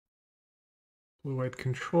Blue-white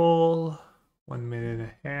control. 1 minute and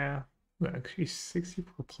a half. Actually,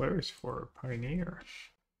 64 players for Pioneer.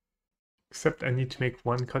 Except I need to make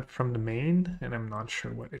one cut from the main, and I'm not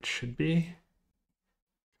sure what it should be.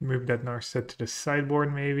 Move that Narset to the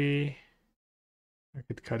sideboard, maybe. I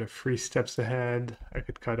could cut a 3 steps ahead. I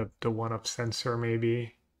could cut up the one of Censor,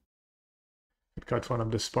 maybe. I could cut one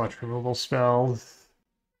of the spot removal spells.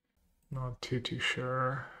 Not too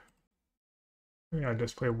sure. Yeah, I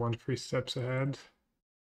just play 1 3 steps ahead.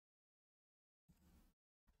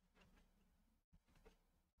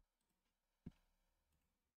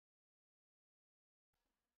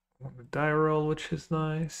 On the die roll, which is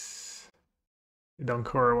nice.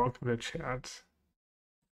 Dunkor, welcome to chat.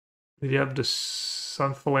 Did you have the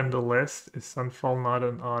Sunfall in the list? Is Sunfall not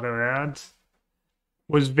an auto ad?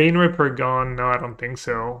 Was Vein Ripper gone? No, I don't think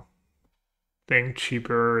so. I think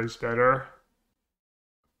cheaper is better.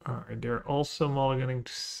 Alright, they're also mulliganing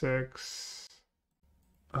to 6.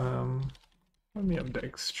 Let me have the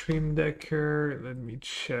extreme deck here. Let me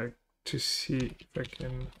check to see if I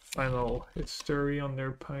can final history on their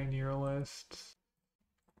Pioneer list.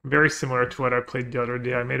 Very similar to what I played the other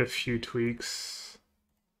day. I made a few tweaks.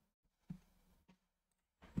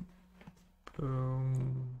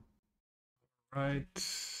 Boom. Right.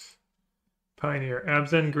 Pioneer,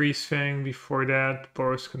 Abzan Greasefang. Before that,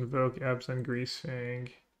 Boros Convoke, Abzan Greasefang.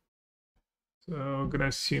 So I'm gonna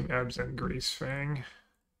assume Abzan Greasefang.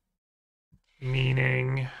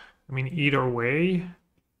 Meaning, I mean, either way.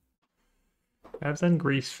 Abzan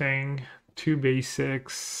Greasefang, 2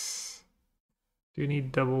 basics. Do you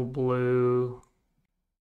need double blue?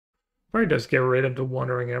 Probably does get rid of the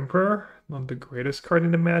Wandering Emperor. Not the greatest card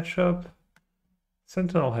in the matchup.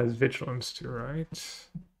 Sentinel has Vigilance too, right?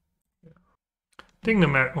 Yeah. I think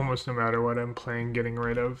almost no matter what I'm playing, getting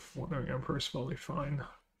rid of Wandering Emperor is probably fine.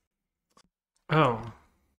 Oh.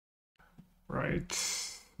 Right.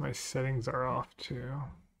 My settings are off too.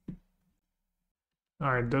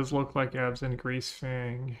 Alright, does look like Abzan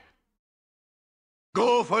Greasefang.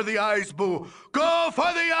 Go for the eyes, Boo! Go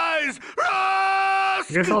for the eyes! Rusk!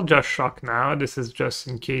 I guess I'll just shock now. This is just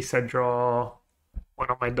in case I draw one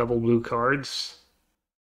of my double blue cards.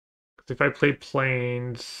 Because if I play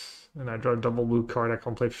Plains and I draw a double blue card, I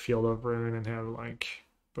can play Field of Ruin and have like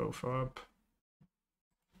both up.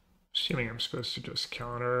 Assuming I'm supposed to just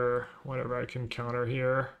counter whatever I can counter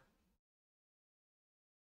here.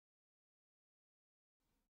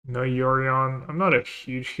 No Yorion. I'm not a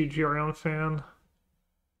huge Yorion fan.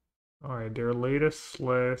 Alright, their latest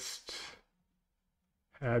list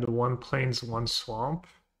had 1 Plains, 1 Swamp.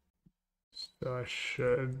 So I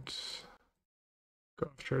should go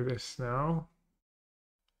after this now.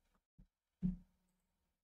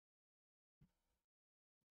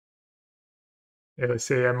 Yeah, let's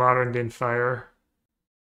say a Modern Din Fire.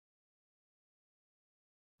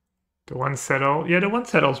 The 1 Settle. Yeah, the 1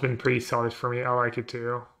 Settle's been pretty solid for me. I like it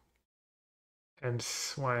too.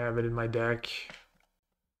 Hence why I have it in my deck.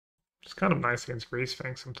 It's kind of nice against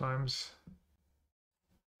Greasefang sometimes.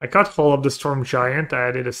 I cut full of the Storm Giant. I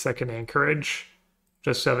added a 2nd Anchorage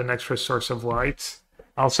just to have an extra source of light.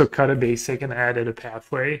 I also cut a basic and added a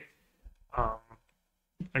Pathway.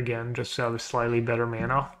 Again, just to have a slightly better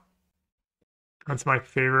mana. That's my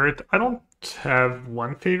favorite. I don't have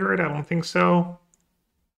one favorite. I don't think so.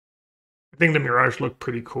 I think the Mirage look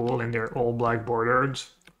pretty cool in their all black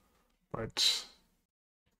borders. But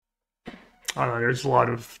I don't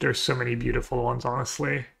know, there's so many beautiful ones,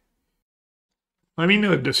 honestly. I mean,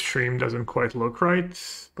 the stream doesn't quite look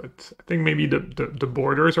right, but I think maybe the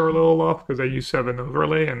borders are a little off because I used to have an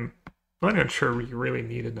overlay, and I'm not sure we really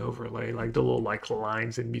need an overlay, like the little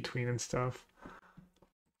lines in between and stuff.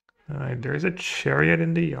 There's a Chariot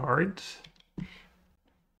in the yard.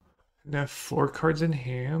 And I have 4 cards in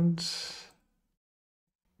hand.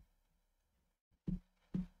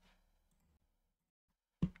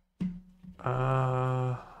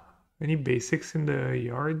 Any basics in the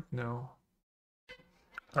yard? No.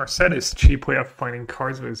 Our set is cheap way of finding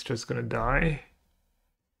cards, but it's just gonna die.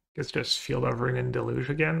 Guess just Field of Ruin and Deluge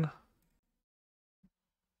again.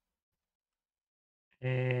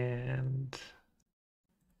 And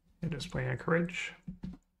I just play Anchorage.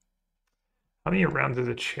 How many rounds is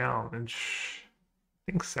a challenge?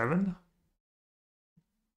 I think 7.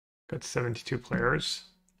 Got 72 players.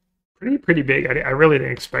 Pretty big. I really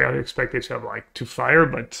didn't expect. I expected to have like 2 fire,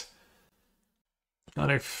 but not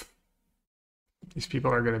if these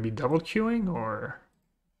people are going to be double queuing or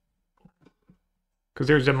because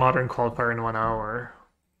there's a modern qualifier in 1 hour.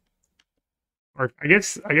 Or I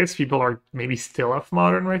guess people are maybe still off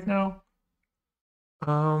modern right now.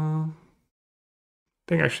 I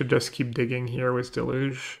think I should just keep digging here with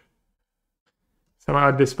Deluge.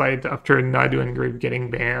 Somehow, despite after not doing great getting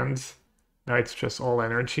bans, now it's just all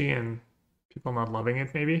energy and people not loving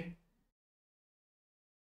it, maybe.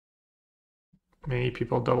 Many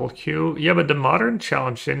people double queue. Yeah, but the modern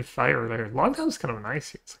challenge didn't fire there. Lockdown's kind of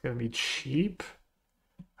nice. It's gonna be cheap.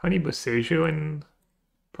 How many Boseiju in?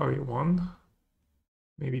 Probably one,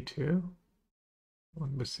 maybe two.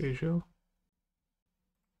 One Boseiju.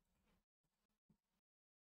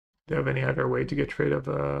 Do you have any other way to get rid of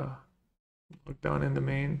lockdown in the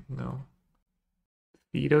main? No.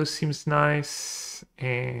 Veto seems nice,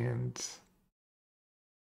 and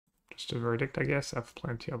just a verdict, I guess. I have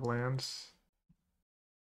plenty of lands.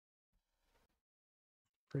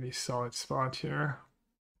 Pretty solid spot here.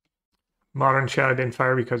 Modern chat didn't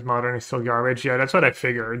fire because modern is still garbage. Yeah, that's what I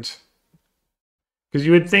figured. Because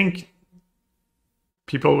you would think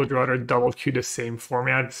people would rather double queue the same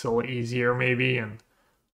format, it's so easier maybe, and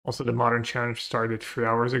also the modern challenge started 3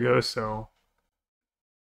 hours ago, so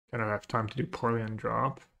kind of have time to do poorly and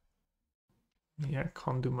drop. Yeah,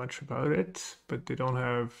 can't do much about it, but they don't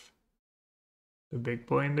have the big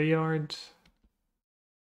boy in the yard.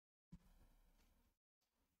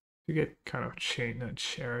 You get kind of chain and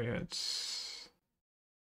chariots.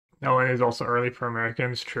 That one is also early for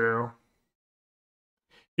Americans, true.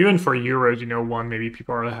 Even for Euros, you know, one, maybe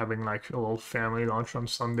people are having like a little family lunch on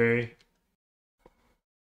Sunday.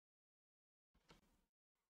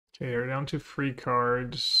 Okay, we're down to 3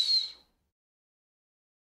 cards.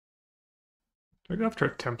 Do I go after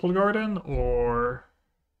a Temple Garden or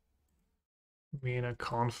Mina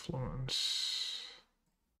Confluence?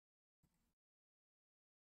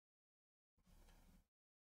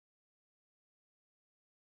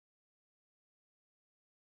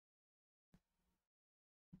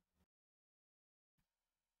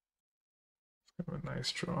 A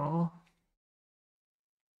nice draw.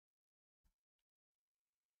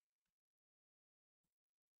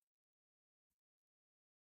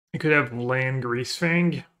 You could have land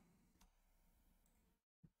Greasefang.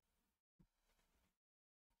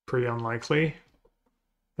 Pretty unlikely.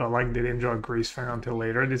 Not like they didn't draw Greasefang until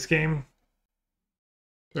later this game.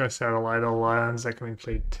 Got Satellite lands that can be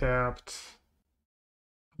played tapped.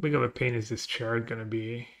 How big of a pain is this chart gonna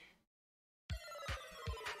be?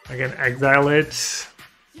 I can exile it.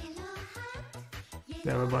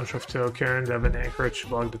 They have a bunch of tokens. They have an Anchorage to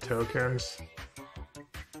block the tokens.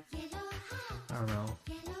 I don't know.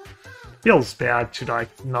 Feels bad to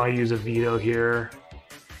like not use a veto here.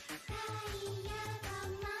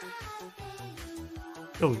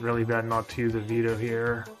 Feels really bad not to use a veto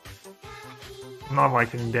here. I'm not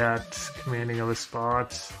liking that commanding of a spot.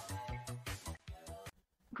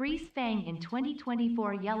 Greasefang in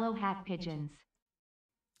 2024 Yellow Hat Pigeons.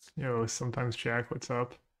 Yo, sometimes Jack, what's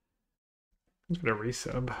up? Thanks for the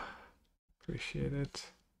resub. Appreciate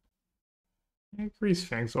it. Yeah,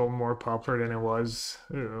 Greasefang's a little more popular than it was.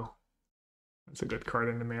 Ooh. That's a good card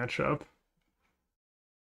in the matchup.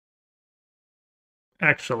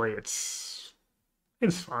 Actually, it's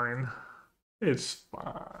fine. It's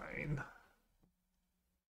fine.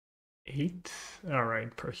 8?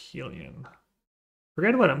 Alright, Perhelion.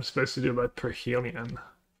 Forget what I'm supposed to do about Perhelion.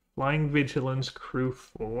 Flying Vigilance, Crew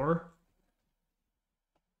 4.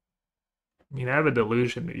 I mean, I have a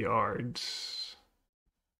Deluge in the yards.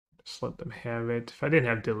 Just let them have it. If I didn't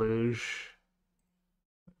have Deluge,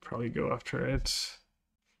 I'd probably go after it.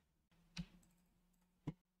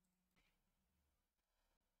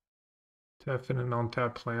 Definite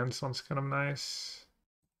on-tap plan sounds kind of nice.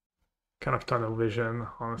 Kind of tunnel vision.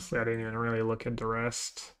 Honestly, I didn't even really look at the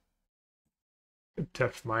rest. Good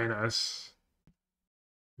Tef minus.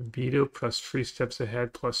 Veto plus 3 steps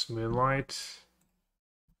ahead plus Moonlight.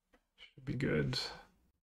 Should be good.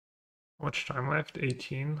 How much time left?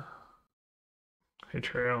 18. Hey,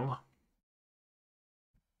 Trail.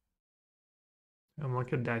 And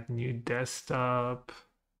look at that new desktop.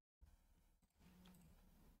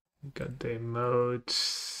 Got the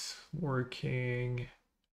emotes working.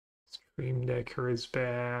 Stream Decker is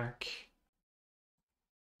back.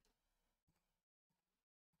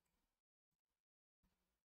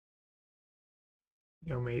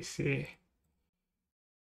 Yo, Macy.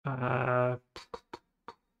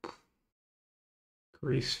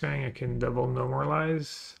 Greasefang, I can double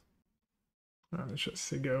normalize. Let's just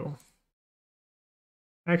say go.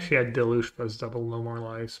 Actually, I Deluge plus double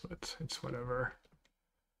normalize, but it's whatever.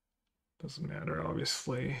 Doesn't matter,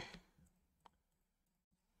 obviously.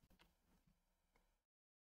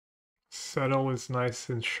 Settle is nice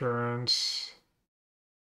insurance.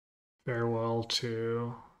 Farewell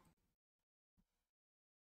to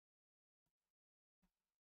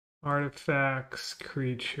artifacts,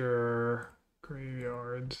 creature,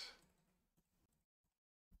 graveyards.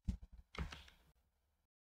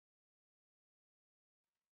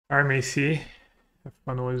 RMAC. Have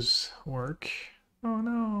fun with work. Oh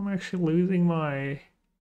no, I'm actually losing my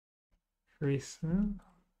recent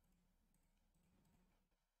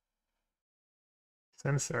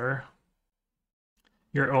Censor.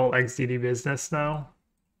 You're all XDD business now.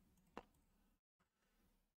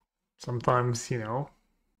 Sometimes, you know,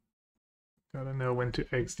 gotta know when to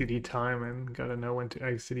XDD time and gotta know when to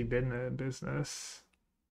XDD business.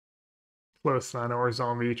 Close 9 hour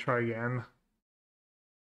zombie, try again.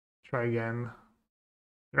 Try again.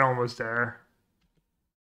 They're almost there.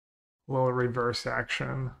 A little reverse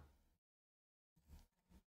action.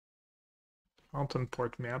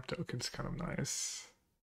 Fountainport map token's kind of nice.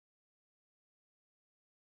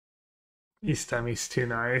 East time is too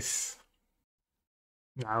nice.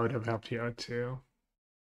 I would have helped you out too.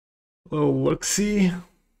 A little look-see.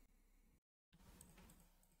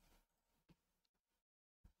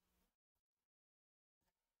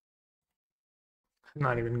 I'm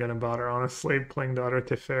not even gonna bother, honestly, playing daughter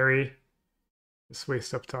Teferi. Just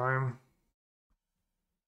waste of time.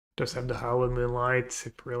 Just have the Hallowed Moonlight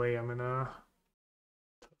if really I'm in a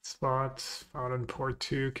spot. Fountainport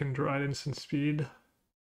 2 can draw at instant speed.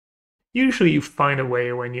 Usually you find a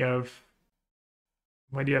way when you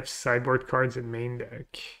have sideboard cards in main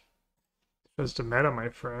deck. Just the meta, my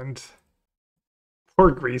friend.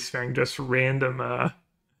 Poor Greasefang, just random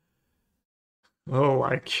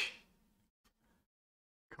like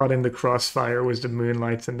caught in the crossfire was the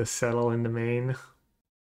Moonlights and the Settle in the main.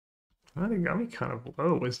 I think got me kind of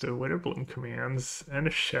low was the Witherbloom commands and a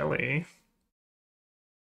Shelly.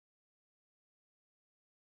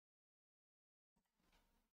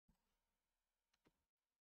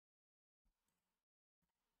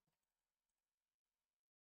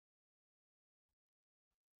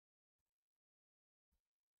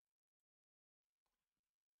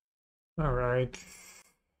 All right.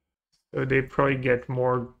 So they probably get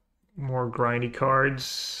more grindy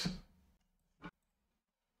cards.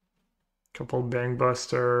 Couple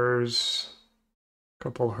Bangbusters.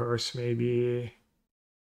 Couple Hearse maybe.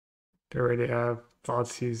 They already have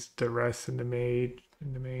Thoughtseize the rest in the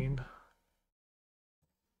main.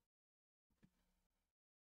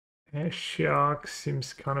 Ashiok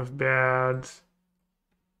seems kind of bad.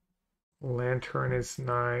 Lantern is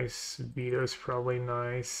nice. Veto's probably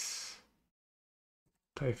nice.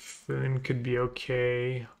 Typhoon could be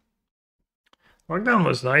okay. Lockdown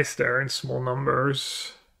was nice there in small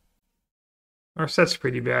numbers. Our set's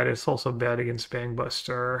pretty bad. It's also bad against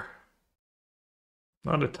Bangbuster.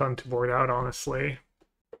 Not a ton to board out, honestly.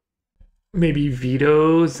 Maybe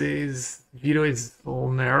Veto is a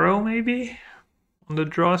little narrow, maybe? On the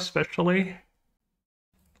draw, especially.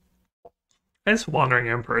 This Wandering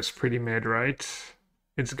Emperor is pretty mid, right?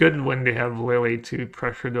 It's good when they have Lily to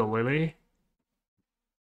pressure the Lily.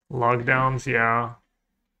 Lockdowns, yeah.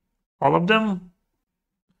 All of them?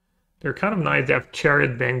 They're kind of nice. They have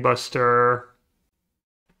Chariot Bangbuster,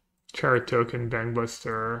 Chariot Token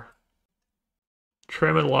Bangbuster,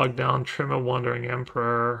 Trim and Lockdown, Trim and Wandering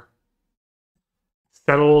Emperor.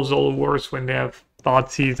 Settle's a little worse when they have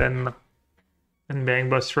Thoughtseize and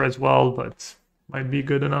Bangbuster as well, but might be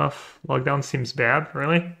good enough. Lockdown seems bad,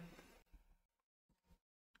 really.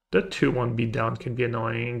 The 2-1 beatdown can be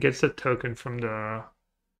annoying. Gets a token from the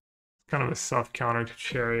kind of a soft counter to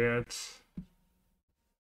Chariot.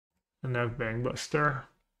 And have Bangbuster.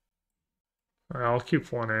 Alright, I'll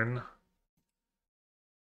keep one in.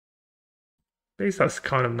 Beza's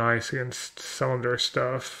kind of nice against some of their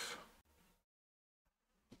stuff.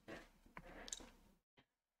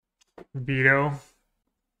 Veto.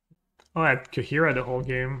 Oh, I had Kaheera the whole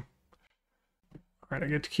game. Alright, I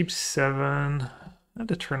get to keep 7. I had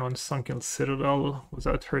to turn on Sunken Citadel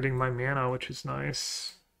without hurting my mana, which is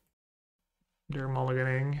nice. They're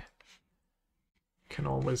mulliganing. Can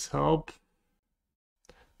always help.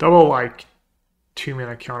 Double, like, 2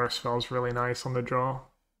 mana counter spells really nice on the draw.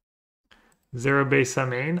 0 Beza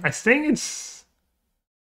main. I think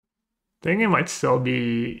it might still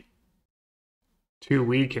be too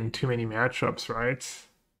weak in too many matchups, right?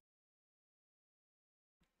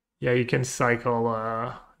 Yeah, you can cycle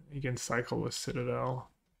with Citadel.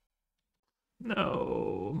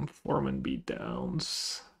 No, Foreman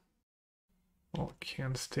beatdowns. Well,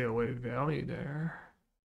 can't stay away value there.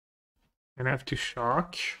 And I have to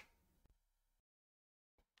shock.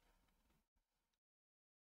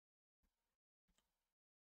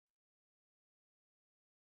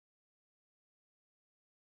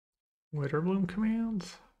 Witherbloom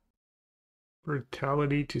commands.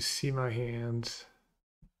 Brutality to see my hands.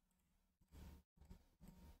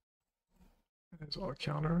 As well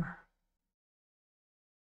counter.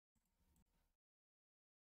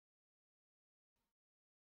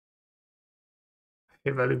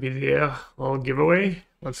 Hey, Valubizia, little giveaway.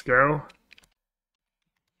 Let's go.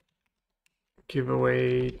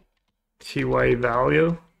 Giveaway TY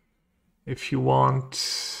value. If you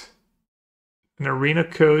want an arena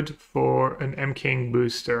code for an MKing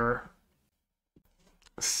booster.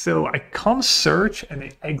 So I can't search and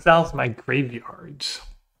it exiles my graveyard.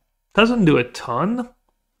 Doesn't do a ton,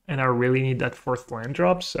 and I really need that fourth land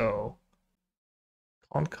drop, so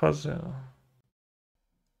can't cause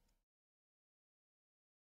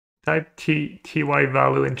type TY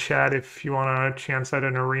value in chat if you want to chance at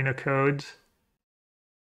an arena code.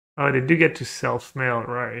 Oh, they do get to self-mail,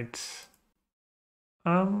 right?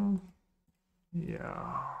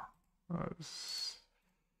 Yeah. That's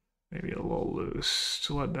maybe a little loose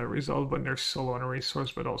to let that resolve when they're solo on a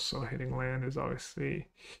resource, but also hitting land is obviously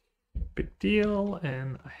a big deal,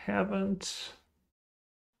 and I haven't.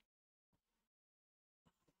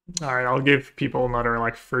 Alright, I'll give people another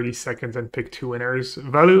like 30 seconds and pick two winners.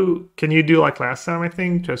 Valu, can you do like last time, I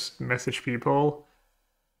think? Just message people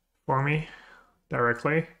for me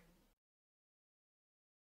directly.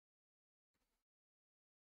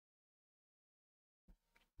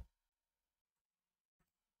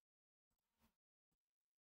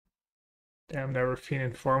 Damn, that Rafine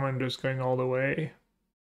and Foreman just going all the way.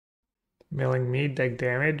 Mailing me, deck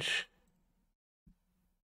damage.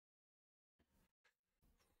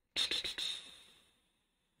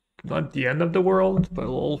 Not the end of the world, but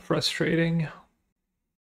a little frustrating.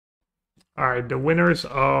 Alright, the winners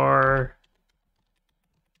are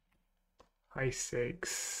high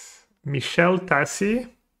stakes. Michel Tassi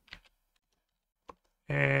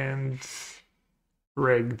and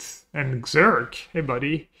Rigged and Xerk. Hey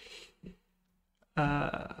buddy.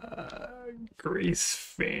 Grease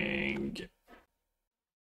Fang.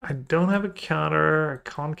 I don't have a counter. I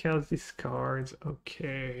can't count these cards.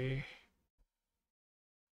 Okay.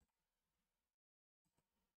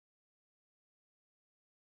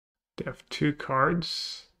 They have 2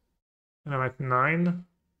 cards. And I'm at 9.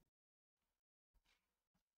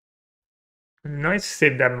 Nice to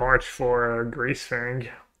save that march for Grease Fang.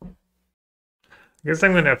 I guess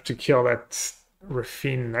I'm gonna have to kill that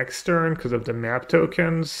Rafine next turn because of the map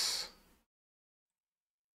tokens.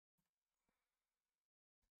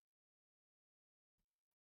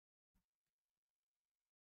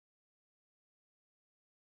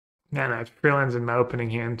 Man, I have freelance in my opening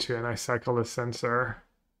hand too, and I cycle the Censor.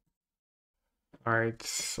 Alright,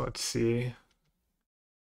 so let's see.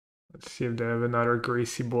 Let's see if they have another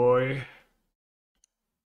greasy boy.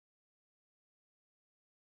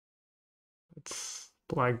 It's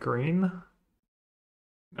black-green.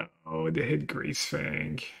 No, they hit Grease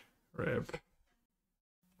Fang. Rip.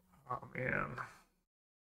 Oh man.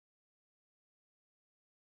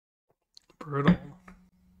 Brutal.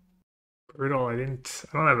 Brutal, I don't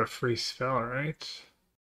have a free spell, right?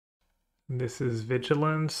 This is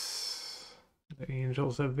Vigilance. The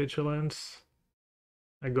Angels have Vigilance.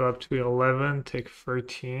 I go up to 11, take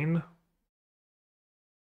 13.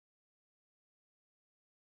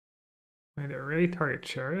 Wait, they really target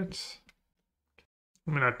Chariots?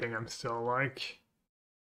 I mean, I think I'm still like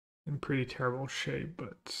in pretty terrible shape,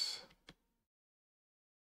 but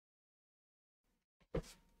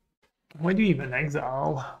why do you even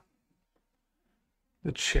exile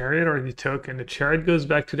the Chariot or the token? The Chariot goes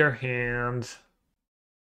back to their hand.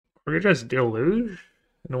 Or you just Deluge?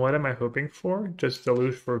 And what am I hoping for? Just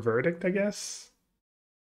Deluge for Verdict, I guess?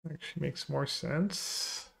 Actually makes more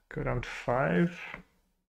sense. Go down to 5.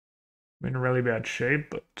 I'm in really bad shape,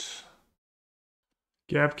 but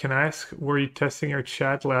Gab, can I ask, were you testing your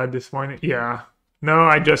chat loud this morning? Yeah. No,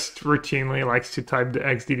 I just routinely likes to type the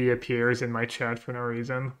XDD appears in my chat for no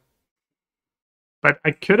reason. But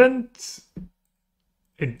I couldn't...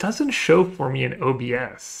 It doesn't show for me in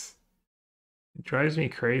OBS. It drives me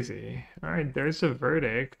crazy. Alright, there's a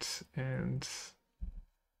Verdict, and...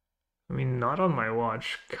 I mean, not on my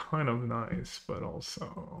watch. Kind of nice, but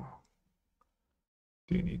also...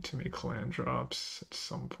 Do you need to make land drops at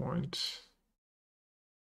some point?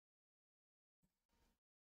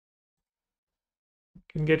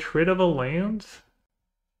 Can get rid of a land?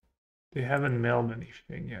 They haven't mailed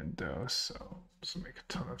anything yet though, so doesn't make a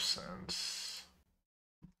ton of sense.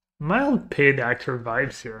 Mild paid actor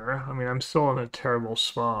vibes here. I mean, I'm still in a terrible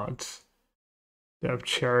spot. They have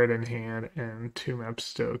Chariot in hand and 2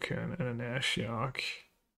 maps token and an Ashiok.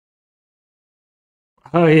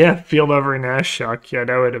 Oh yeah, field over an Ashiok. Yeah,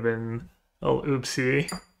 that would have been a little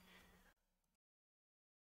oopsie.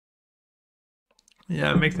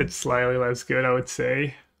 Yeah, it makes it slightly less good, I would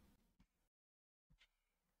say.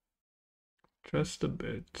 Just a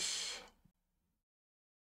bit.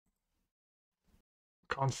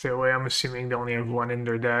 Can't stay away. I'm assuming they only have one in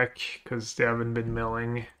their deck because they haven't been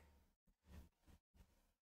milling.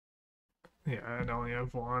 Yeah, they only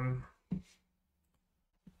have one.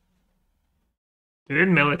 They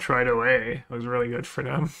didn't mill it right away. It was really good for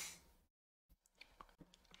them.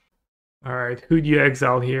 Alright, who do you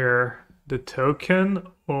exile here? The token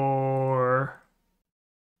or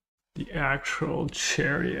the actual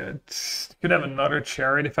chariot? Could have another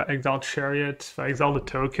chariot if I exile chariot. If I exile the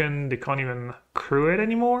token, they can't even crew it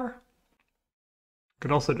anymore.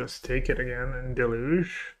 Could also just take it again and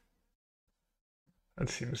deluge. That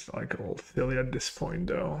seems like a little silly at this point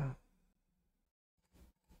though.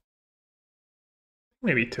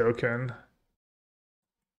 Maybe token.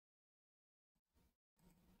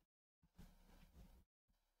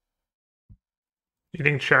 You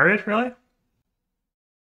think chariot, really?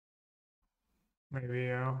 Maybe,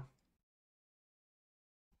 yeah.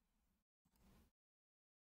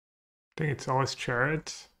 I think it's always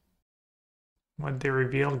chariot. What they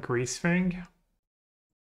revealed, Greasefang?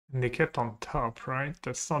 And they kept on top, right?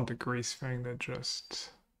 That's not the Greasefang that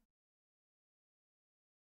just...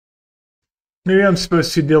 Maybe I'm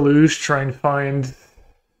supposed to deluge, try and find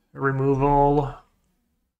a removal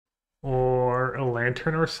or a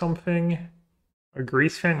lantern or something. A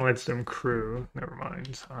Greasefang lets them crew. Never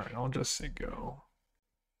mind. Alright, I'll just say go.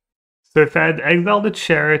 So if I had exiled the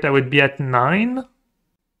chariot, I would be at 9.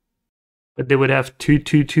 But they would have 2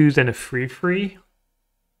 2/2s and a 3/3.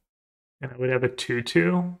 And I would have a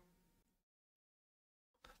 2/2.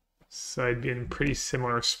 So I'd be in a pretty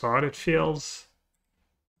similar spot, it feels.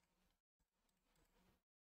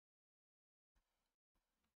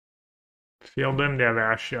 Field them, they have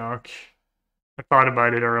Ashiok. I thought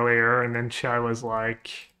about it earlier, and then Chai was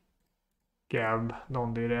like, Gab,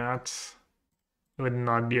 don't do that. It would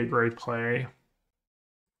not be a great play.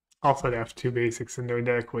 Also, they have 2 basics in their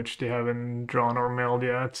deck, which they haven't drawn or milled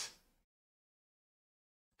yet.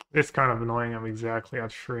 It's kind of annoying. I'm exactly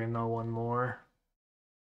at 3 and now 1 more.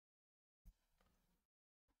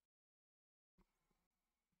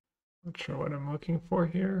 Not sure what I'm looking for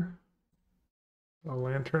here. The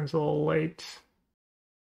lantern's a little late.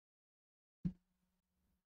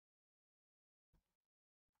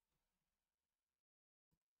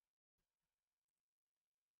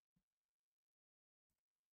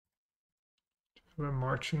 I have a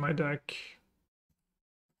March in my deck.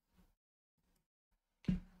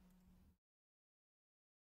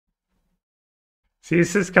 See,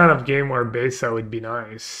 this is kind of game where Beza would be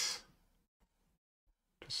nice.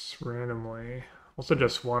 Just randomly. Also,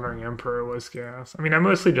 just Wandering Emperor was gas. I mean, I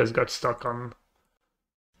mostly just got stuck on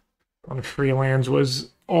free lands,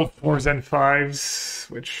 was all 4s and 5s,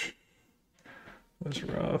 which was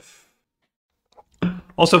rough.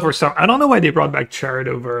 Also, for some, I don't know why they brought back Chariot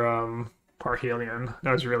over Parhelion.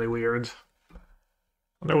 That was really weird. I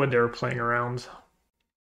wonder what they were playing around.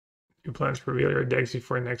 You plans to reveal your decks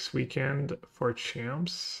before next weekend for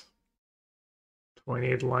champs.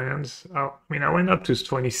 28 lands. Oh, I mean, I went up to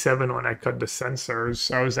 27 when I cut the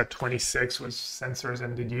censors. I was at 26 with censors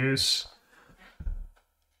and deduce.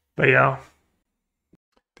 But yeah. I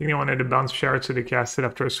think they wanted to bounce Chariot so they cast it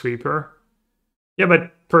after a sweeper. Yeah,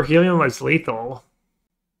 but Parhelion was lethal.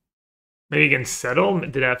 Maybe you can settle?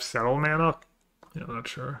 Did I have settle mana? Yeah, I'm not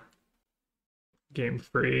sure. Game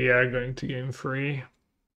free, yeah, going to game free.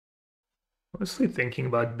 Mostly thinking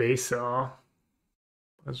about Beza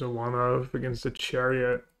as a one-of against the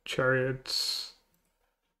chariots.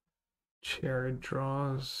 Chariot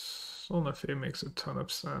draws. I don't know if it makes a ton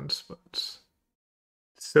of sense, but it's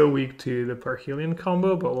so weak to the Parhelion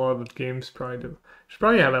combo, but a lot of the games probably do. Should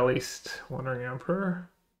probably have at least Wandering Emperor.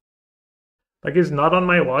 Like, is Not on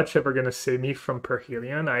My Watch ever gonna save me from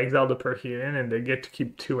Parhelion? I exile the Parhelion and they get to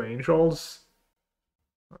keep 2 angels.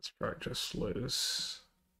 Let's probably just lose.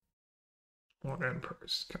 One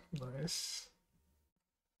Emperor's kind of nice.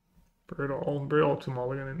 Brutal to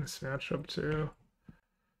mulligan in this matchup too.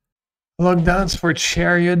 Lockdowns for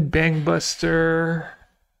Chariot, Bangbuster,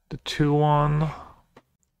 the 2/1.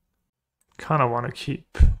 Kind of want to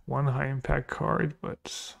keep one high impact card,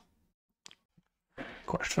 but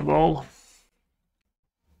questionable.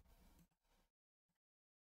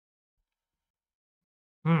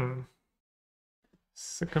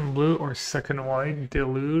 Second blue or second white,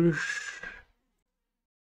 Deluge.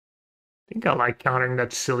 I think I like countering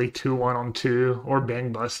that silly 2/1 on 2 or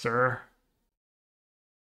Bangbuster.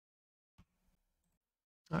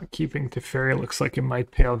 Keeping Teferi looks like it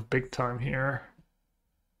might pay off big time here.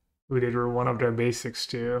 Ooh, they drew one of their basics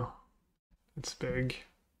too. That's big.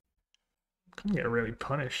 Gonna get really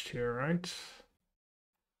punished here, right?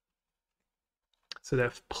 So they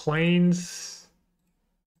have Plains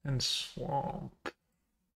and Swamp.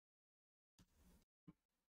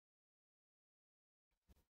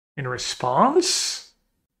 In response?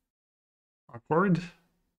 Awkward.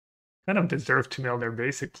 Kind of deserve to mail their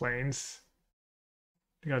basic planes.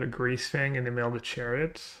 They got a Grease Fang and they mailed the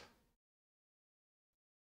Chariot.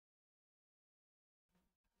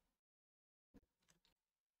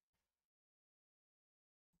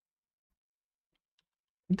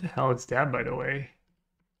 What the hell is that, by the way?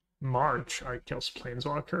 March, I kills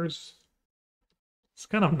Planeswalkers. It's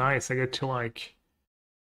kind of nice. I get to, like,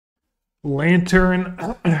 Lantern.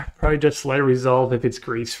 Probably just let it resolve if it's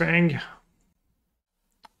Grease Fang.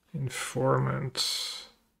 Informant.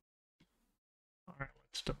 Alright,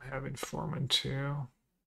 let's them have Informant too.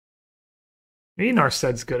 Maybe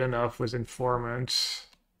Narset's good enough with Informant.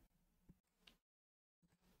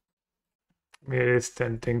 I mean, it is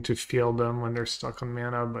tempting to field them when they're stuck on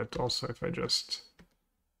mana, but also if I just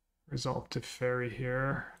resolve Teferi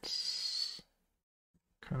here, it's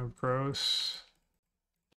kind of gross.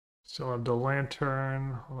 Still have the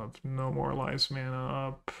Lantern. I'll have no more lives mana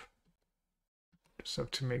up. Just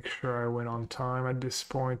have to make sure I win on time at this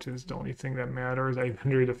point is the only thing that matters. I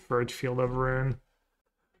under the third Field of Ruin.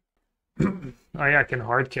 Oh yeah, I can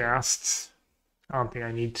hardcast. I don't think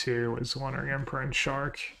I need to. It's Wandering Emperor and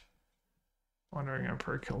Shark. Wandering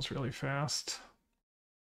Emperor kills really fast.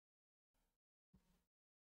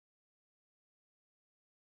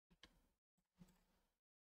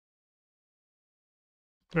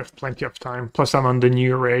 I have plenty of time. Plus I'm on the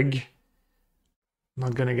new rig. I'm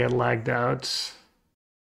not gonna get lagged out.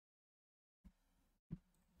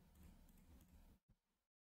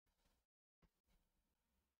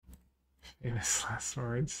 Famous last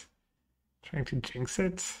words. Trying to jinx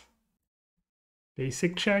it.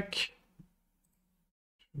 Basic check.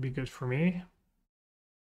 Should be good for me.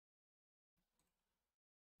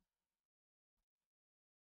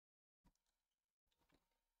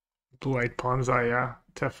 Blue-White Ponza, yeah.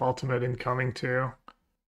 Tef Ultimate incoming too.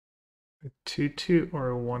 A 2/2 or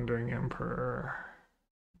a Wandering Emperor?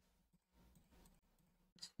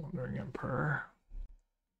 Wandering Emperor.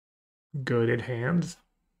 Goaded hands.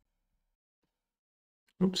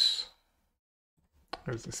 Oops.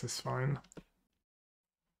 This is fine.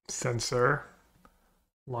 Censor.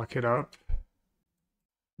 Lock it up.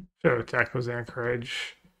 Should have attacked with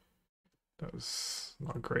Anchorage. That was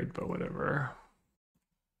not great, but whatever.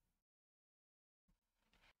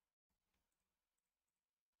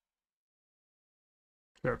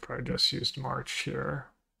 I probably just used March here,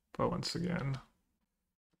 but once again,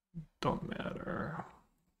 don't matter.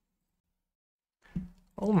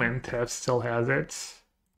 Oh man, Tef still has it.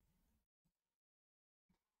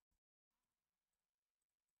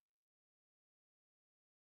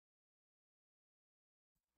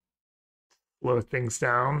 Slow things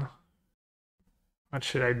down. What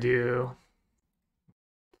should I do?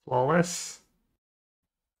 Flawless?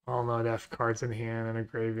 Oh no, I'd have cards in hand and a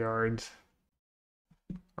graveyard.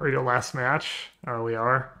 Are we the last match? Oh, we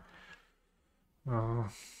are. Oh,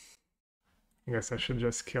 I guess I should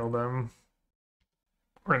just kill them.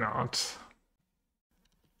 Or not.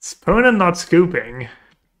 Opponent not scooping.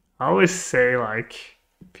 I always say, like,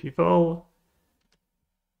 people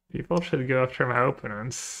should go after my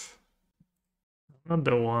opponents. I'm not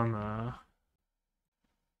the one, I'm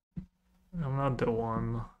not the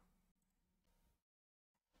one.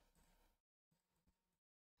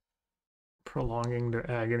 Prolonging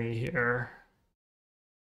the agony here.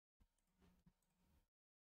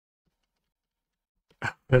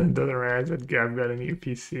 But it doesn't realize that Gab got a new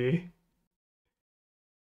PC.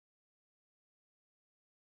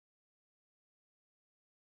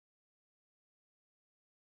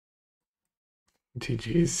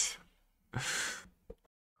 GG's.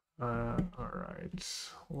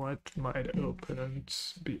 Alright. What might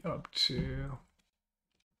opponents be up to?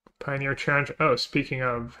 Pioneer Challenge. Oh, speaking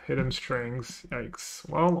of hidden strings. Yikes.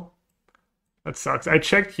 Well, that sucks. I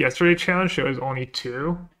checked yesterday challenge. It was only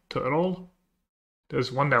 2 total.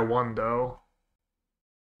 There's one that won, though.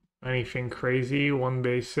 Anything crazy? 1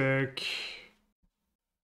 basic.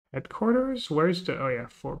 Headquarters? Where's the... Oh, yeah,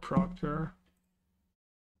 4 Proctor.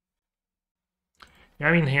 Yeah,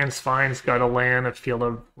 I mean, hand's fine. It's got a land, a field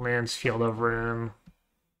of lands, Field of Ruin,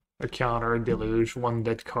 a counter, a deluge, 1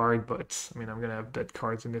 dead card, but I mean, I'm gonna have dead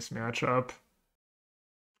cards in this matchup.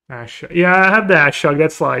 Ashiok. Yeah, I have the Ashiok.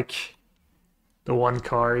 That's like the 1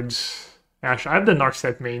 cards. I have the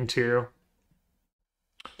Narset main too.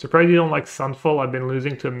 Surprised you don't like Sunfall. I've been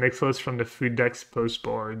losing to Mixless from the food decks post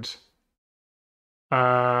boards.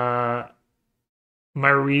 My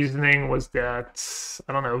reasoning was that,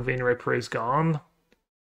 I don't know, Vein Ripper is gone,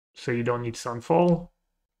 so you don't need Sunfall.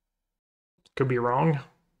 Could be wrong.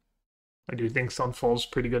 I do think Sunfall's a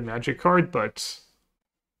pretty good Magic card, but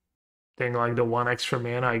thing like the 1 extra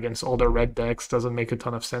mana against all the red decks doesn't make a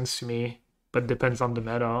ton of sense to me, but depends on the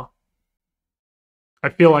meta. I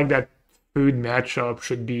feel like that food matchup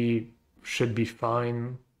should be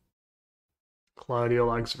fine. Claudio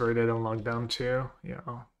likes Verdant and Lockdown too.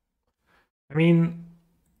 Yeah. I mean,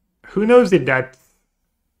 who knows if that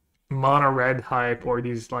mono red hype or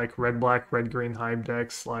these like red black red green hype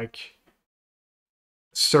decks like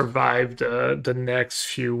survive the next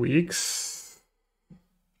few weeks.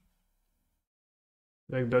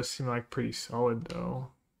 That does seem like pretty solid though.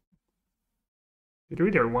 They do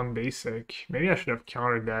their 1 basic. Maybe I should have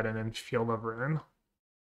countered that and then Field of Ruin.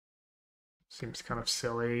 Seems kind of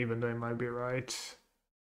silly, even though it might be right.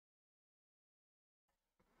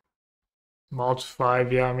 Mulch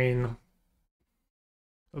 5, yeah, I mean,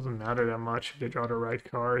 doesn't matter that much if they draw the right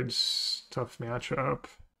cards. Tough matchup.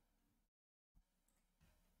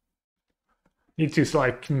 Need to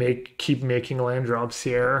like keep making land drops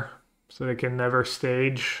here so they can never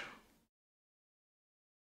stage.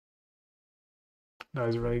 That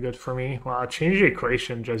was really good for me. Wow, change the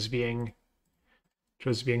equation just being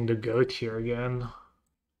the goat here again.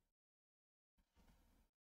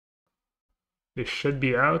 They should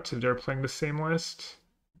be out if they're playing the same list.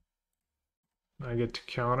 I get to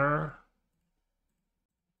counter.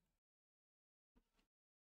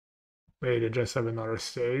 Wait, they just have another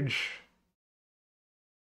stage.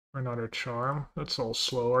 Or another charm. That's all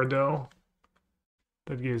slower though.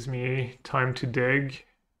 That gives me time to dig.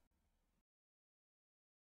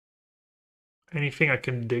 Anything I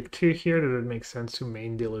can dig to here? Does it make sense to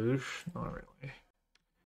main Deluge? Not really.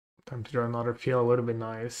 Time to draw another field would have been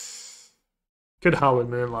nice. Could Hallowed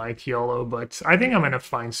Moonlight YOLO, but I think I'm in a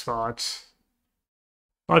fine spot.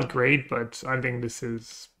 Not great, but I think this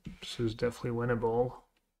is definitely winnable.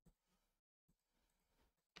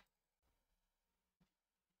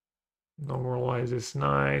 Normalize is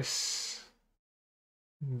nice.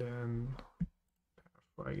 And then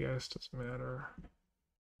I guess doesn't matter.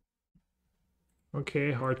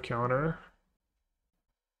 Okay, hard counter.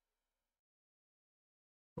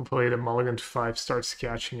 Hopefully the mulligan 5 starts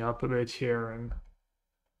catching up a bit here, and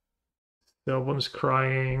Sylvan's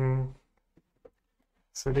crying.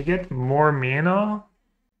 So they get more mana.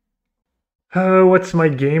 What's my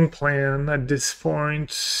game plan at this point?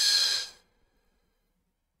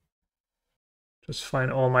 Just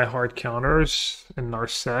find all my hard counters in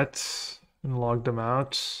Narset and log them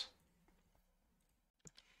out.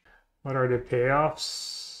 What are the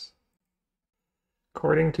payoffs?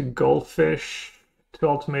 According to Goldfish, 2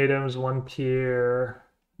 ultimatums, 1 pier,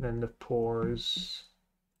 then the pores.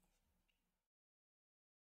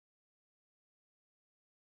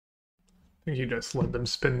 I think you just let them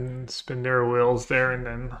spin their wheels there and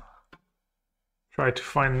then try to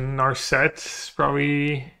find Narset. It's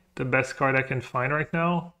probably the best card I can find right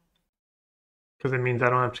now, because it means I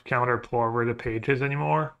don't have to counter pour over the pages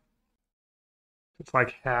anymore. It's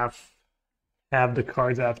like half the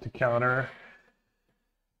cards I have to counter.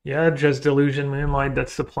 Yeah, just Delusion Moonlight,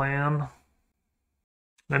 that's the plan.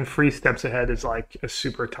 Then 3 steps ahead is like a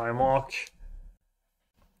super time walk.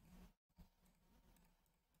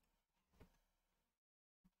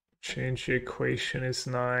 Change the equation is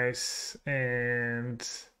nice, and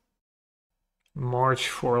March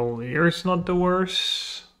for Lear is not the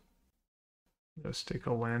worst. Let's take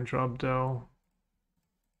a land drop though.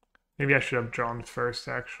 Maybe I should have drawn first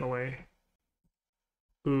actually.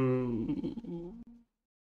 Ooh.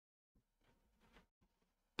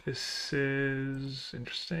 This is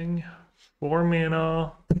interesting. 4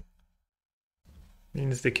 mana.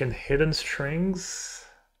 Means they can hidden strings.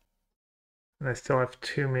 And I still have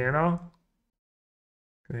 2 mana.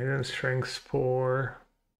 And hidden strings for...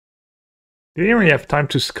 They didn't really have time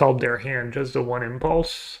to sculpt their hand, just the 1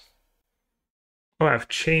 impulse. Oh, I have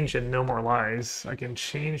change and no more lies. I can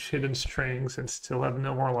change hidden strings and still have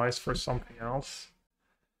no more lies for something else.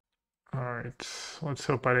 Alright, let's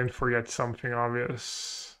hope I didn't forget something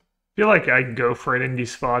obvious. I feel like I go for it in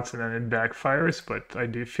these spots and then it backfires, but I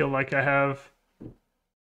do feel like I have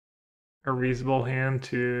a reasonable hand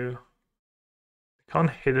to... Con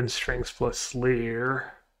hidden strings plus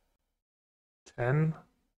Lear. 10,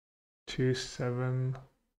 2, 7.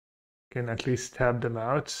 Can at least tab them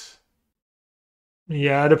out.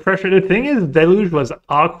 Yeah, the pressure. The thing is, Deluge was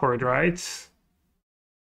awkward, right?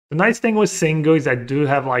 The nice thing with Singo is I do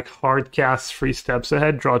have like hard cast 3 steps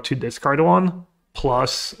ahead, draw 2, discard 1,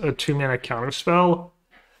 plus a 2 mana counterspell.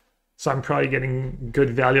 So I'm probably getting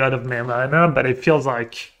good value out of mana, but it feels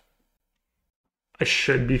like I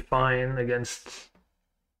should be fine against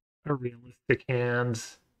a realistic hand.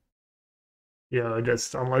 You know,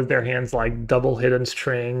 just unless their hand's like double hidden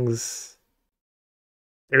strings,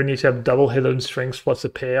 They need to have double hidden strings plus a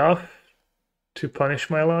payoff to punish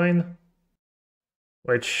my line,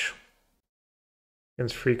 which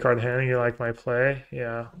against free card handing, you like my play?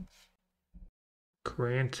 Yeah.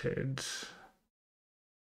 Granted.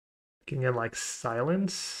 Can get like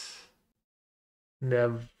silence. And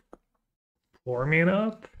have 4 mana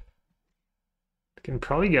up. Can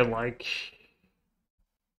probably get like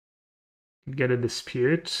get a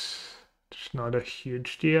dispute. It's not a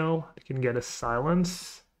huge deal. You can get a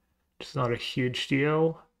silence. It's not a huge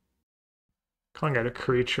deal. Can't get a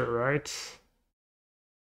creature, right?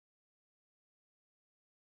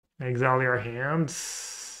 Exile your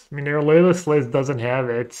hands. I mean, their latest list doesn't have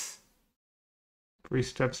it. 3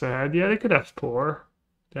 steps ahead. Yeah, they could have 4.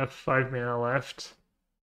 They have 5 mana left.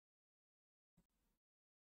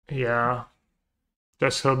 Yeah.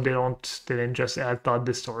 Just hope they didn't just add thought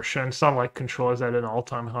distortion. It's not like control is at an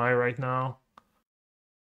all-time high right now.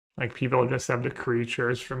 Like people just have the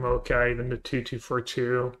creatures from Okai, even the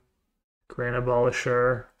 2/2/4/2, Grand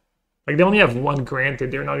Abolisher. Like they only have 1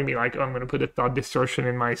 granted. They're not gonna be like, oh, I'm gonna put a thought distortion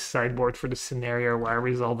in my sideboard for the scenario where I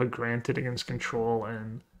resolve a granted against control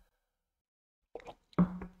and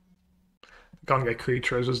can't get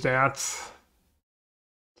creatures. Was that? It's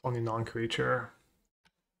only non-creature.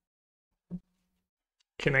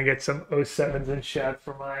 Can I get some 07s in chat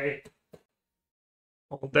for my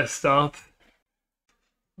old desktop?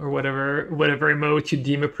 Or whatever emote you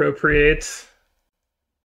deem appropriate.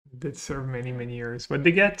 Did serve many, many years. What'd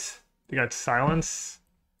they get? They got silence.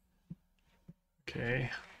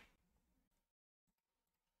 Okay.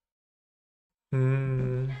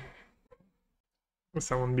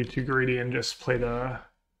 Guess I wouldn't be too greedy and just play the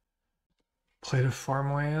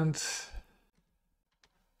farmland.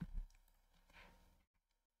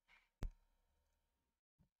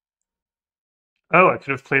 Oh, I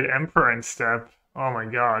could have played Emperor instead. Oh my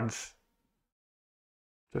god.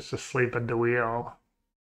 Just asleep at the wheel.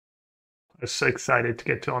 I was so excited to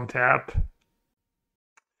get to untap.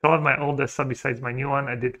 Still have my oldest sub besides my new one.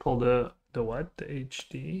 I did pull the what? The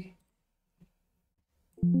HD?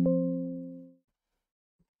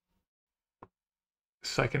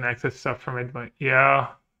 So I can access stuff from it.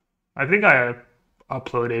 Yeah. I think I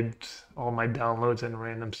uploaded all my downloads and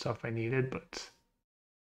random stuff I needed, but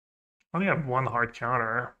I only have 1 hard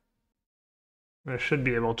counter. I should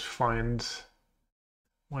be able to find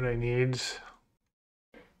what I need.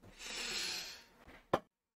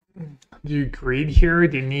 Do you greed here?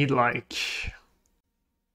 Do you need like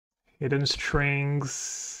hidden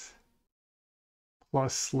strings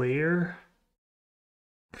plus Slayer?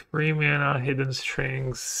 3 mana, hidden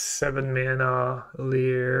strings, 7 mana,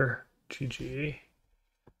 Leer, GG.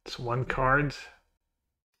 It's 1 card.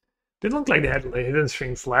 Didn't look like they had hidden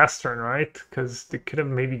strings last turn, right? Because they could have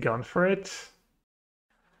maybe gone for it.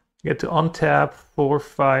 You get to untap 4,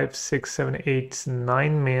 5, 6, 7, 8,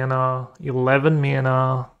 9 mana, 11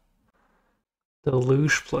 mana.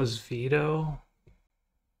 Deluge plus Veto.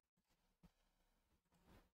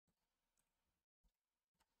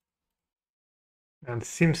 And it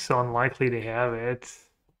seems so unlikely to have it.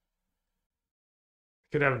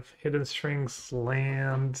 Could have hidden strings,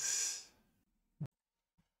 lands.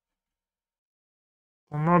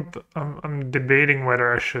 I'm debating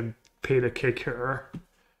whether I should pay the kicker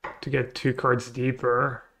to get 2 cards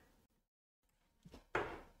deeper.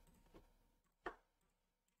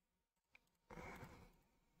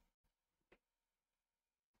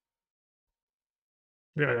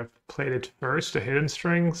 Yeah, I've played it first, the hidden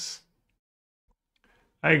strings.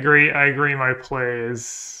 I agree my play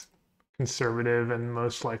is conservative and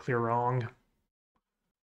most likely wrong.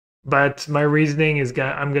 But my reasoning is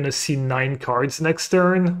I'm gonna see 9 cards next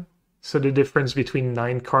turn. So the difference between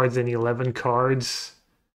 9 cards and 11 cards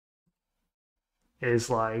is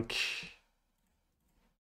like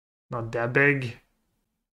not that big.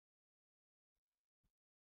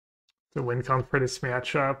 The win count for this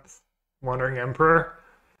matchup, Wandering Emperor.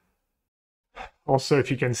 Also,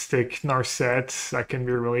 if you can stick Narset, that can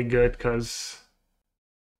be really good because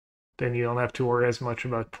then you don't have to worry as much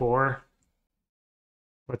about poor.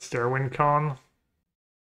 What's their win con?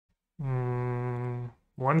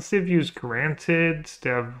 Once they've used Granted, they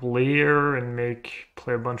have Layer and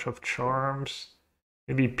play a bunch of charms.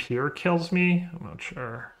 Maybe Peer kills me? I'm not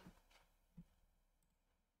sure.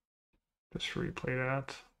 Just replay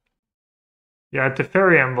that. Yeah,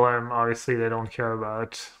 Teferi emblem, obviously they don't care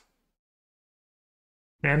about.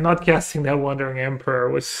 Man, not casting that Wandering Emperor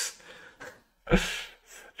was such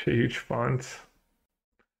a huge font.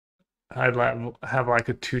 I'd have like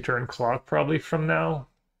a 2-turn clock probably from now.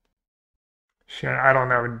 Shit, I don't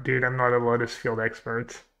know, dude. I'm not a Lotus Field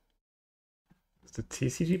expert. Does the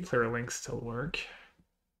TCG player link still work?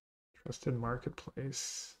 Trusted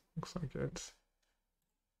marketplace. Looks like it.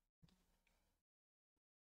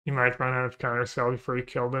 You might run out of counterspell before you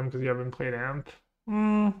kill them because you haven't played Amp.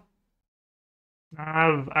 I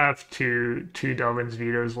have two Dovin's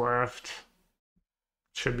Vetoes left.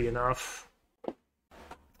 Should be enough. I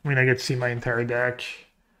mean, I get to see my entire deck.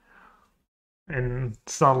 And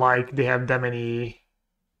it's not like they have that many.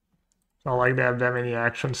 It's not like they have that many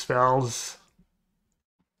action spells.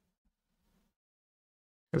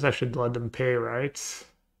 Guess I should let them pay, right?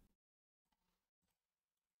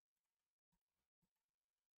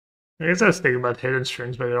 I guess I was thinking about hidden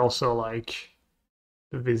strings, but it also like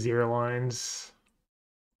the Vizier lines.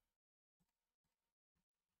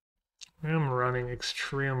 I'm running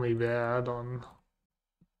extremely bad on.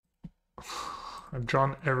 I've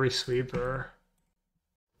drawn every sweeper.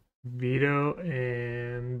 Veto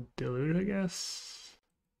and Deluge, I guess.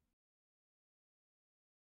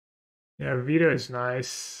 Yeah, Veto is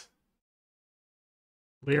nice.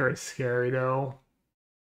 Lear is scary though.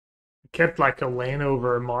 I kept like a lane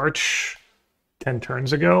over March 10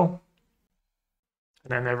 turns ago.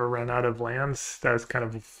 And I never ran out of lands. That was kind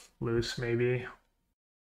of loose maybe.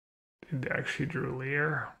 They actually drew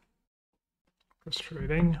Lear.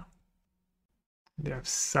 Frustrating. They have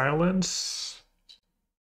Silence.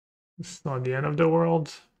 It's not the end of the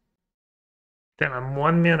world. Damn, I'm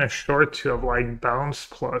 1 mana short to have like bounce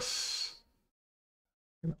plus.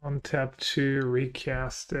 Untap 2,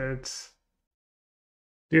 recast it.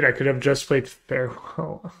 Dude, I could have just played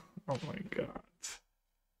Farewell. Oh my god.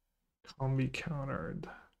 Can't be countered.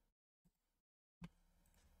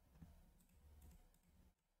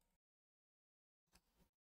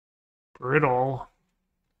 Brittle.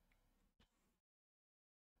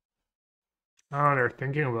 Oh, they're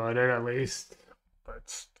thinking about it at least,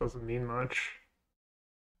 but doesn't mean much.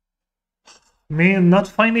 Man, not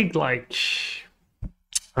finding like.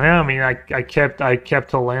 Yeah, I mean, I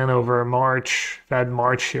kept a land over March. If I had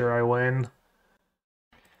March here, I win.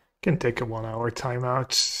 Can take a 1 hour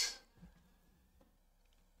timeout.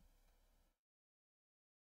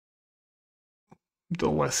 The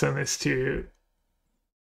lesson is to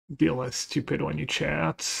be less stupid when you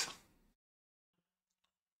chat.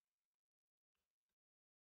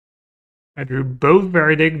 I drew both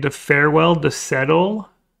Verdict, the Farewell, the Settle,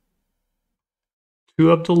 2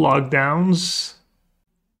 of the Lockdowns.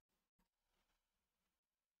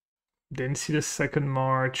 Didn't see the second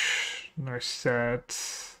March,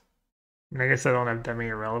 Narset. I guess I don't have that many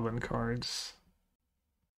irrelevant cards.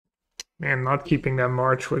 Man, not keeping that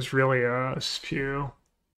March was really a spew.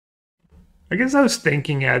 I guess I was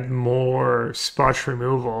thinking add more spot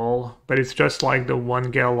removal, but it's just like the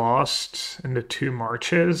 1 get lost and the 2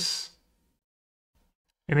 Marches.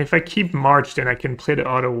 And if I keep March, then I can play the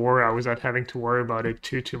Otawara without having to worry about it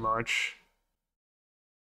too much.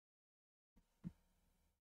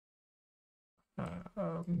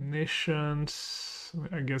 Omniscience.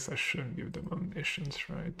 I guess I shouldn't give them Omniscience,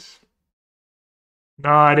 right? No,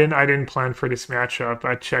 I didn't plan for this matchup.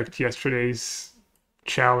 I checked yesterday's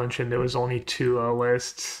challenge and there was only 2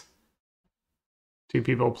 lists. 2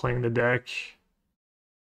 people playing the deck.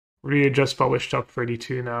 We just published top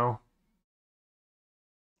 32 now.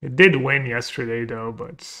 It did win yesterday though,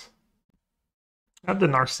 but I have the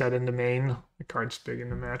Narset in the main. The card's big in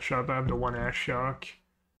the matchup. I have the 1 Ashiok.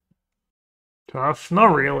 Tough?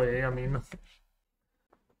 Not really. I mean,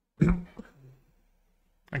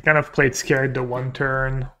 I kind of played scared the 1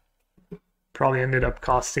 turn. Probably ended up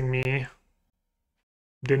costing me.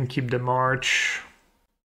 Didn't keep the March.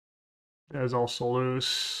 That was also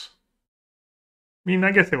loose. I mean,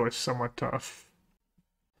 I guess it was somewhat tough.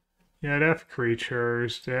 Yeah, they have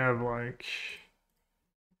creatures. They have like.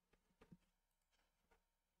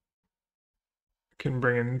 Can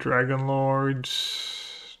bring in Dragon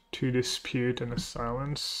Lords, 2 Dispute, and a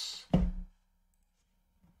Silence.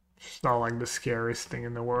 It's not like the scariest thing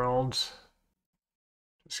in the world.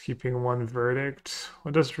 Just keeping 1 Verdict.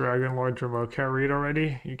 What does Dragon Lord Dramoka read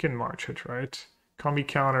already? You can march it, right? Can't be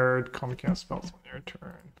countered, can't cast spells on your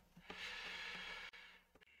turn.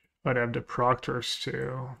 But I have the Proctors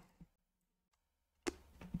too.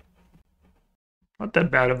 Not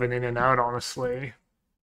that bad of an in and out, honestly.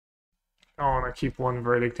 I want to keep 1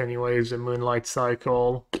 Verdict anyways, a Moonlight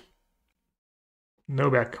Cycle.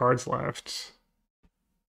 No bad cards left.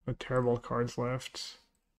 No terrible cards left.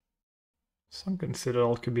 Sunken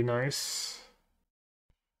Citadel could be nice.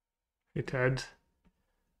 Hey Ted,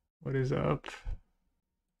 what is up?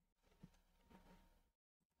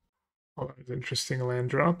 Oh, that was an interesting land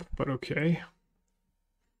drop, but okay.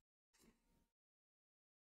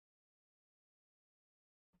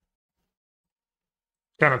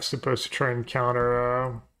 Kind of supposed to try and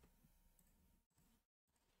counter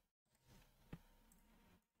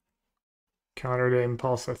Counter the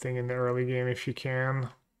impulse, I think, in the early game if you can.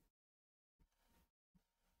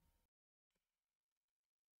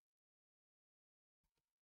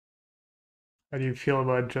 How do you feel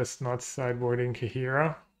about just not sideboarding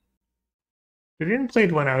Kaheera? They didn't play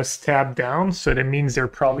it when I was tapped down, so that means they're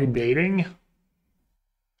probably baiting.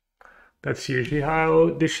 That's usually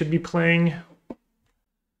how they should be playing.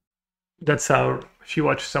 That's how, if you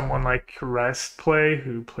watch someone like Rest play,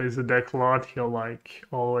 who plays the deck a lot, he'll like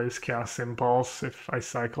always cast Impulse if I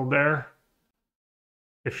cycle there.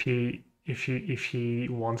 If he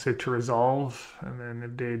wants it to resolve, and then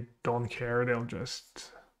if they don't care, they'll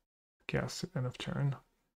just cast it end of turn.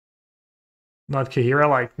 Not Kaheera,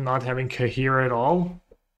 like not having Kaheera at all.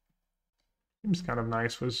 Seems kind of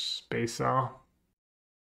nice with Beza. I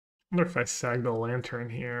wonder if I sag the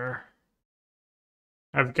Lantern here.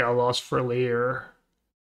 I've Galos for layer.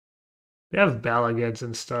 They have Balageds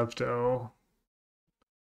and stuff though.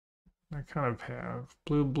 I kind of have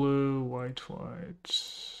blue, blue, white, white.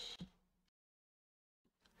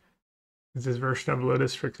 Is this version of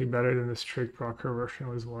Lotus strictly better than this Trick Proctor version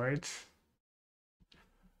was white?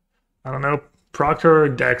 I don't know. Proctor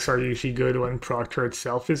decks are usually good when Proctor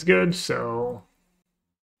itself is good, so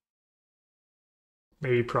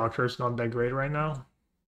maybe Proctor's not that great right now.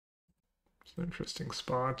 It's an interesting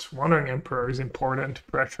spot. Wandering Emperor is important to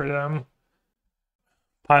pressure them.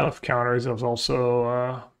 Pile of counters is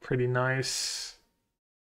also pretty nice.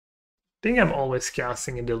 I think I'm always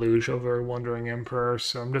casting a Deluge over Wandering Emperor,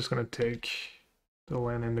 so I'm just going to take the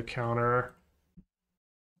land and the counter.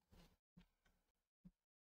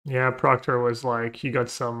 Yeah, Proctor was like, he got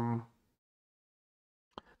some...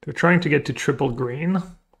 They're trying to get to triple green,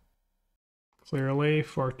 clearly,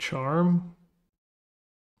 for Charm.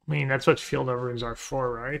 I mean, that's what Field of Runes are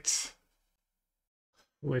for, right?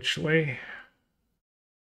 Literally.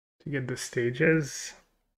 To get the stages.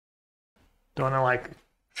 Don't I like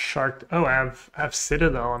Shark... Oh, I have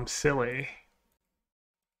Citadel, I'm silly.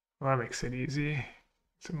 Well, that makes it easy.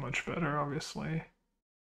 It's much better, obviously.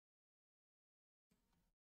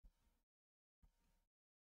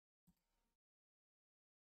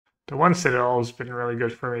 The one Citadel has been really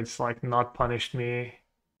good for me. It's like not punished me.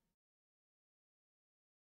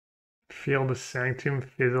 Feel the Sanctum,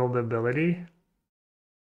 fizzled ability.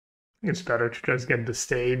 I think it's better to just get the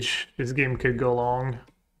stage. This game could go long.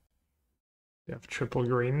 They have triple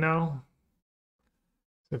green now.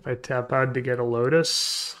 So if I tap out to get a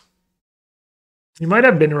Lotus. You might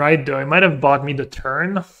have been right though. It might have bought me the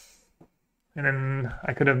turn. And then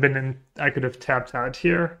I could have tapped out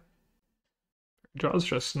here. Draw's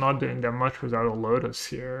just not doing that much without a Lotus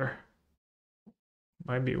here.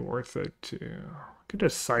 Might be worth it too. Could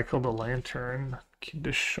just cycle the Lantern, keep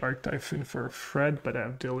the Shark Typhoon for a Fred, but I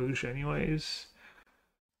have Deluge anyways.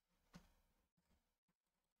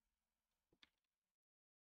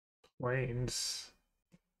 Plains.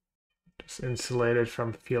 Just insulated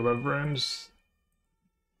from Field of Runes.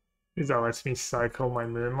 That lets me cycle my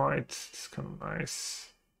Moonlight. It's kind of nice.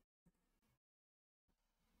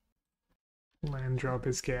 Land drop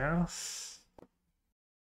is gas.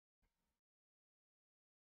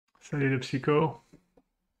 Study the Psycho.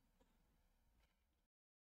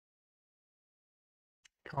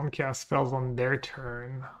 Can't cast spells on their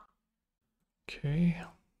turn. Okay.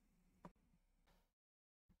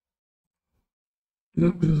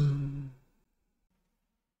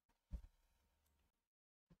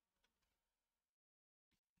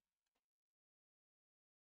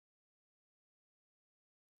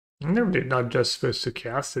 I never did not just supposed to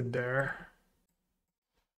cast it there.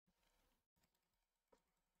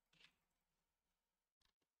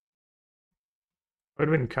 Would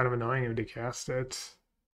have been kind of annoying if they cast it.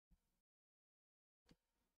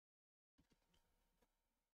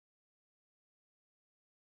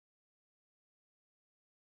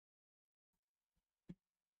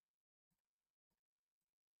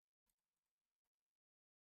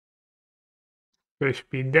 Fish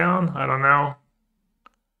beat down? I don't know.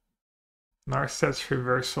 Narset's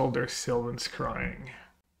reversal, their Sylvan's crying.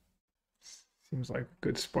 Seems like a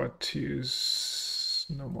good spot to use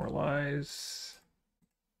No More Lies.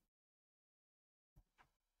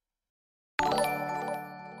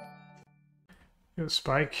 Yo,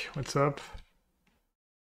 Spike, what's up?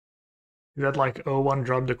 Is that like 0-1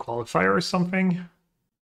 drop the qualifier or something?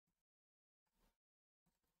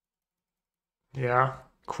 Yeah,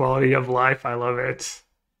 quality of life, I love it.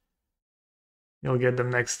 You'll get them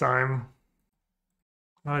next time.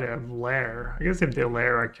 Oh, they have Lair. I guess if they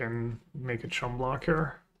Lair, I can make a chum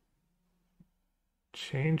blocker.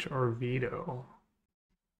 Change or Veto?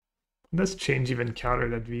 Does change even counter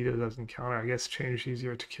that Veto doesn't counter? I guess change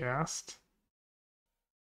easier to cast.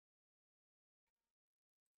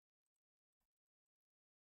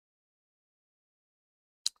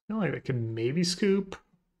 feel like they could maybe scoop,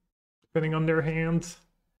 depending on their hands.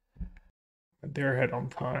 But they're ahead on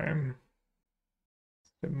time.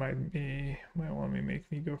 It might want me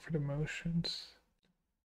make me go for the motions.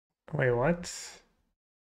 Wait, what?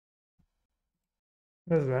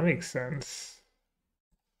 Does that make sense?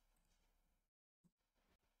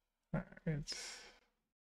 It's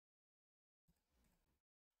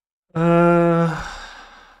not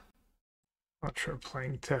sure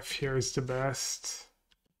playing Tef here is the best.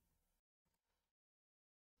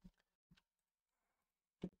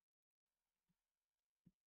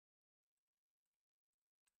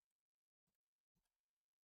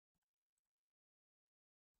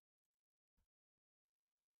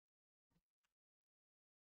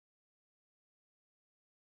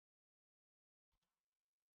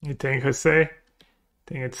 You think, Jose?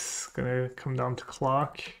 Think it's gonna come down to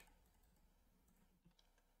clock?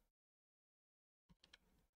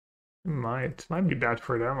 It might be bad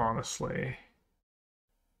for them, honestly.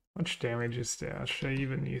 How much damage is that? Should I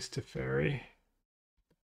even use Teferi?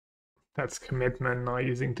 That's commitment, not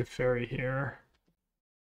using Teferi here.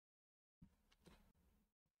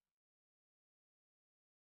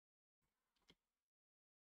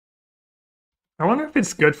 I wonder if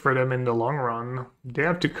it's good for them in the long run. They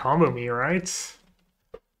have to combo me, right?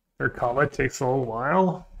 Their combo takes a little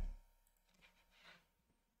while.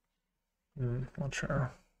 Not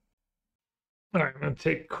sure. Alright, I'm gonna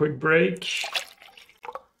take a quick break.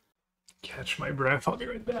 Catch my breath, I'll be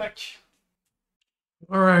right back.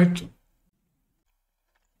 Alright.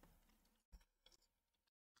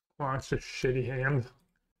 Wow, it's a shitty hand.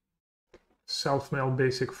 Self-mail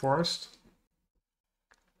basic forest.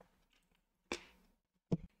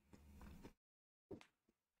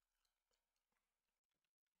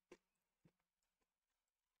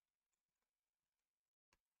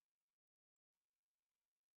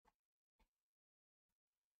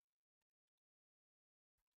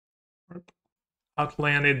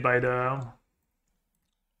 Outlanded by the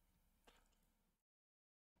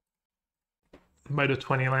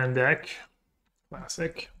 20 land deck.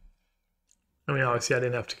 Classic. I mean, obviously I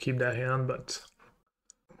didn't have to keep that hand, but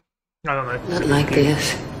I don't know. Not like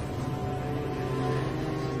this.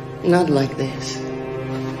 Not like this.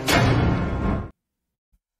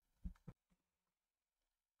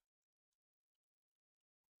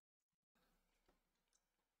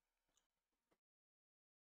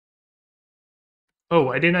 Oh,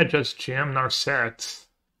 why didn't I just jam Narset?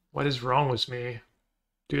 What is wrong with me?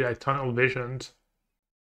 Dude, I tunnel visioned.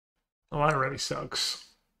 Oh, that really sucks.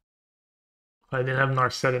 I didn't have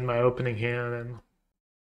Narset in my opening hand, and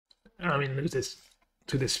I mean,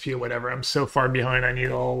 to this field, whatever. I'm so far behind. I need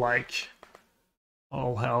all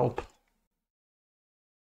help.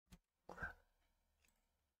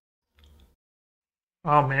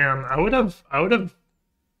 Oh man,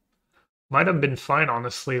 might have been fine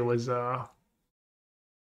honestly.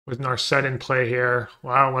 Was Narset in play here?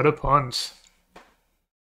 Wow, what a punt!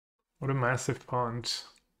 What a massive punt!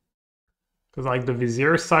 Because like the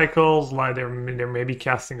Vizier cycles, like they're maybe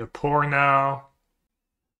casting a pour now.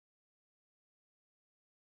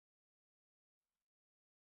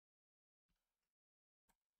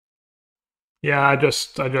 Yeah, I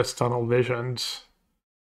just tunnel visioned.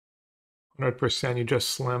 100%. You just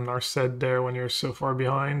slam Narset there when you're so far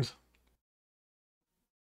behind.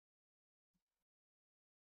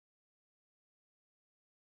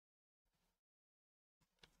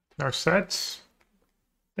 Narset?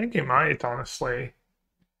 I think he might, honestly.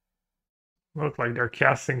 Look like they're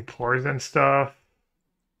casting pours and stuff.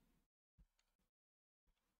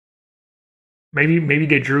 Maybe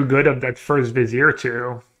they drew good of that first Vizier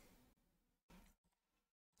too.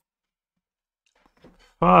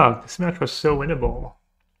 Fuck, this match was so winnable.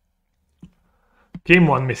 Game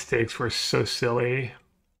 1 mistakes were so silly.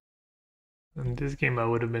 In this game I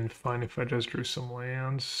would have been fine if I just drew some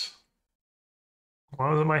lands.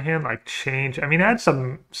 What was in my hand? Like change. I mean, I had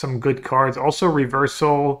some good cards. Also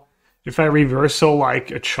reversal. If I reversal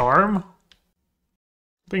like a charm,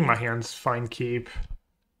 I think my hand's fine keep.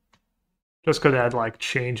 Just because I had like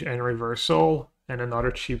change and reversal and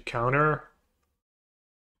another cheap counter.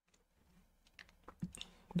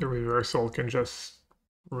 The reversal can just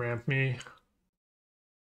ramp me.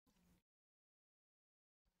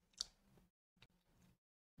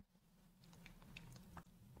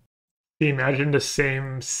 Imagine the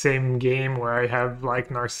same game where I have like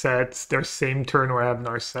Narset, their same turn where I have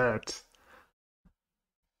Narset.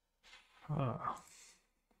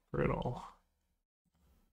 Brittle.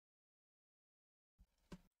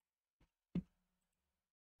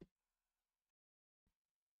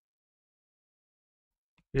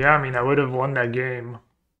 Yeah, I mean I would have won that game.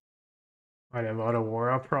 Might have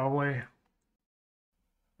Otawara probably.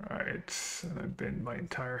 Alright, and I binned my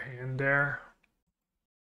entire hand there.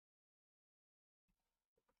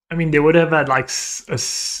 I mean, they would have had like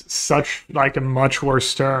such like a much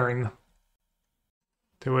worse turn.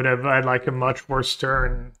 They would have had like a much worse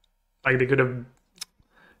turn. Like they could have,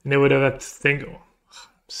 they would have had to think. Oh,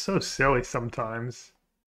 so silly sometimes.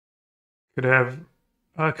 Could have,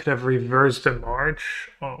 I could have reversed the march.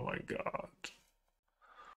 Oh my god.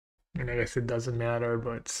 I mean, I guess it doesn't matter,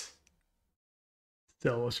 but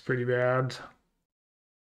still was pretty bad.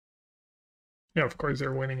 Yeah, of course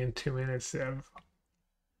they're winning in 2 minutes. They have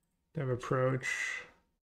approach.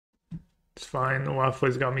 It's fine. The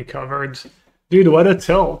Waffles got me covered. Dude, what a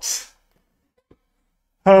tilt.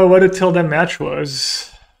 Oh, what a tilt that match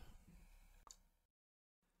was.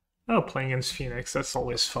 Oh, playing against Phoenix, that's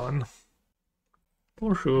always fun.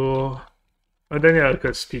 Bonjour. Oh,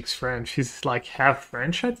 Daniela speaks French. He's like half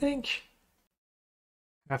French, I think.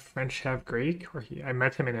 Half French, half Greek. I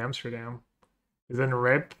met him in Amsterdam. Isn't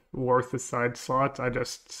Rip worth the side slot? I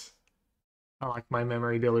like my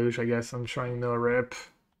Memory Deluge, I guess. I'm trying no Rip.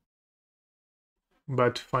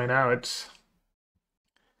 But to find out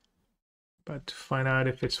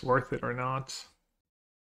if it's worth it or not.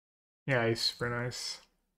 Yeah, he's super nice.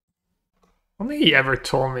 I don't think he ever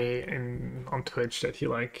told me on Twitch that he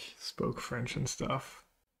like spoke French and stuff.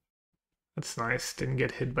 That's nice. Didn't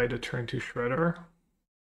get hit by the turn 2 Shredder.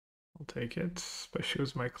 I'll take it, especially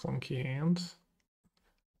with my clunky hands.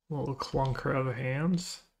 A little clunker of a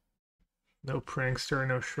hands. No Prankster,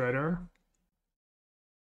 no Shredder.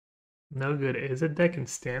 No good. Is it deck in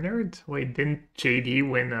Standard? Wait, didn't JD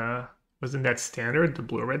win, wasn't that Standard, the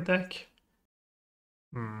blue-red deck?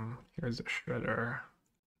 Here's a Shredder.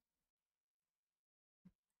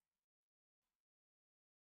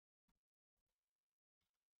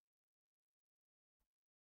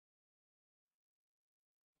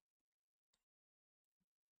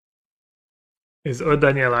 Is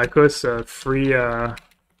Odanielakos a free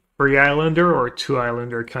Islander or 2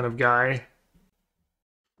 Islander kind of guy?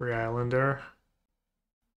 Free Islander.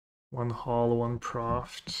 1 Hall, 1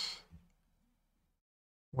 Proft.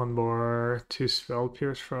 1 bar, 2 Spell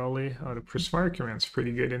Pierce probably. Oh, the Prismari Command's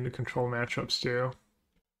pretty good in the control matchups too.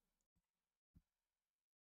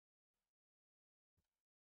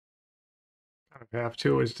 Kind of have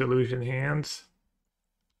to with Delusion hands.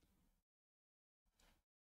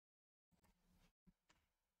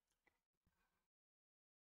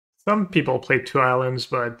 Some people play 2 islands,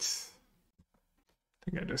 but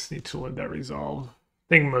I think I just need to let that resolve.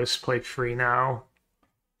 I think most play free now.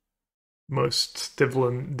 Most they've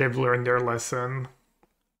learned their lesson.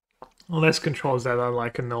 Unless controls that on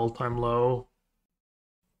like an all-time low.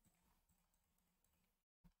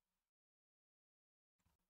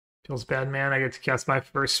 Feels bad, man. I get to cast my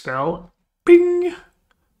first spell. Bing!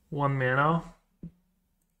 1 mana.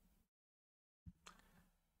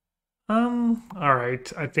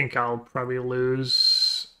 Alright. I think I'll probably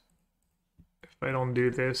lose. If I don't do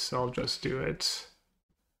this, I'll just do it.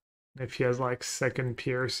 If he has like second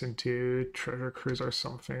Pierce into Treasure Cruise or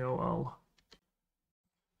something, oh well.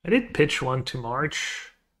 I did pitch 1 to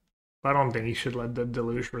March, but I don't think he should let the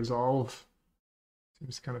Deluge resolve.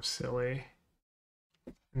 Seems kind of silly.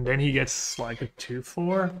 And then he gets like a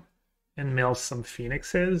 2/4 and mills some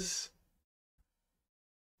Phoenixes.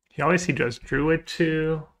 He obviously just drew it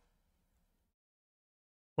too.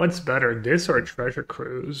 What's better, this or Treasure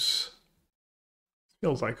Cruise?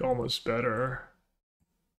 Feels like almost better.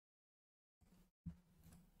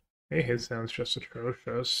 Hey, his sounds just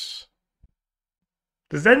atrocious.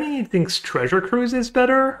 Does that mean he thinks Treasure Cruise is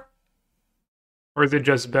better? Or is it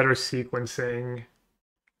just better sequencing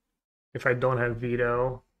if I don't have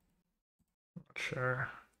Veto? Not sure.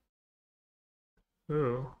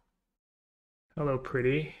 Ooh. Hello,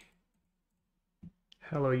 pretty.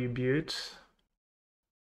 Hello, you beaut.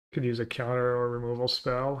 Could use a counter or removal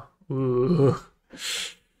spell. Ooh.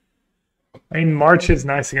 I mean, March is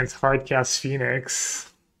nice against Hardcast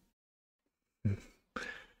Phoenix.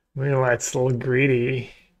 Moonlight's a little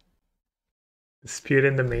greedy. Dispute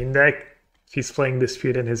in the main deck. If he's playing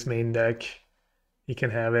Dispute in his main deck, he can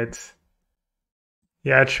have it.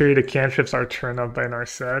 Yeah, true. The cantrips are turned up by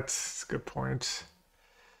Narset. That's a good point.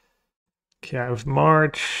 Okay, I have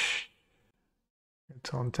March.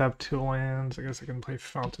 It's on tap 2 lands. I guess I can play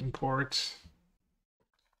Fountainport.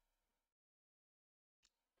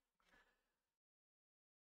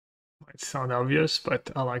 Might sound obvious, but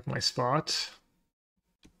I like my spot.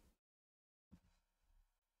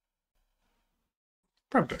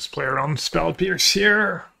 Probably just play around Spell Pierce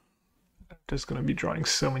here. Just gonna be drawing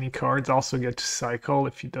so many cards. Also get to cycle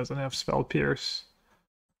if he doesn't have Spell Pierce.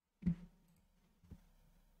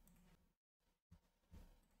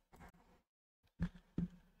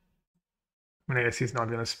 I mean, I guess he's not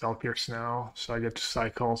going to Spell Pierce now, so I get to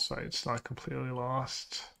cycle, so it's not completely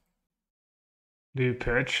lost. Do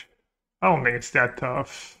pitch. I don't think it's that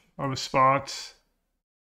tough of a spot.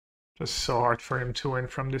 Just so hard for him to win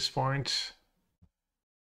from this point.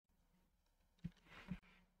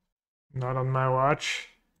 Not on my watch.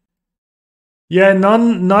 Yeah,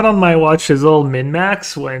 not on my watch is all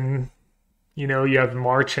min-max when, you know, you have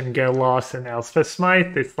March and Get Lost and Elspeth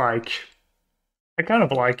Smite. It's like, I kind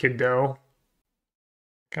of like it though.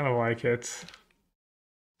 Kind of like it. It's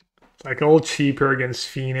like all cheaper against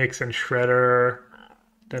Phoenix and Shredder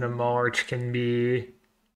than a March can be.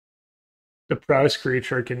 The Prowess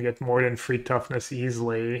creature can get more than 3 toughness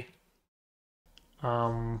easily.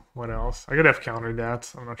 What else? I could have countered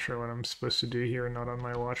that. I'm not sure what I'm supposed to do here, not on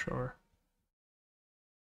my watch or.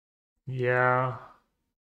 Yeah.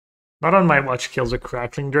 Not on my watch kills a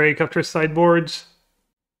Crackling Drake after sideboards.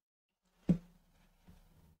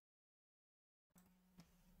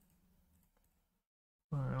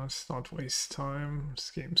 Let's not waste time. This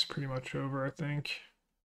game's pretty much over, I think.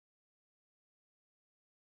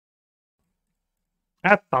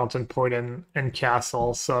 At Fountainport and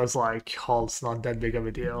Castle, so I was like, Hall's not that big of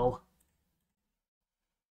a deal.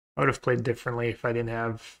 I would have played differently if I didn't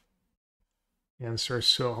have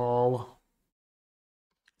answers to a Hall.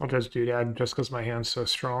 I'll just do that just because my hand's so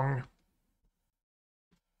strong.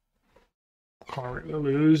 Can't really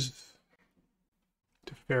lose.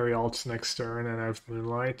 Teferi alts next turn, and I have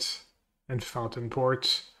Moonlight and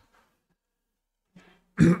Fountainport.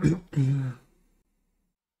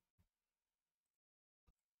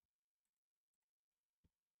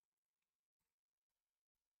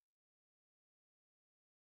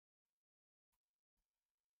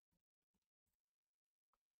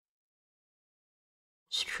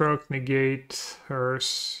 Stroke, Negate,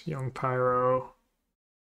 Hearse, Young Pyro,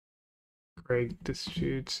 Great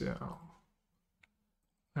Disputes. Yeah.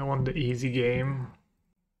 I want the easy game.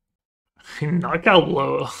 Knockout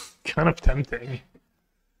Blow, kind of tempting.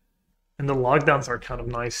 And the lockdowns are kind of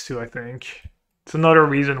nice too, I think. It's another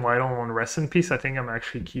reason why I don't want Rest in Peace. I think I'm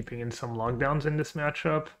actually keeping in some lockdowns in this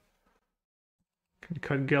matchup. Can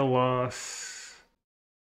cut Gelos.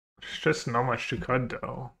 There's just not much to cut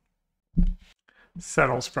though.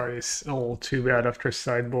 Settle's probably a little too bad after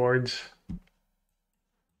sideboards.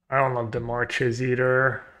 I don't love the marches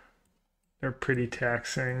either. They're pretty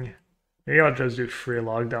taxing. Maybe I'll just do 3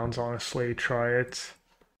 lockdowns, honestly. Try it.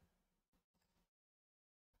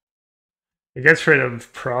 It gets rid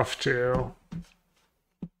of Prof too.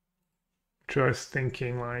 Just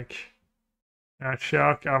thinking like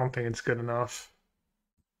Ashiok, I don't think it's good enough.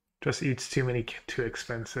 Just eats too many, too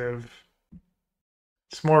expensive.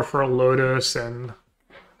 It's more for a Lotus, and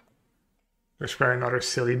there's probably another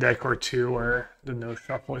silly deck or two where the no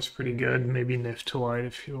shuffle is pretty good. Maybe Niftolite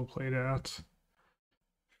if you'll play that.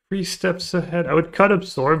 3 steps ahead. I would cut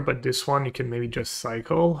Absorb, but this one you can maybe just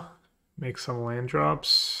cycle. Make some land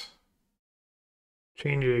drops.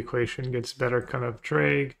 Change the equation, gets better cut of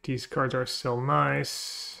Drake. These cards are still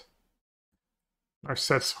nice. Our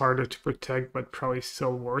set's harder to protect, but probably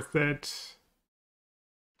still worth it.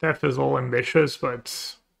 Tef is all ambitious,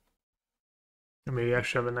 but maybe I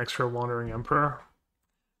should have an extra Wandering Emperor.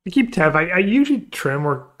 I keep Tef. I usually trim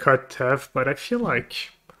or cut Tef, but I feel like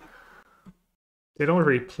they don't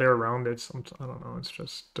really play around it. I don't know. It's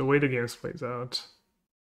just the way the game plays out.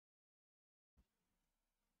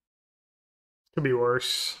 Could be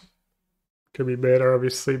worse. Could be better,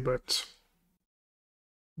 obviously, but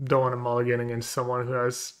don't want to mulligan against someone who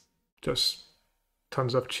has just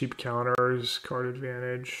tons of cheap counters, card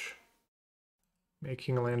advantage.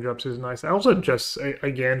 Making land drops is nice. I also just,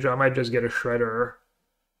 Eiganjo, I might just get a Shredder.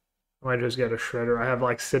 I have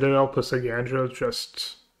like Citadel plus Eiganjo,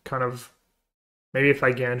 just kind of, maybe if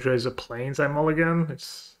Eiganjo is a Plains, I mulligan.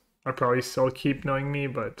 I'll probably still keep knowing me,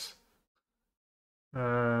 but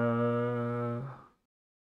blue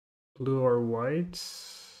or white?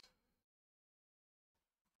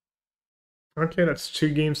 Okay, that's 2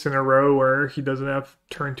 games in a row where he doesn't have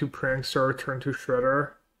turn 2 Prankster or turn 2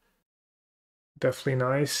 Shredder. Definitely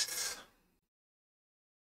nice.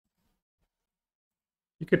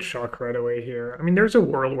 You could shock right away here. I mean, there's a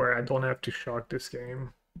world where I don't have to shock this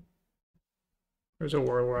game. There's a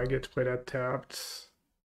world where I get to play that tapped,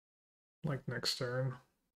 like next turn.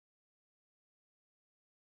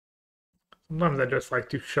 Sometimes I just like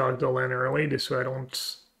to shock the land early, this way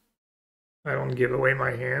I don't give away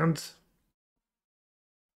my hand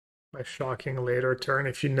by shocking a later turn.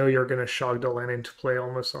 If you know you're gonna shock the land into play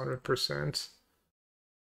almost 100%.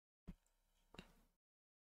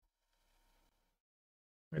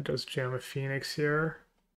 I just jam a Phoenix here.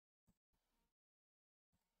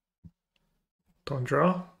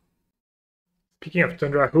 Tundra. Speaking of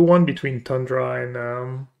Tundra, who won between Tundra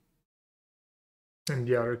and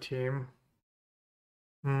the other team?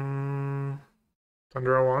 Tundra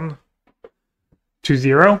won.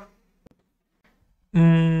 2-0.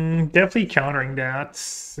 Definitely countering that,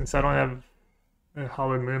 since I don't have a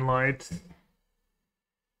Hallowed Moonlight.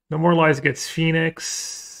 No More Lies gets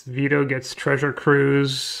Phoenix. Veto gets Treasure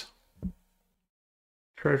Cruise.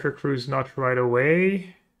 Treasure Cruise not right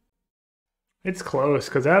away. It's close,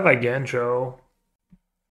 because I have Eiganjo.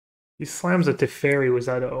 He slams a Teferi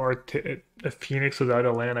without a Phoenix without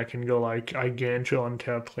a land. I can go like Eiganjo on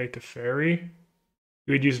tap, play Teferi.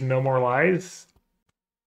 You would use No More Lies.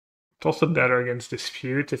 It's also better against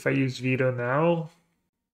Dispute if I use Veto now.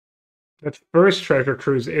 That first Treasure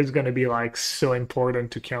Cruise is going to be like so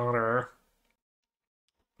important to counter.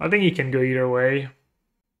 I think he can go either way. How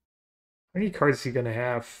many cards is he going to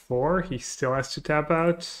have? 4? He still has to tap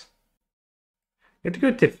out. You have to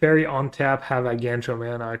go Teferi on tap, have Eiganjo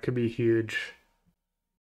mana. It could be huge.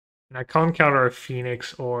 And I can't counter a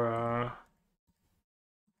Phoenix or I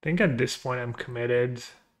think at this point I'm committed.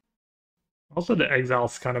 Also, the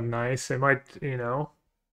Exile's kind of nice. It might, you know,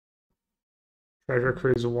 Treasure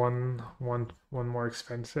Cruise one more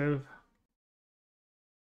expensive.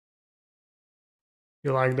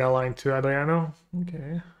 You like that line too, Adriano?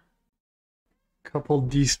 Okay. Couple of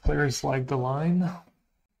these players like the line.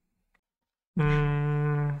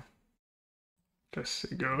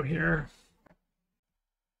 Just go here.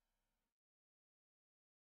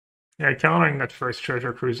 Yeah, countering that first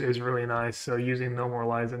Treasure Cruise is really nice. So using No More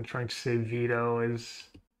Lies and trying to save Veto is...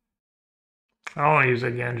 I don't want to use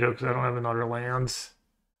Eiganjo because I don't have another lands.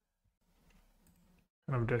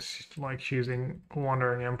 I'm just like using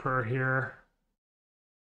Wandering Emperor here.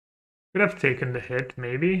 Could have taken the hit,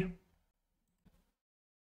 maybe.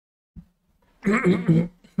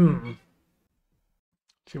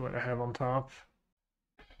 See what I have on top.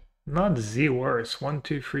 Not Z worse. 1,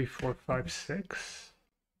 2, 3, 4, 5, 6.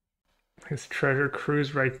 His Treasure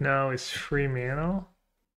Cruise right now is 3 mana.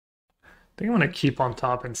 I think I'm going to keep on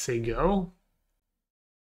top and say go.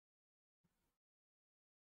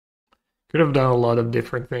 Could have done a lot of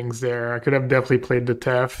different things there. I could have definitely played the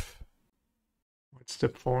Tef. What's the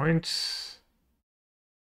point?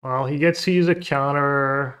 Well, he gets to use a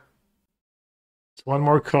counter. It's 1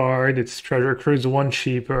 more card. It's Treasure Cruise 1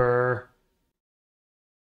 cheaper.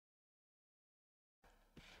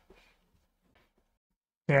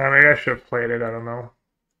 Yeah, maybe I should have played it. I don't know.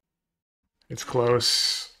 It's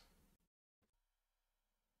close.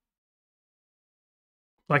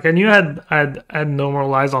 Like I knew I had No More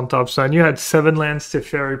Lies on top, so I knew I had 7 lands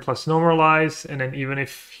Teferi plus No More Lies, and then even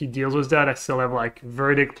if he deals with that, I still have like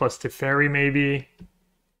Verdict plus Teferi maybe.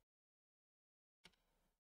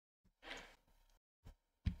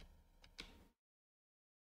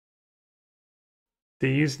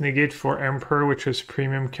 They use Negate for Emperor, which is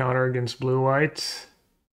premium counter against blue-white.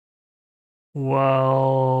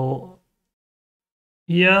 Well,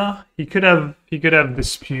 yeah, he could have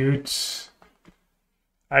Dispute.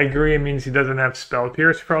 I agree. It means he doesn't have Spell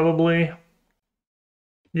Pierce, probably.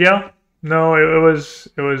 Yeah, no, it was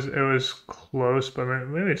close, but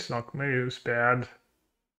maybe it's not. Maybe it was bad.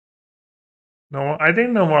 No, I think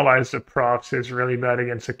No More Lies to procs is really bad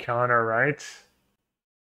against a counter, right?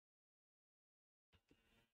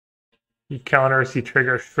 He counters, he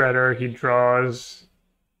triggers Shredder, he draws.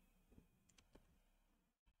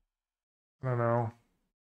 I don't know.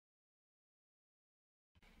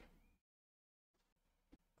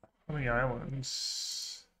 How many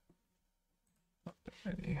islands? Not that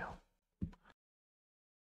many.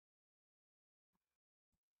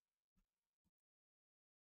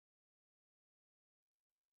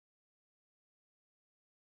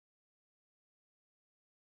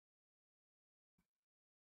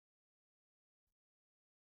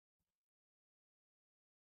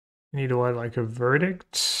 Need what, like a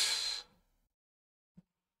Verdict?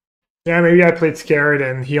 Yeah, maybe I played scared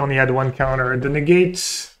and he only had 1 counter. The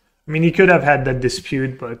Negates, I mean, he could have had that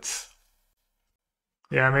Dispute, but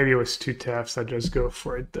yeah, maybe it was 2 Tefs. I just go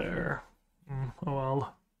for it there. Oh well.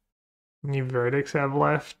 How many Verdicts I have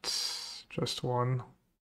left? Just 1.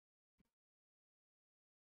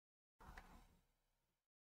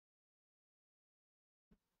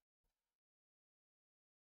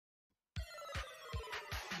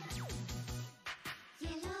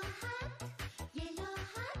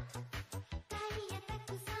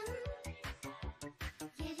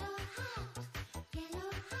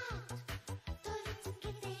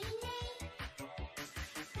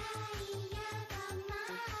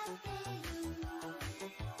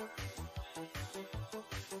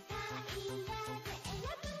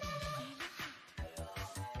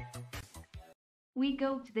 We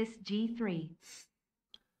go to this G3.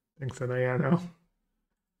 Thanks, Anayano.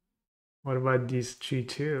 What about these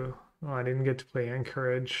G2? Oh, I didn't get to play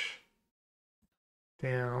Anchorage.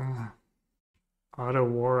 Damn.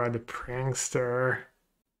 Otawara the Prankster.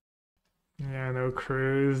 Yeah, no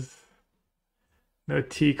Cruise. No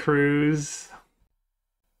T-Cruise.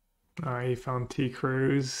 He found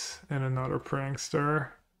T-Cruise and another Prankster.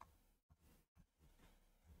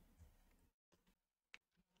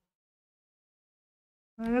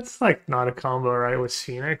 That's like not a combo, right, with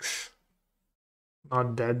Phoenix?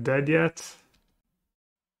 Not dead yet.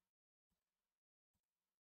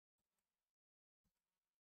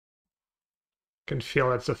 Can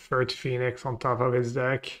feel it's a third Phoenix on top of his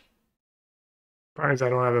deck. Surprised I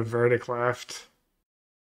don't have a verdict left.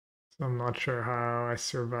 So I'm not sure how I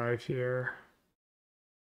survive here.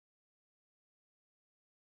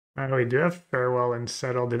 Oh, we do have Farewell and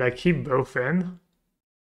Settle. Did I keep both in?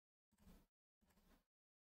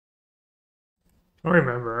 I don't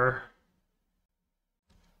remember.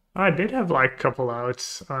 I did have like a couple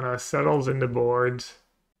outs on Settles in the board.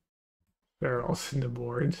 Farewell's in the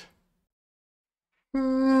board.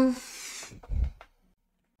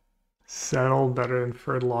 Settle better than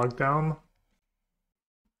third lockdown.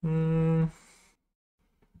 On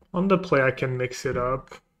the play I can mix it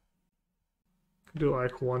up. Do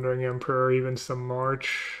like Wandering Emperor, even some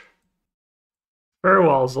March.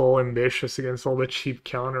 Farewell's all ambitious against all the cheap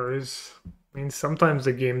counters. I mean, sometimes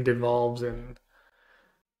the game devolves, and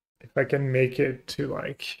if I can make it to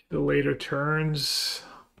like the later turns,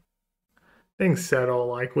 I think Settle,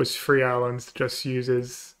 like with 3 islands, just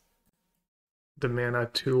uses the mana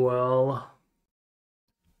too well.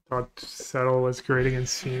 Thought Settle was great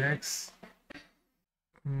against Phoenix.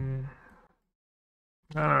 I don't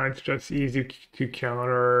know, it's just easy to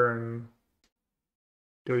counter, and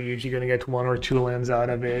you're usually going to get 1 or 2 lands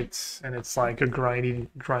out of it, and it's like a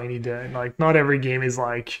grindy deck. Like, not every game is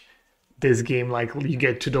like this game, like you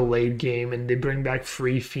get to the late game and they bring back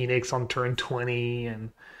 3 Phoenix on turn 20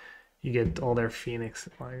 and you get all their Phoenix.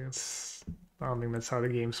 Like, I don't think that's how the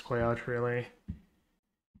games play out, really.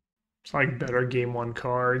 It's like better game 1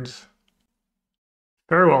 cards.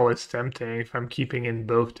 Farewell is tempting. If I'm keeping in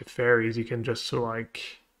both Teferis, you can just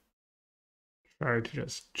like try to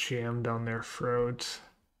just jam down their throat.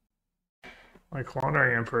 Like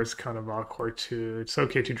Wandering Emperor is kind of awkward too. It's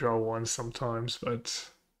okay to draw 1 sometimes, but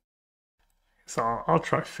so I'll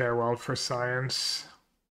try Farewell for science.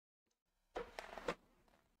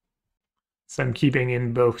 So I'm keeping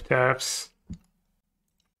in both taps.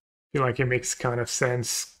 Feel like it makes kind of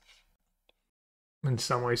sense. In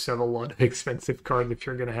some ways, you have a lot of expensive cards if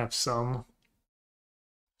you're gonna have some.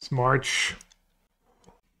 It's March.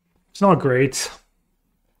 It's not great. It's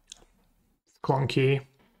clunky.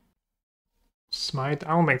 Smite.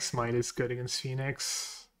 I don't think Smite is good against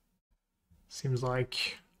Phoenix. Seems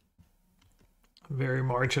like very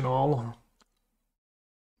marginal.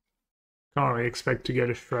 Can't really expect to get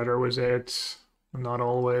a Shredder with it. Not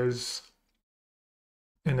always.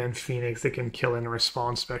 And then Phoenix, they can kill in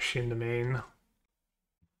response, especially in the main.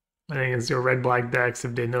 I think it's your red-black decks,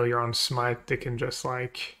 if they know you're on Smite, they can just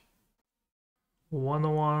like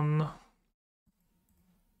 1-1.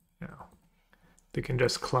 Yeah. They can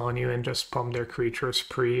just clone you and just pump their creatures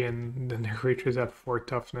pre, and then their creatures have 4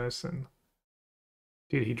 toughness. And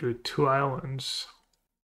dude, he drew 2 islands.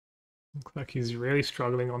 Looks like he's really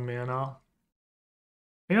struggling on mana.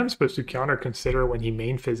 Maybe I'm supposed to counter consider when he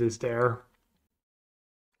main fizzes there.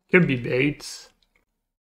 Could be bait.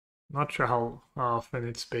 Not sure how often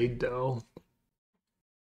it's bait though.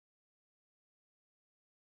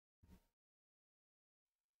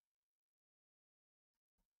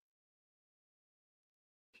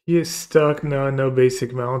 He is stuck. No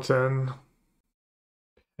basic mountain.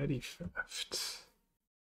 Petty theft.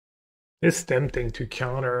 It's tempting to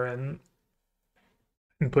counter and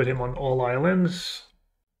put him on all islands.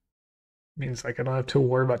 Means like I don't have to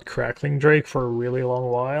worry about Crackling Drake for a really long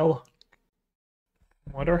while.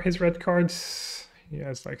 What are his red cards? He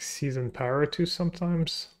has like Seasoned Power too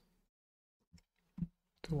sometimes.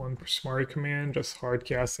 The 1 for Smart Command, just hard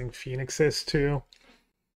casting Phoenixes too.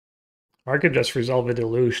 Or I could just resolve a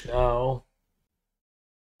Deluge now.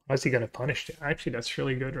 How's he gonna punish it? Actually, that's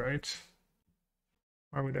really good, right?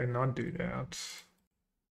 Why would I not do that?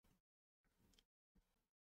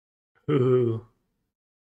 Ooh.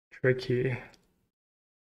 Tricky.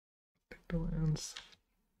 Pick the lands.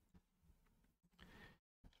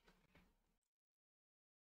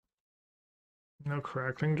 No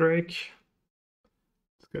Crackling Drake.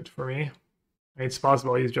 It's good for me. I mean, it's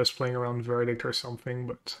possible he's just playing around Verdict or something,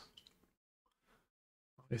 but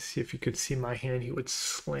Let's see if you could see my hand. He would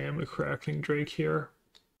slam a Crackling Drake here.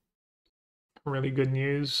 Really good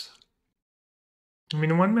news. I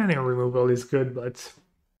mean, 1-mana removal is good, but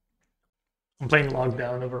I'm playing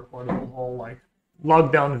Lockdown over Portable Hole. Like,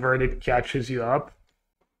 Lockdown Verdict catches you up.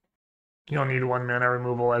 You don't need 1-mana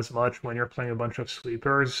removal as much when you're playing a bunch of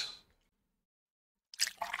sweepers.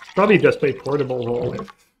 Probably just play Portable Hole.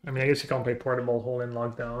 I mean, I guess you can't play Portable Hole in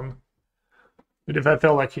Lockdown. But if I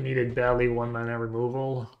felt like you needed badly 1-mana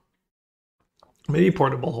removal, maybe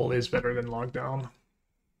Portable Hole is better than Lockdown.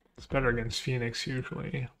 It's better against Phoenix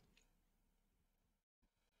usually.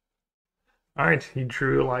 Alright, he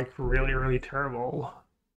drew like really, really terrible.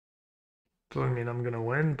 Doesn't mean I'm gonna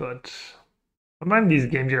win, but sometimes these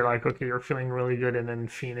games you're like, okay, you're feeling really good, and then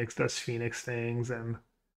Phoenix does Phoenix things, and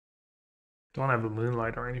don't have a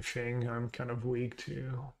Moonlight or anything. I'm kind of weak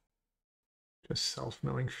too. Just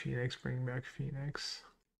self-milling Phoenix, bringing back Phoenix.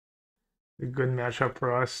 A good matchup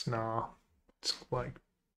for us? No. It's like,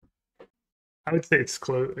 I would say it's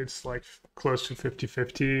close. It's like close to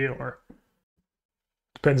 50-50, or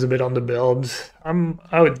depends a bit on the build. I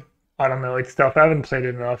don't know. It's tough. I haven't played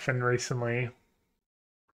it enough, and recently,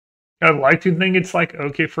 I'd like to think it's like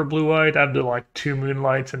okay for blue-white. I have the like 2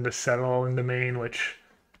 Moonlights and the Settle in the main, which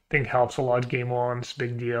I think helps a lot. Game 1, it's a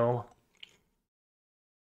big deal.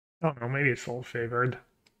 I don't know. Maybe it's old favored. I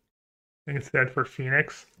think it's dead for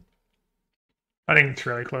Phoenix. I think it's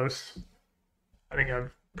really close. I think I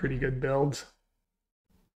have pretty good builds.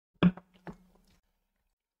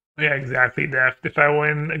 Yeah, exactly, Deft. If I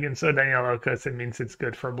win against Daniel Lucas, it means it's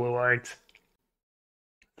good for blue-white.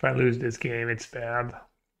 If I lose this game, it's bad. I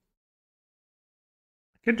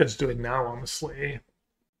could just do it now, honestly.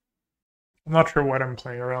 I'm not sure what I'm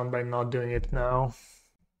playing around by not doing it now.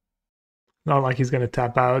 Not like he's going to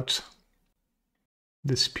tap out.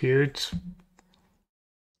 Dispute.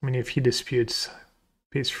 I mean, if he disputes,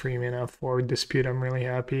 pays 3 mana for dispute, I'm really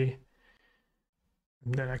happy.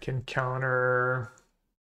 And then I can counter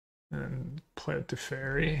and play it to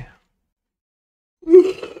Teferi.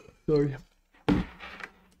 Sorry.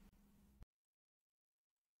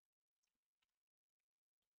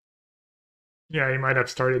 Yeah, he might have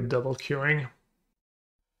started double queuing.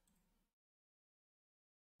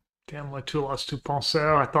 Damn, Letu lost to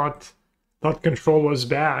Penseur. I thought control was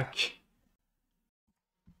back.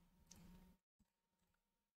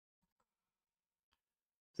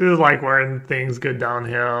 This is like when things go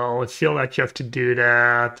downhill. I feel like you have to do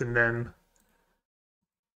that, and then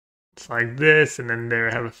it's like this, and then they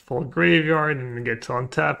have a full graveyard, and then get to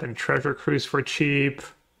untap and Treasure Cruise for cheap.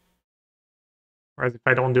 Whereas if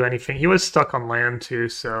I don't do anything, he was stuck on land too,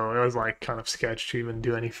 so it was like kind of sketch to even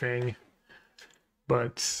do anything.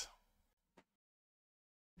 But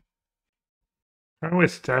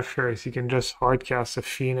with Teferi, you can just hardcast a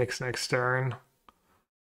Phoenix next turn.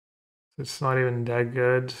 It's not even that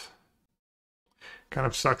good. Kind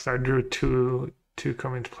of sucks. I drew two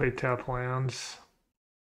coming to play tap lands.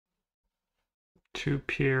 2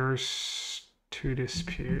 Pierce, 2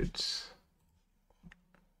 Disputes.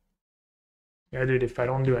 Yeah, dude, if I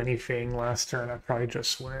don't do anything last turn, I probably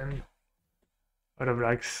just win. I'd have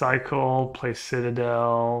like cycle, play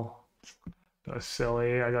Citadel. That's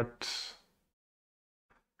silly. I got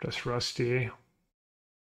just Rusty.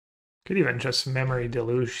 Could even just Memory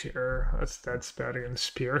Deluge here. That's bad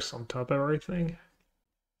against Pierce on top of everything.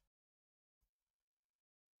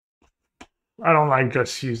 I don't like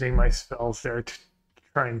just using my spells there to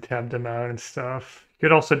try and tap them out and stuff. You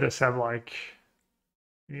could also just have like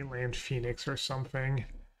maybe land Phoenix or something.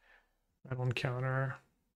 I don't counter.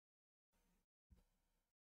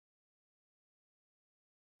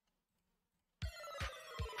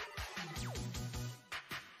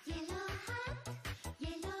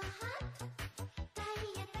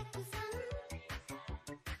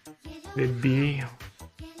 Could it be?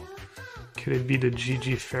 Could it be the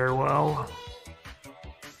GG farewell?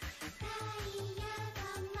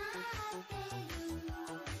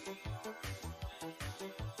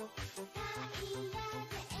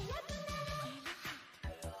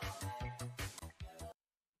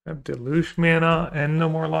 I have Deluge mana and no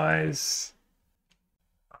more lies.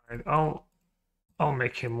 Alright, I'll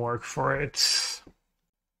make him work for it.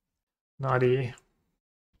 Naughty.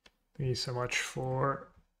 Thank you so much for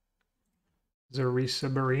Zarisa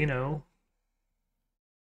Barino.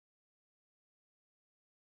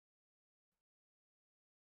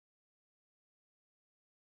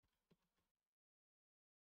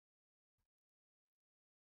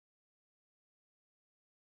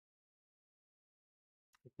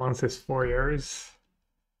 Once is 4 years.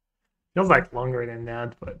 Feels like longer than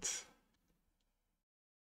that, but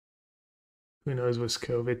who knows with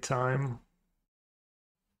COVID time.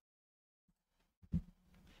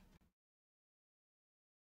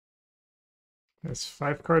 There's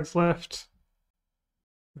 5 cards left.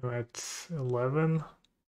 That's 11.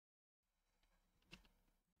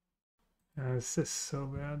 This is so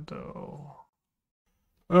bad though.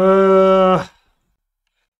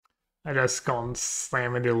 I just gonna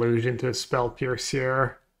slam a Deluge into a Spell Pierce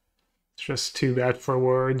here. It's just too bad for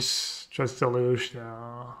words. Just Deluge,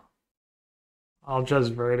 no. I'll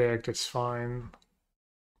just Verdict, it's fine.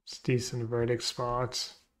 It's decent Verdict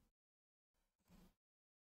spot.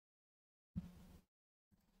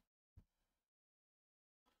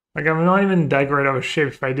 Like, I'm not even that great of a shape.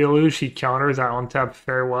 If I Deluge, he counters, I untap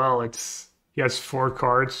Farewell. He has 4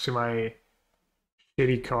 cards to my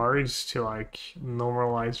shitty cards to, like,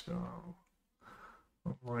 normalize. Oh, I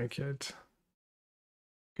don't like it.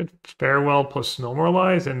 Good Farewell plus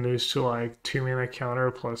normalize and lose to, like, 2 mana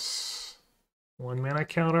counter plus 1 mana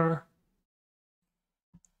counter.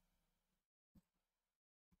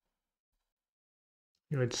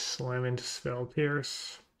 You would slam into Spell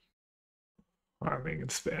Pierce. I think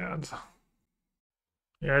it's bad.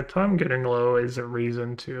 Yeah, time getting low is a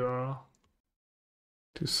reason to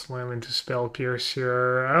slam into Spell Pierce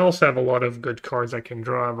here. I also have a lot of good cards I can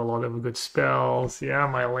draw. I have a lot of good spells. Yeah,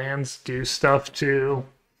 my lands do stuff too.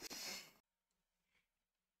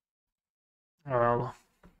 Yeah,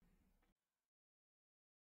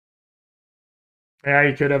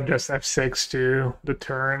 you could have just F6 too, the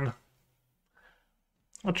turn.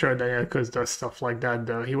 I'll try that because does stuff like that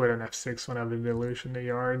though. He wouldn't F6 whenever the Deluge in the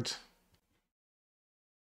yard.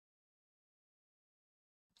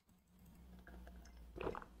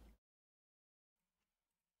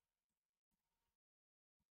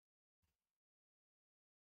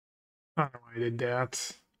 I don't know why he did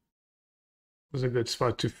that. It was a good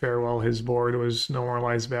spot to Farewell. His board was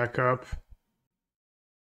normalized back up.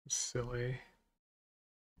 Silly.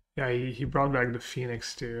 Yeah, he brought back the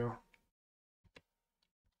Phoenix too.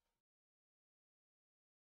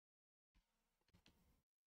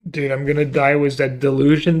 Dude, I'm gonna die with that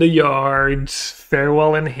Deluge in the yards,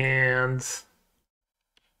 Farewell in hands.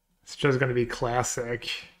 It's just gonna be classic.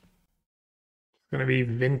 It's gonna be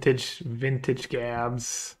vintage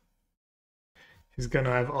Gabs. He's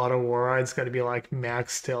gonna have Otawara. It's gonna be like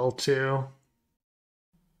Max Till too.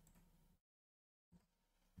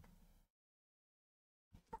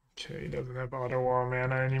 Okay, he doesn't have Otawara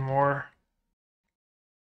mana anymore.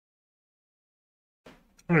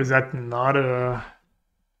 Or is that not a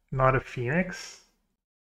Phoenix?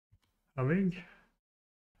 How big?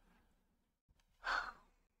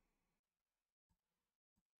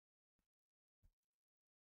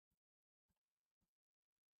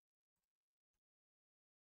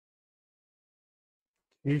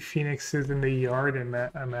 Two Phoenixes in the yard, and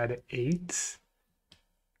I'm at 8.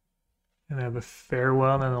 And I have a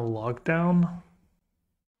Farewell and a Lockdown.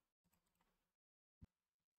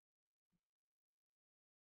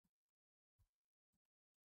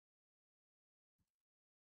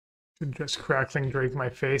 Should just Crackling Drake my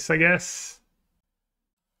face, I guess.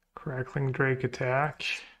 Crackling Drake attack.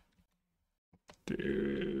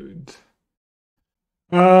 Dude.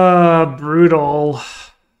 Brutal.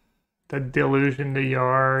 That Deluge in the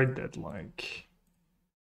yard, that like...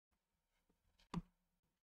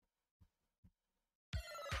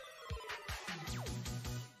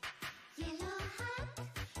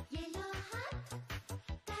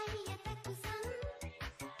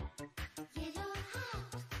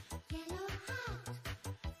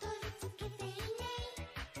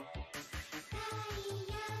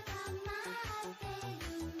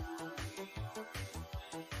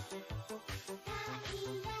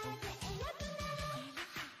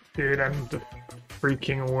 Dude, I'm the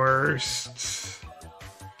freaking worst.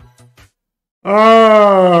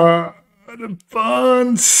 The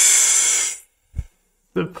PUNTS.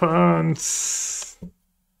 The PUNTS.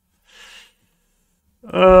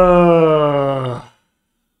 Yeah,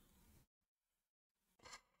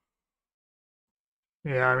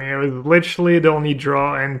 I mean, it was literally the only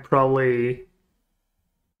draw, and probably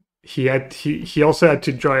he also had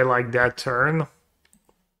to draw it like that turn.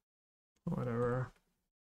 Whatever.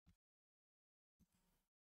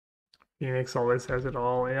 Phoenix always has it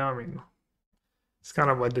all. Yeah, I mean, it's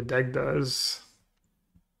kind of what the deck does.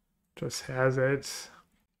 Just has it.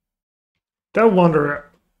 That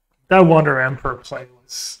Wonder Emperor play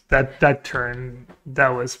was that turn. That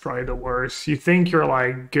was probably the worst. You think you're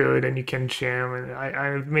like good and you can jam, and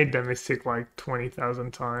I've made that mistake like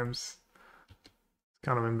 20,000 times. It's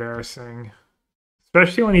kind of embarrassing,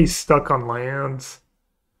 especially when he's stuck on lands.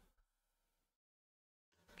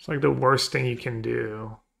 It's like the worst thing you can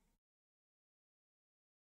do.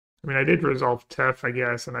 I mean, I did resolve Tef, I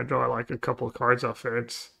guess, and I draw like a couple of cards off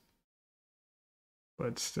it.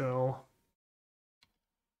 But still.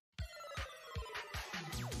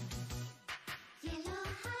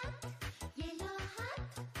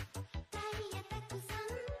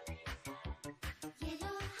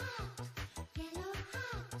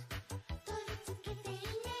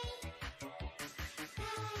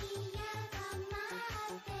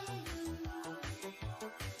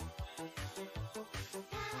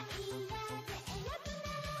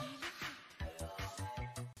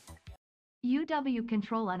 UW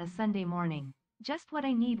control on a Sunday morning. Just what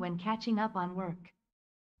I need when catching up on work.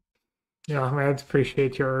 Yeah, man,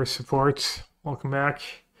 appreciate your support. Welcome back.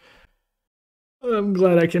 I'm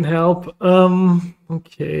glad I can help.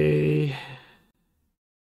 Okay.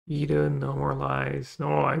 Ida, normalize.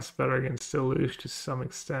 Normalize better against Deluge to some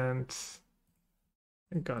extent.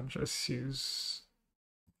 I think I'll just use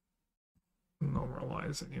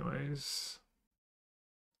normalize anyways.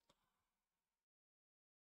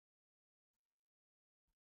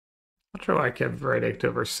 Not sure why I kept Verdict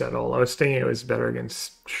over Settle. I was thinking it was better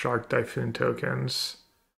against Shark Typhoon tokens,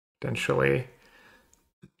 potentially.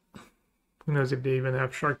 Who knows if they even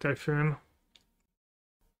have Shark Typhoon?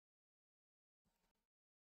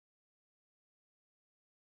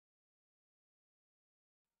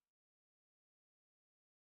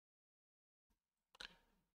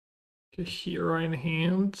 Kaheera in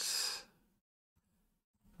hands.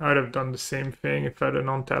 I would have done the same thing if I had an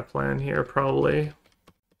on-tap land here, probably.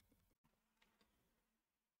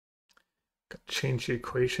 Got to change the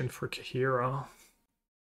equation for Kaheera.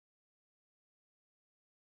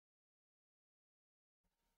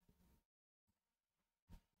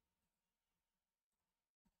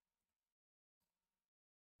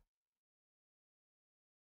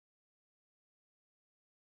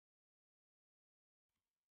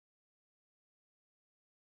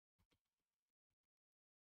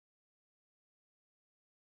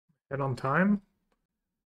 Head on time.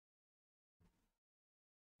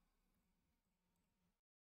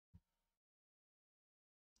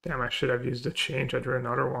 Damn, I should have used a change. I drew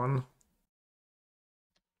another one.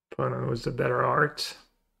 Opponent was the better art.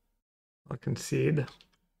 I'll concede.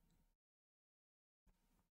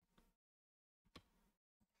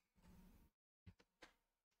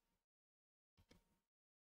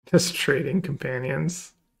 Just trading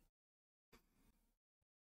companions.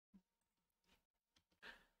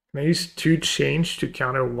 Can I use 2 change to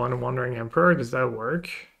counter 1 Wandering Emperor? Does that work?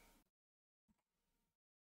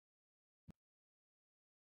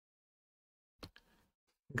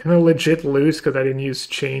 I'm gonna legit lose because I didn't use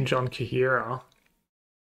change on Kaheera.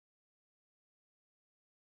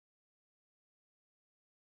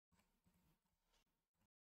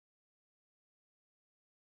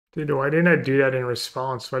 Dude, why didn't I do that in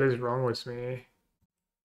response? What is wrong with me?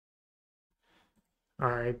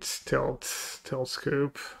 Alright, tilt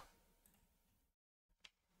scoop.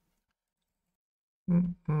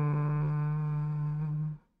 Damn.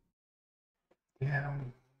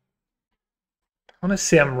 I want to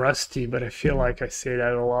say I'm rusty, but I feel like I say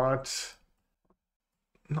that a lot.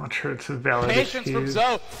 Not sure it's a valid Patience from excuse.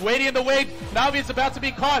 Zoe, waiting in the wing. Navi's about to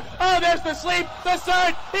be caught. Oh, there's the sleep, the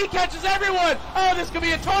surge. He catches everyone. Oh, this could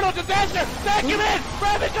be a total disaster. Vacuum in.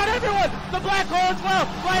 Ravage got everyone. The black hole as well.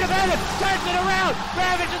 Light of heaven turns it around.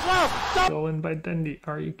 Ravage as well. Stolen by Dundee.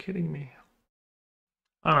 Are you kidding me?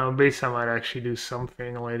 I don't know. Beza might actually do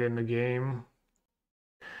something late in the game.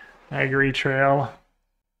 Agri Trail.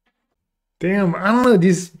 Damn, I don't know.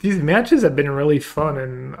 These matches have been really fun,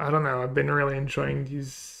 and I don't know. I've been really enjoying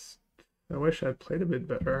these. I wish I'd played a bit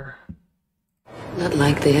better. Not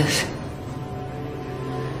like this.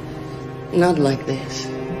 Not like this.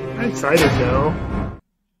 I'm excited though. I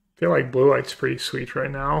feel like Blue White's pretty sweet right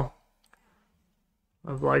now.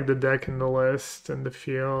 I've liked the deck and the list and the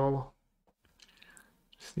feel.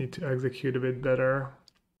 Just need to execute a bit better.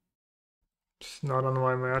 It's not on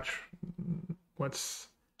my match. What's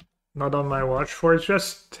not on my watch for? It's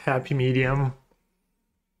just happy medium.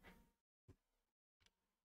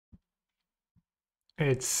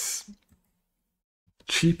 It's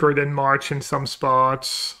cheaper than March in some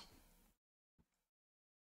spots.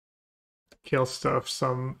 Kill stuff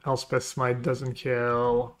some Elspeth Smite doesn't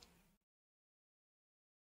kill.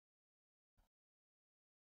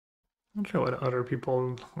 I'm not sure what other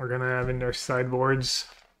people are gonna have in their sideboards.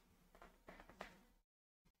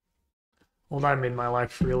 Well, that made my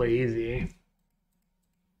life really easy.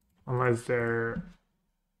 Unless they're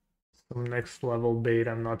some next level bait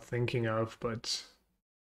I'm not thinking of, but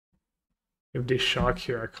if they shock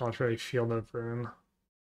here, I can't really feel the rune.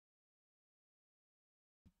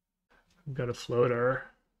 I've got a floater.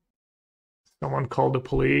 Someone called the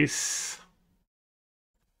police.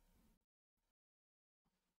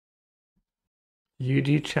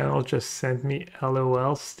 UG channel just sent me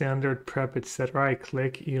LOL, standard prep, etc. I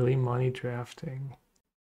click Ely money drafting.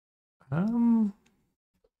 I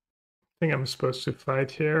think I'm supposed to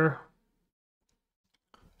fight here.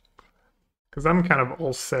 Because I'm kind of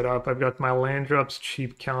all set up. I've got my land drops,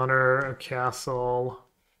 cheap counter, a castle.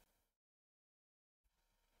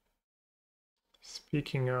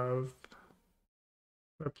 Speaking of,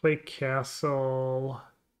 if I play castle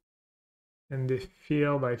In the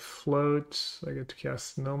field, I float. I get to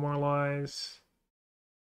cast No More Lies.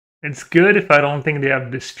 It's good if I don't think they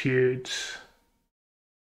have dispute.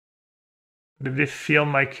 But if they field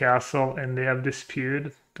my castle and they have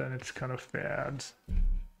dispute, then it's kind of bad.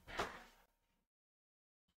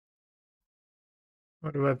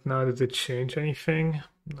 What about now? Does it change anything?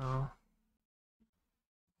 No.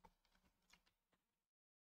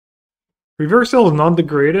 Reversal is not the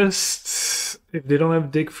greatest if they don't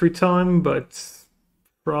have dig free time, but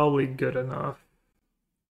probably good enough.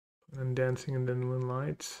 And Dancing in the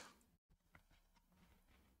Moonlight.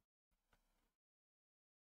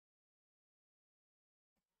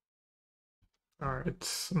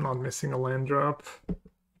 Alright, I'm not missing a land drop.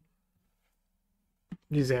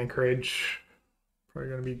 Use Anchorage. Probably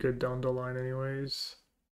gonna be good down the line anyways.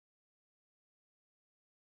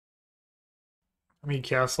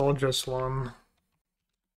 Castle, just one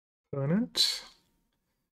opponent.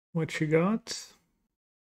 What you got?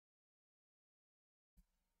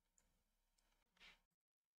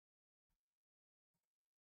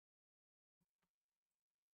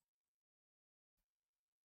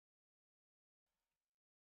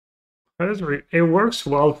 It works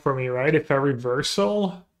well for me, right? If I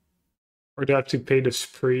reversal, or do I have to pay the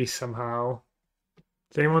spree somehow?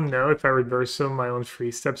 Does anyone know if I reversal my own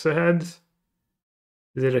 3 steps ahead?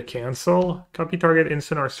 Is it a cancel? Copy target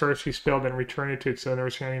instant or sorcery spell, then return it to its owner,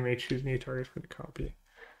 so you may choose new target for the copy.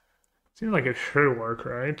 Seems like it should work,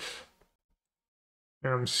 right?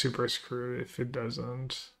 And I'm super screwed if it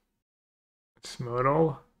doesn't. It's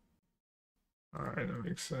modal. Alright, that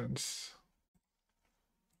makes sense.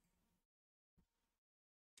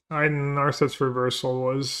 Narset's reversal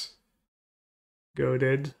was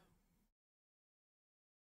goated.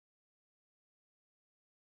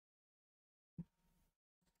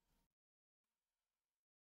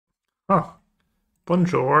 Huh.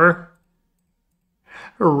 Bonjour.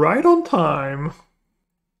 Right on time.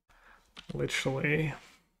 Literally.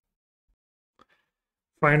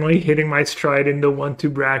 Finally hitting my stride in the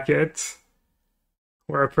 1-2 bracket,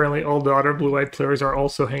 where apparently all the other blue-white players are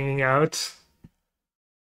also hanging out.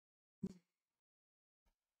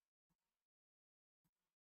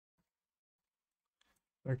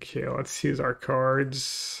 Okay, let's use our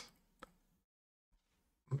cards.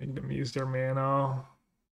 Make them use their mana.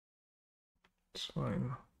 It's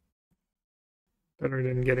fine. Better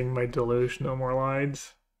than getting my Deluge, no more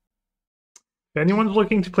lines. If anyone's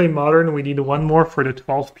looking to play Modern, we need one more for the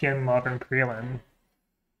 12 PM Modern prelim.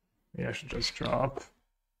 Yeah, I should just drop.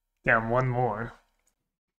 Damn, one more.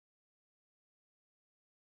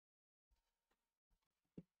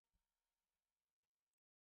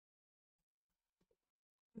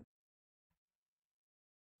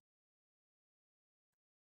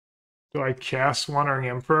 Do I cast Wandering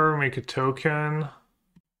Emperor, make a token?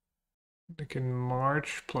 I can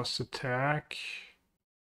march plus attack.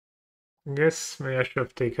 I guess maybe I should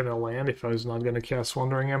have taken a land if I was not going to cast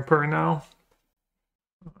Wandering Emperor now.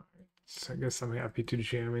 So I guess I'm happy to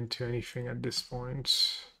jam into anything at this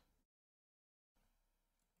point.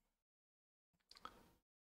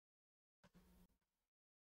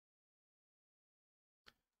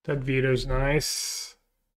 That Veto's nice.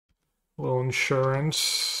 Little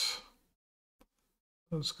insurance.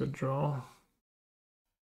 That was a good draw.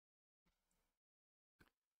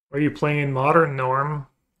 Are you playing in Modern, Norm?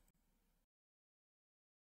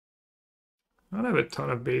 I don't have a ton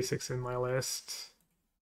of basics in my list.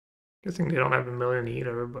 Guessing they don't have a million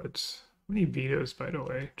either, but how many vetoes, by the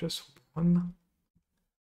way? Just one?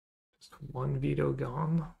 Just one veto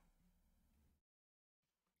gone?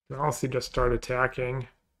 I can honestly just start attacking.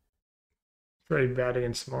 Very bad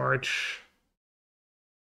against March.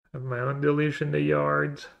 Have my own Deluge in the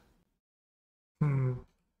yard. Probably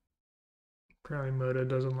Moda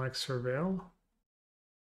doesn't like Surveil.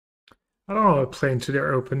 I don't know, play into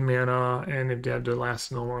their open mana, and if they have the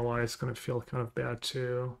last No More Light, it's going to feel kind of bad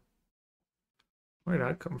too. Where did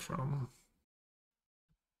that come from?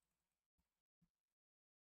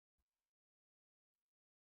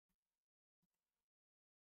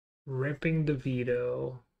 Ripping the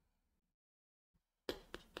Veto.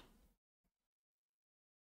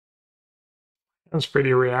 That's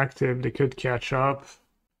pretty reactive. They could catch up.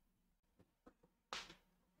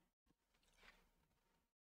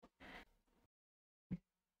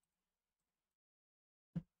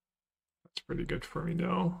 That's pretty good for me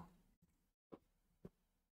though.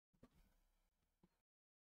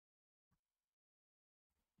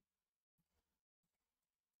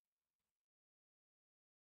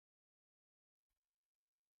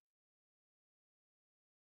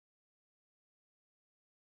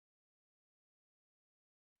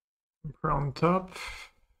 On top.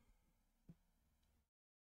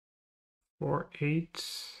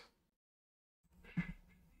 4/8.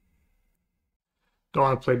 Don't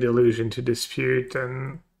want to play Deluge into Dispute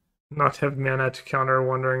and not have mana to counter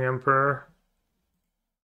Wandering Emperor.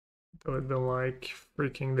 That would have been like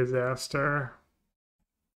freaking disaster.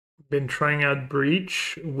 Been trying out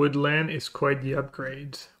Breach. Woodland is quite the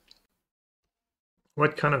upgrade.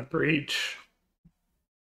 What kind of Breach?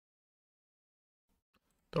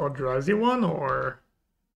 The Eldrazi one or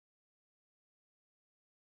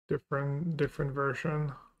different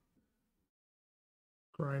version?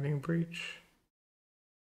 Grinding Breach.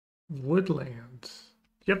 Woodland.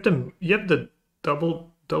 You have the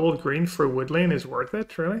double green for Woodland is worth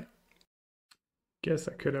it, really? Guess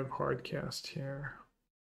I could have hardcast here.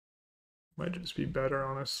 Might just be better,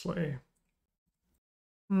 honestly.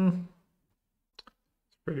 It's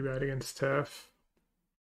pretty bad against Tef.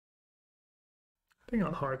 I think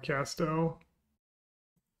on hardcast though.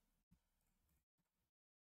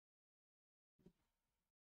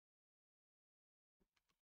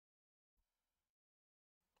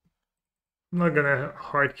 I'm not gonna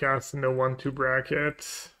hardcast in the 1-2 bracket.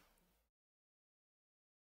 It's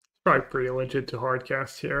probably pretty legit to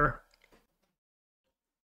hardcast here.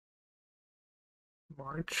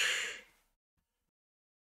 March.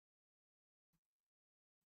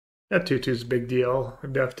 That 2/2 is a big deal.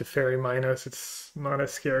 If they have Teferi minus, it's not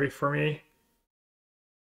as scary for me.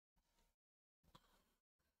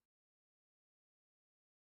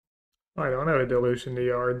 I don't have a Deluge in the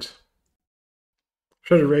yard.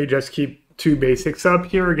 Should Ray just keep 2 basics up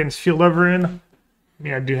here against Field Everin? I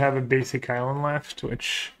mean, I do have a basic island left,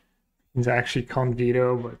 which means I actually can't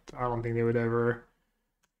veto, but I don't think they would ever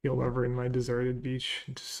Field Everin my deserted beach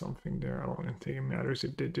into something there. I don't even think it matters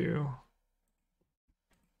if they do.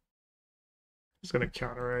 It's gonna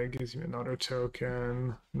counteract, gives me another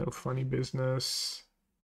token. No funny business.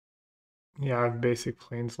 Yeah, I have basic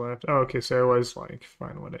planes left. Oh, okay, so I was like,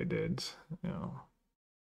 fine what I did. Yeah.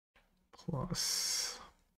 Plus.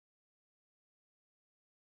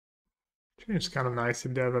 It's kind of nice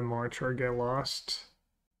if they have a March or get lost.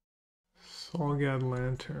 Solgad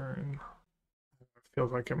Lantern.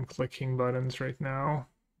 Feels like I'm clicking buttons right now.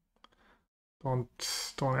 Don't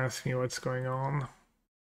ask me what's going on.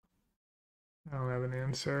 I don't have an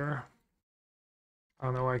answer. I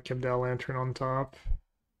don't know why I kept that lantern on top.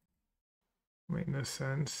 Made no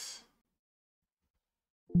sense.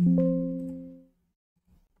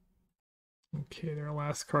 Okay, their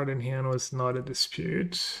last card in hand was not a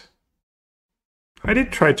dispute. I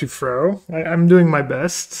did try to throw. I'm doing my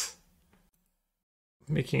best.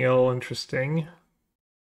 Making it a little interesting.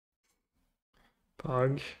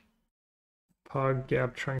 Pog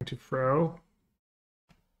Gap trying to throw.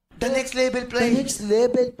 The next label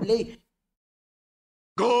play.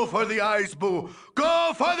 Go for the eyes, boo!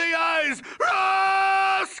 Go for the eyes!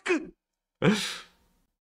 Rask!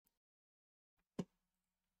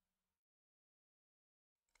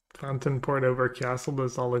 Fountainport over Castle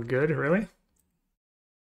does all look good, really?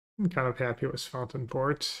 I'm kind of happy with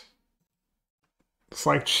Fountainport. It's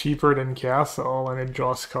like cheaper than Castle and it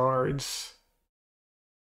draws cards.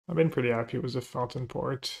 I've been pretty happy with the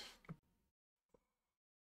Fountainport.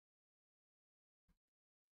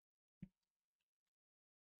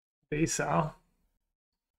 Beza.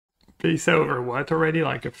 Beza over what already?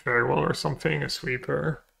 Like a farewell or something? A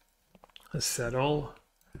sweeper? A settle?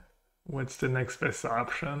 What's the next best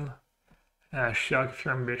option? Ashiok if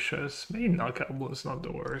you're ambitious. Maybe knockout blue is not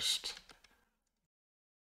the worst.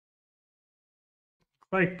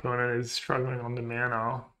 My opponent is struggling on the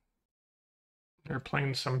mana. They're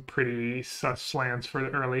playing some pretty sus lands for the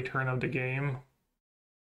early turn of the game.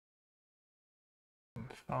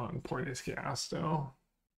 Fountainport is gas though.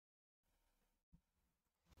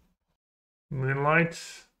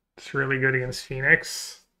 Moonlight. It's really good against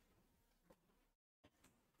Phoenix.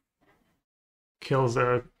 Kills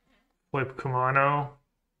a flip Kumano.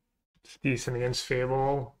 It's decent against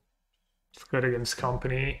Fable. It's good against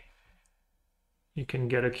Company. You can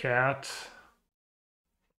get a cat.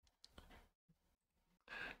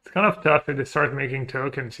 It's kind of tough if they start making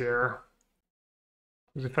tokens here.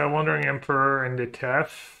 Because if I'm Wandering Emperor and the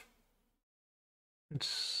Tef,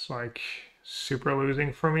 it's like super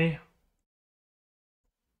losing for me.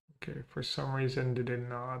 Okay, for some reason they did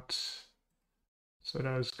not. So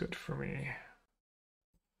that was good for me.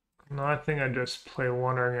 No, I think I just play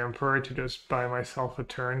Wandering Emperor to just buy myself a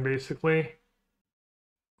turn, basically.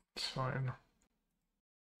 It's fine.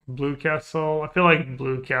 Blue Castle. I feel like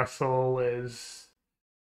Blue Castle is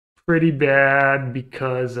pretty bad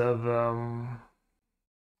because of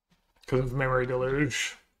Memory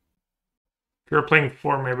Deluge. If you're playing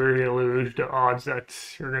 4 Memory Deluge, the odds that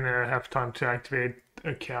you're gonna have time to activate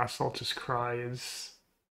a castle to scry is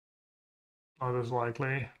not as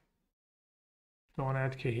likely. Don't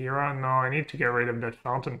add Kaheera? No, I need to get rid of that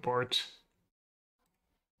Fountainport.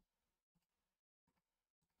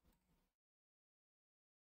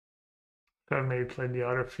 Could have maybe played the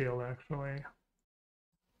other field actually.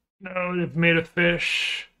 No, they've made a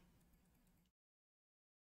fish.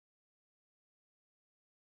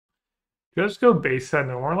 Just go Beza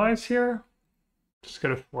normalize here. Just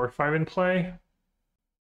get a 4-5 in play.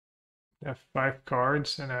 Have 5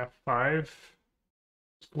 cards and have 5.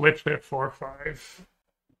 Literally a 4-5.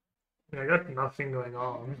 Yeah, I got nothing going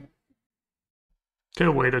on.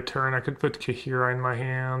 Could wait a turn. I could put Kaheera in my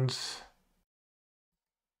hands.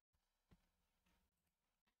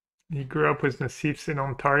 You grew up with Nassifs in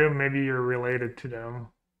Ontario. Maybe you're related to them.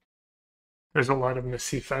 There's a lot of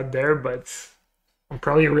Nassif out there, but I'm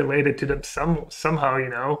probably related to them somehow, you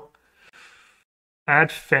know. I had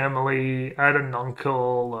family. I had an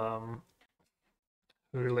uncle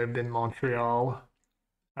who lived in Montreal.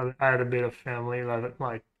 I had a bit of family,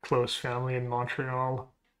 like close family in Montreal.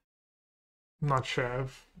 I'm not sure.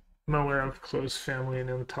 I'm aware of close family in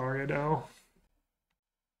Ontario, though.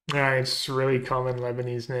 Yeah, it's a really common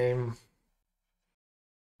Lebanese name.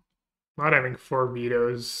 Not having 4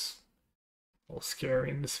 vetoes. A little scary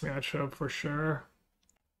in this matchup for sure.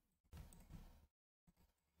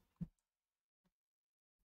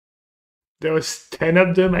 There was 10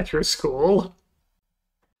 of them at your school?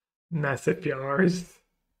 Massive PRs.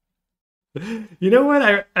 You know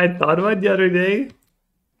what I thought about the other day?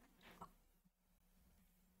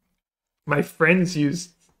 My friends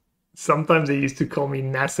sometimes they used to call me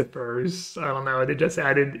Nassifers. I don't know, they just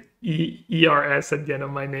added ERS at the end of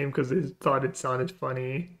my name because they thought it sounded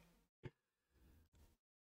funny.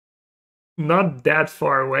 Not that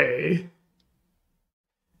far away.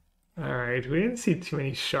 Alright, we didn't see too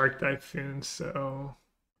many Shark Typhoons, so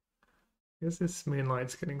I guess this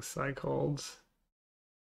Moonlight's getting cycled.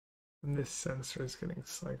 And this Censor is getting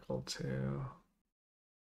cycled too.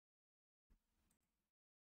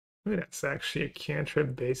 Ooh, that's actually a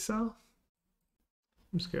cantrip Beza.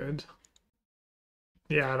 Seems good.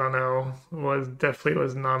 Yeah, I don't know. Definitely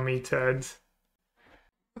was not me, Ted.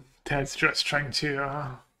 Ted's just trying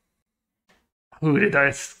to who did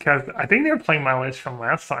I cast? I think they were playing my list from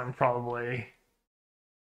last time, probably.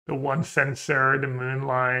 The one Censor, the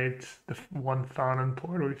Moonlight, the one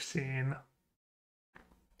Fountainport we've seen.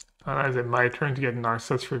 Is it my turn to get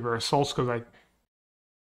Narset's reversals because I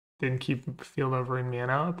didn't keep field over in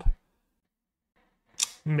mana up?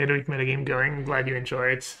 Midweek metagame going. Glad you enjoy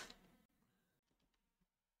it.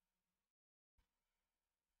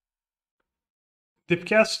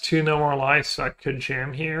 Dipcast 2 no more life, so I could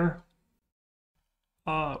jam here.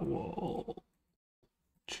 We'll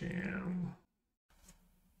jam.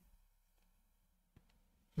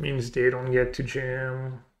 Means they don't get to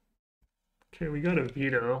jam. Okay, we got a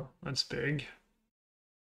veto. That's big.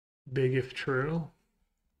 Big if true.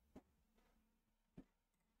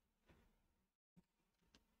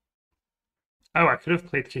 Oh, I could have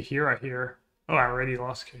played Kaheera here. Oh, I already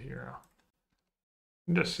lost Kaheera.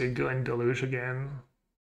 Just say go in Deluge again.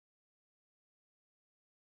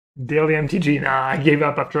 Daily MTG, nah, I gave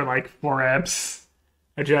up after like 4 eps.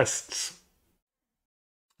 I just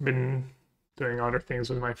been doing other things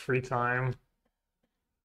with my free time.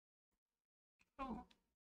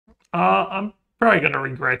 I'm probably gonna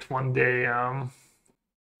regret one day,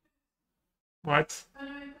 what?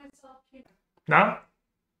 No?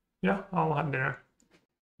 Yeah, I'll have dinner.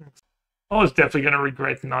 I was definitely gonna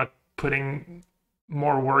regret not putting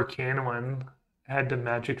more work in when I had the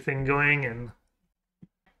magic thing going, and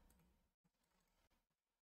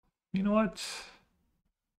you know what?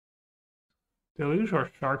 Deluge or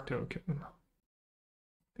Shark Token?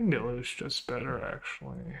 I think Deluge just better,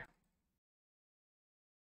 actually.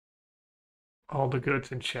 All the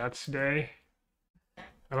goats in chat today.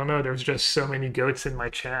 I don't know, there's just so many goats in my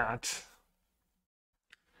chat.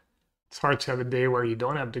 It's hard to have a day where you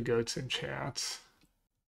don't have the goats in chat.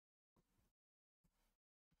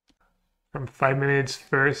 From 5 minutes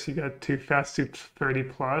first, you got too fast to 30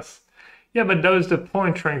 plus. Yeah, but that was the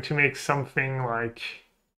point, trying to make something like...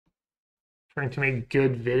 Trying to make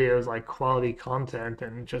good videos, like quality content,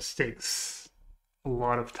 and it just takes a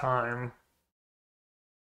lot of time.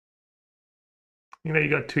 You know, you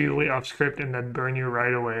got too easily off script and that burn you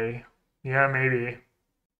right away. Yeah, maybe.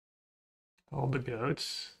 All the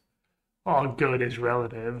goats. All goat is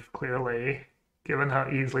relative, clearly, given how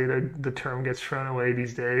easily the term gets thrown away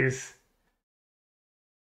these days.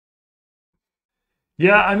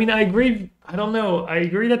 Yeah, I mean, I agree. I don't know. I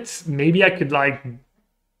agree that maybe I could like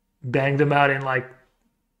bang them out in like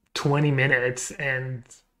 20 minutes and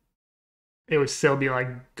it would still be like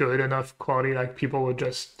good enough quality. Like people would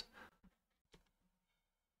just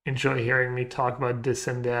enjoy hearing me talk about this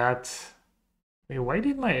and that. Wait, where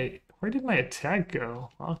did my attack go?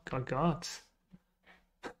 Oh god.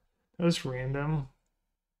 That was random.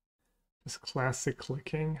 This classic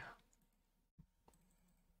clicking.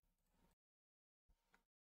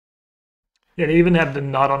 Yeah, they even have the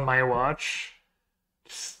not on my watch.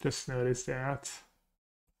 Just noticed that.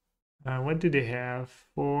 What do they have?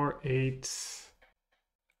 4, 8.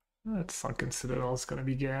 That Sunken Citadel is gonna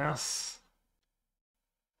be gas.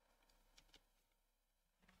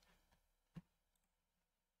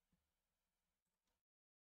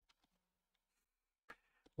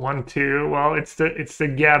 One, two. Well, it's the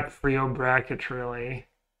gap Frio bracket really.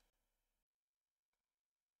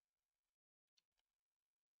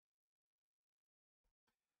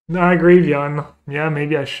 No, I agree, Jan. Yeah,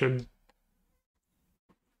 maybe I should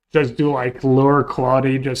just do like lower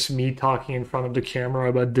quality, just me talking in front of the camera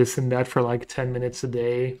about this and that for like 10 minutes a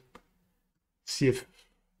day. See if,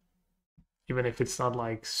 even if it's not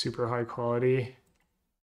like super high quality.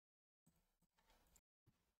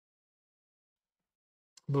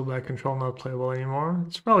 Blue black control not playable anymore.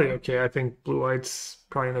 It's probably okay. I think blue white's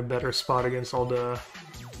probably in a better spot against all the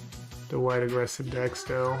white aggressive decks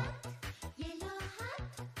though.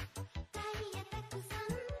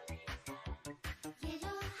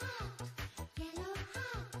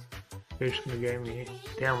 Fish in the game me.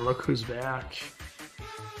 Damn, look who's back.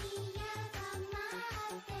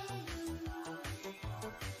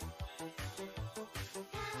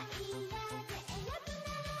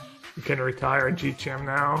 You can retire GChem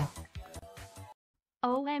now.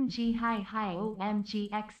 OMG hi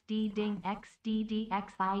OMG XD ding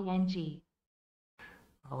XDDXING.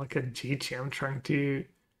 Oh, look at GChem trying to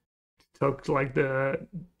talk to like the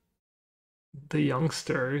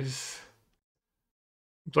youngsters.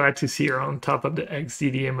 Glad to see her on top of the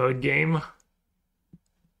XDD mode game.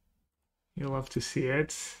 You'll love to see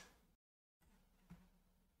it.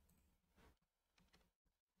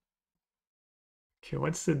 Okay,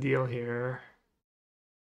 what's the deal here?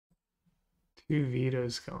 2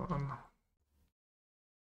 vetoes gone.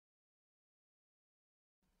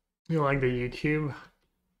 You like the YouTube?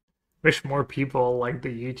 Wish more people like the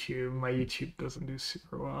YouTube. My YouTube doesn't do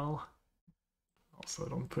super well. Also,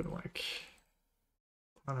 don't put like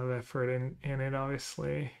a ton of effort in it,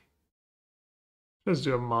 obviously. Just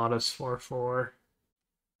do a modest 4-4.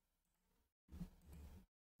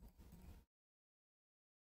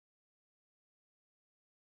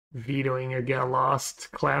 Vetoing a get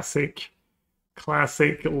lost. Classic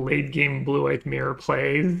late game blue-white mirror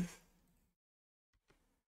plays.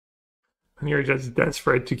 And you're just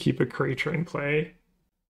desperate to keep a creature in play.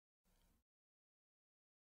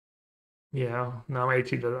 Yeah, no, my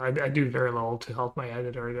I do very little to help my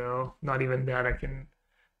editor though. Not even that. I can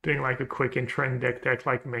doing like a quick intro and deck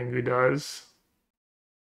like Mengu does.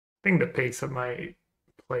 I think the pace of my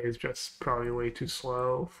play is just probably way too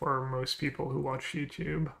slow for most people who watch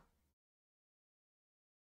YouTube.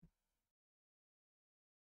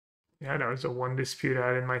 Yeah, there was a 1 dispute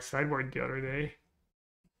out in my sideboard the other day.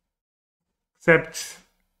 Except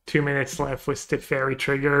 2 minutes left with Teferi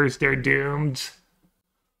triggers, they're doomed.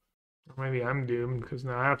 Or maybe I'm doomed because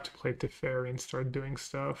now I have to play Teferi and start doing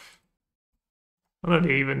stuff. I don't know,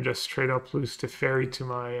 they even just straight up lose Teferi to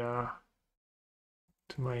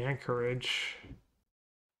my Anchorage.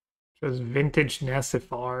 Just vintage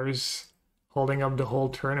Nassifars holding up the whole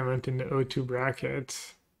tournament in the O2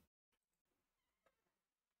 bracket.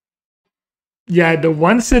 Yeah, the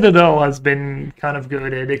one Citadel has been kind of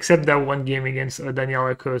goated, except that one game against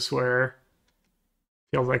Danielakos where it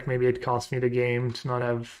feels like maybe it cost me the game to not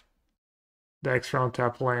have the extra on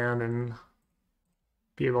tap land and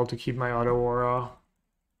be able to keep my Otawara.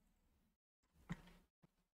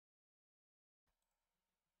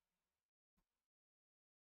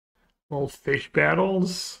 Little fish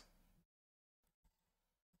battles.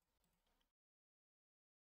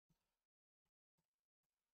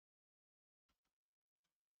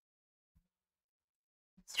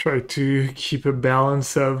 Let's try to keep a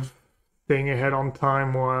balance of staying ahead on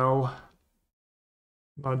time while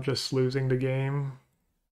not just losing the game.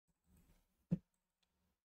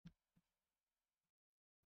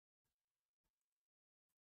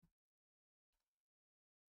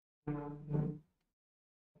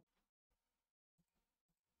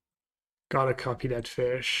 Gotta copy that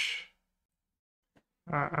fish.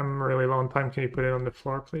 I'm really low on time. Can you put it on the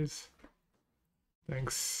floor, please?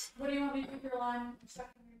 Thanks. What do you want me to do your line?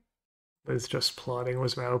 Second. Liz just plotting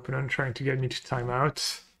with my opponent, trying to get me to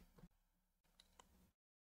timeout.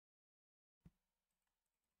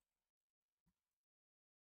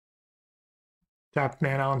 Tap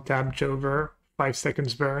mana on tap Jover. 5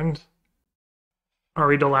 seconds burned. Are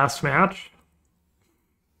we the last match?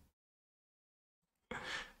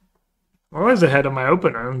 I was ahead of my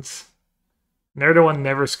opponents. They're the one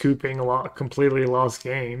never scooping a lot, completely lost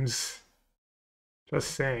games.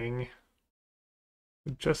 Just saying.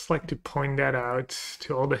 I'd just like to point that out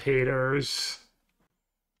to all the haters.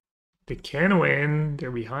 They can win.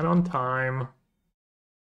 They're behind on time.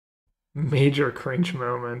 Major cringe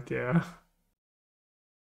moment, yeah.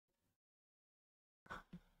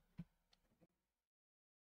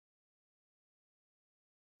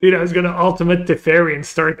 Dude, I was gonna ultimate Teferi and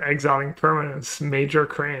start exiling permanents. Major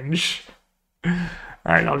cringe.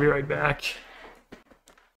 Alright, I'll be right back.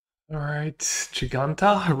 Alright,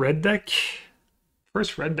 Giganta, red deck.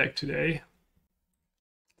 First red deck today.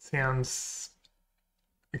 Sounds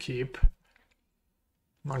a keep.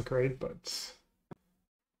 Not great, but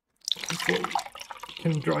okay.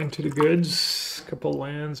 Can draw into the goods. Couple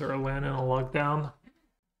lands or a land and a lockdown.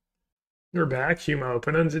 You're back, Huma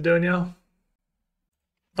opponent, Zidonia.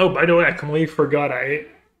 Oh, by the way, I completely forgot. I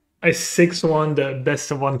 6-1 the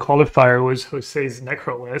best of 1 qualifier was Jose's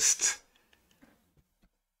Necro list.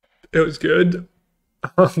 It was good.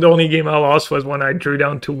 The only game I lost was when I drew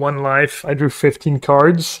down to 1 life. I drew 15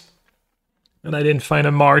 cards. And I didn't find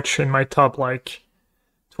a March in my top, like,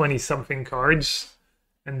 20-something cards.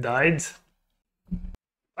 And died.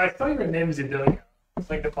 I thought your name's Zidonia. It's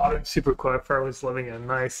like the modern super qualifier was living in.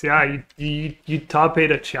 Nice. Yeah, you top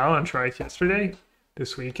 8 a challenge, right, yesterday?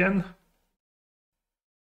 This weekend.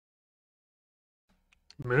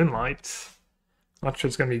 Moonlight. Not sure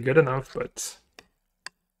it's gonna be good enough, but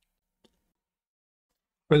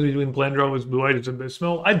whether between blend draw with blue-white is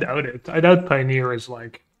abysmal, I doubt it. I doubt Pioneer is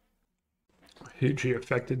like hugely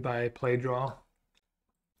affected by play draw.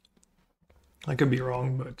 I could be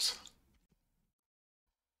wrong, but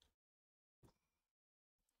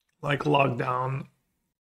like Lockdown's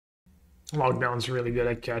really good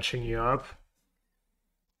at catching you up.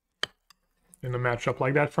 In a matchup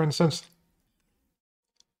like that, for instance.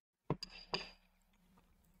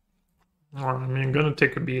 Well, I mean, I'm gonna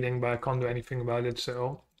take a beating, but I can't do anything about it,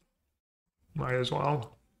 so might as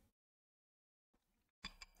well.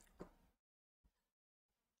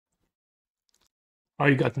 Oh,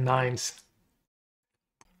 you got 9s.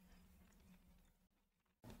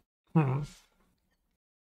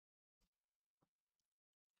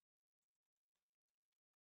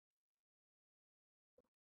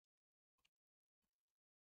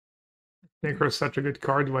 Necro's such a good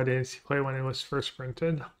card. Why didn't he play when it was first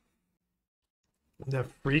printed? The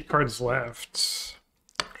 3 cards left.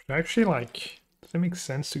 Should I actually, like, does it make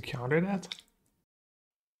sense to counter that?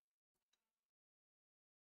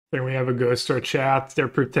 Then we have a ghost or chat. They're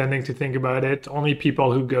pretending to think about it. Only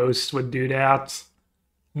people who ghost would do that.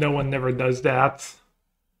 No one never does that.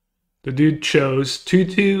 The dude chose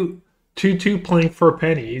 2/2 playing for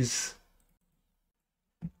pennies.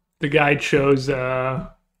 The guy chose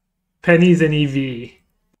pennies and EV.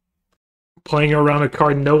 Playing around a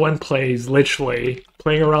card no one plays, literally.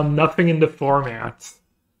 Playing around nothing in the format.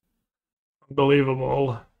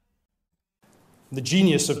 Unbelievable. The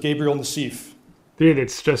genius of Gabriel Nassif. Dude,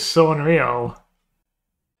 it's just so unreal.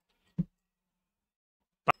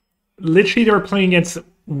 Literally, they were playing against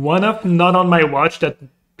one of, not on my watch, that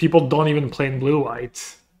people don't even play in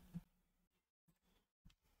blue-white.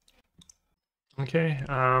 Okay,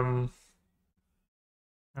 I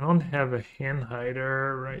don't have a hand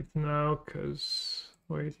hider right now, because...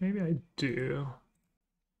 Wait, maybe I do.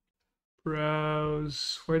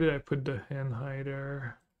 Browse. Where did I put the hand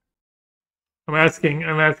hider? I'm asking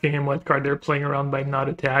him what card they're playing around by not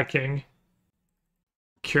attacking.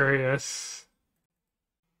 Curious.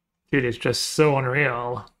 Dude, it's just so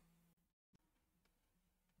unreal.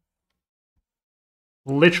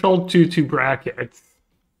 Literal 2/2 brackets.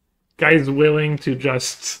 Guy's willing to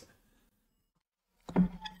just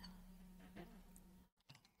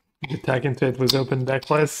attack into it with open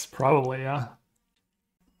decklist? Probably, yeah.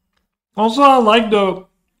 Also, I like the...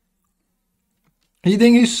 You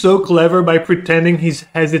think he's so clever by pretending he's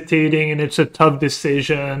hesitating and it's a tough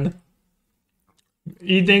decision.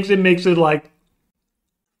 He thinks it makes it like...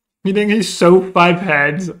 You think he's so 5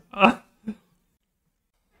 heads. Yeah,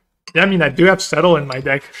 I mean, I do have Settle in my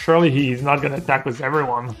deck. Surely he's not going to attack with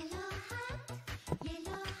everyone.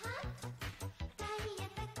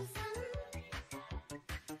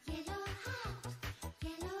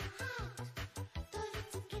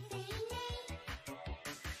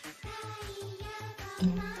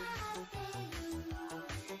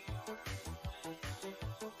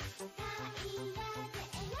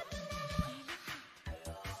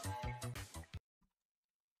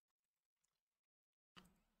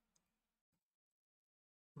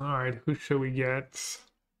 Alright, who should we get?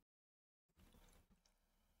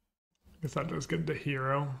 Guess I'll just get the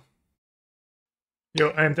hero. Yo,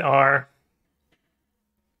 and R.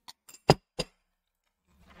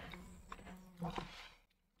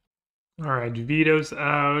 Alright, Veto's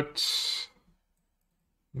out.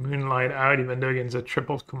 Moonlight out, even though against a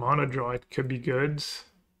triple Kumano draw, it could be good.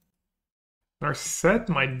 Narset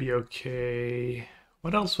might be okay.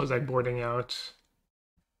 What else was I boarding out?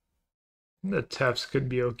 The Tefs could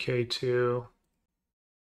be okay too.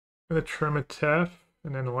 Gonna trim a Tef,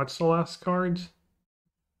 and then what's the last card?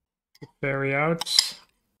 Teferi out.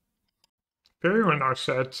 Teferi or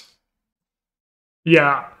Narset?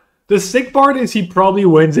 Yeah. The sick part is he probably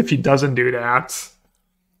wins if he doesn't do that.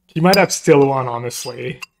 He might have still won,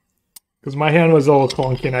 honestly. Because my hand was all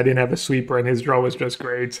clunky and I didn't have a sweeper and his draw was just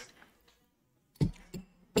great.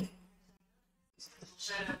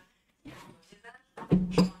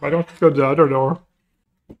 Why don't you go to the other door?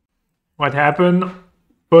 What happened?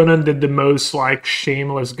 Opponent did the most, like,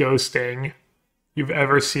 shameless ghosting you've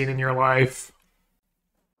ever seen in your life.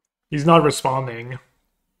 He's not responding.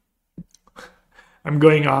 I'm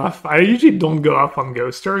going off. I usually don't go off on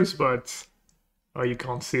ghosters, but... Oh, you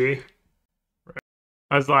can't see. Right.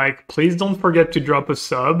 I was like, please don't forget to drop a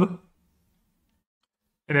sub.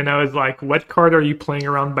 And then I was like, what card are you playing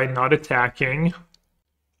around by not attacking?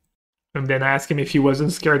 And then I asked him if he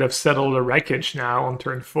wasn't scared of Settle the Wreckage now on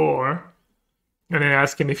turn 4. And then I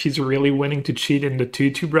asked him if he's really willing to cheat in the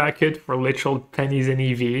 2-2 bracket for literal pennies in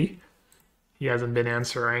EV. He hasn't been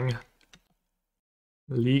answering.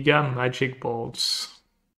 Liga Magic Bolts.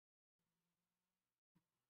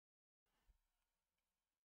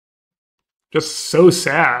 Just so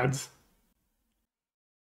sad.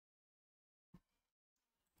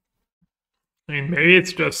 I mean, maybe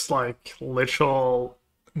it's just like literal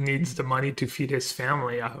needs the money to feed his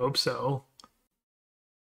family. I hope so.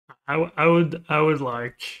 I would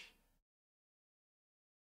like,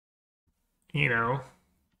 you know,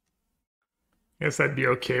 I guess I'd be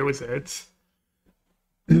okay with it.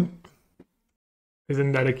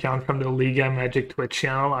 Isn't that account from the Liga Magic Twitch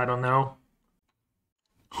channel? I don't know.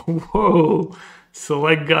 Whoa,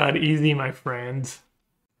 select God, easy, my friend.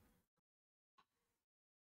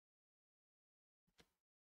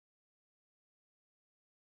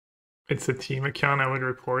 It's a team account, I would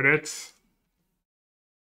report it.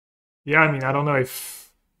 Yeah, I mean, I don't know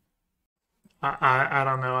if... I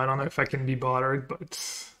don't know. I don't know if I can be bothered,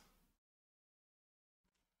 but...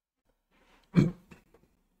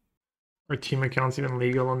 Are team accounts even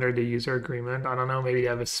legal under the user agreement? I don't know, maybe they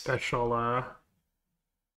have a special...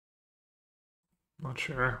 Not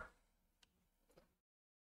sure.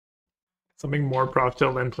 Something more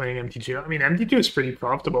profitable than playing MTGO. I mean, MTGO is pretty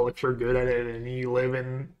profitable if you're good at it and you live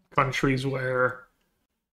in countries where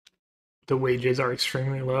the wages are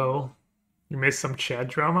extremely low. You missed some chat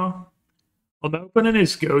drama. Well, the opponent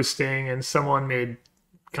is ghosting and someone made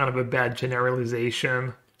kind of a bad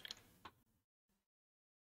generalization.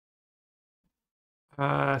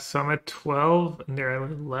 So I'm at 12 and they're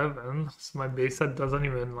at 11. So my base set doesn't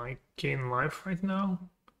even like gain life right now.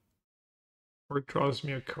 Or it draws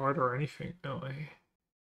me a card or anything. No way.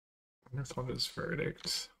 That's on this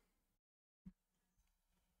verdict.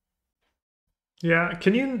 Yeah,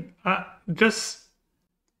 can you just...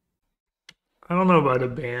 I don't know about a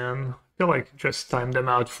ban. I feel like just time them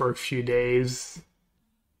out for a few days.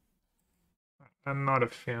 I'm not a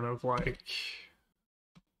fan of like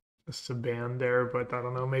just a ban there, but I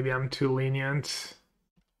don't know, maybe I'm too lenient.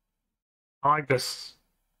 I like this.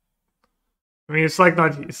 I mean,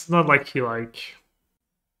 it's not like he like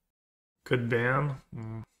could ban.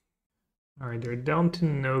 Alright, they're down to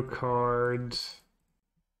no cards.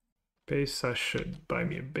 Beza should buy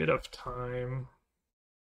me a bit of time.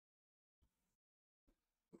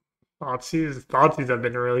 Thoughtseize have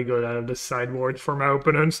been really good out of the sideboard for my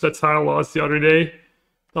opponents. That's how I lost the other day.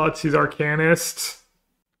 Thougeize Arcanist.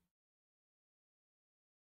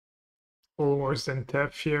 A little worse than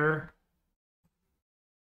Tef here.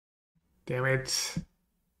 Damn it.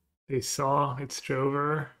 They saw. It's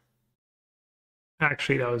Jover.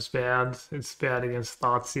 Actually, that was bad. It's bad against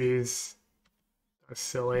Thoughtseize. That's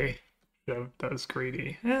silly. That was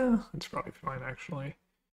greedy. Yeah, it's probably fine, actually.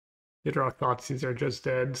 The draw Thoughtseize are just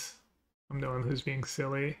dead. I'm the one who's being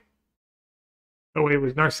silly. Oh wait,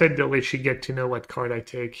 with Narset Dilly, she get to know what card I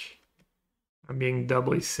take. I'm being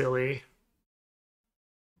doubly silly.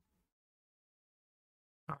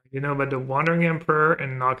 You know about the Wandering Emperor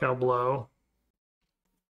and Knockout Blow.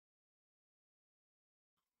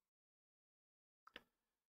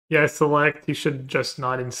 Yeah, select. You should just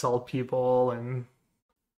not insult people and...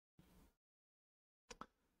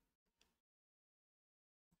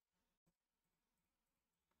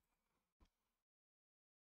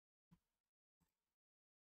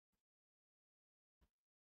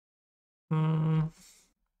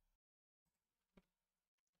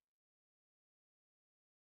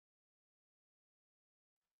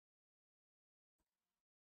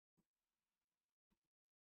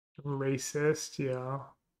 Racist, yeah.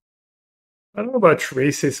 I don't know about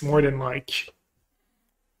racist more than like.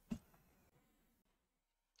 I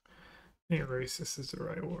think racist is the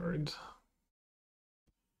right word.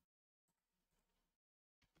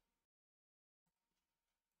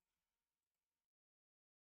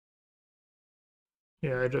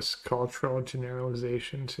 Yeah, just cultural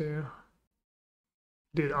generalization too.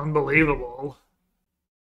 Dude, unbelievable.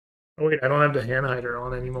 Oh wait, I don't have the hand hider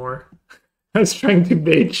on anymore. I was trying to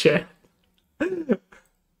bait chat.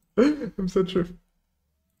 I'm such a...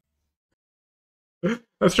 I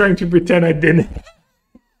was trying to pretend I didn't.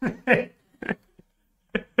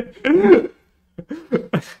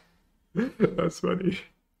 That's funny.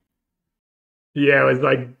 Yeah, it was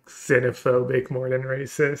like xenophobic more than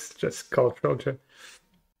racist, just cultural.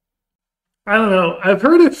 I don't know. I've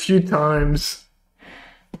heard a few times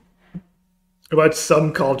about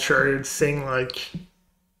some culture it's saying like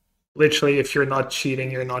literally if you're not cheating,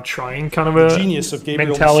 you're not trying kind of a Genius of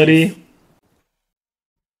Gabriel mentality.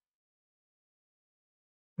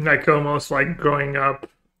 Like almost like growing up.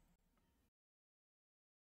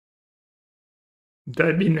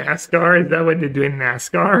 That'd be NASCAR? Is that what they do in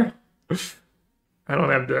NASCAR? I don't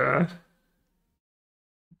have the...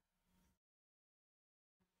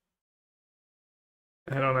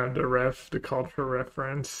 I don't have the cultural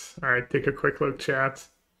reference. Alright, take a quick look, chat.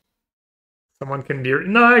 Someone can be...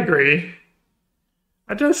 No, I agree.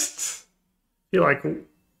 I just feel like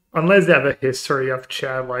unless they have a history of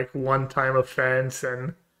chat, like one-time offense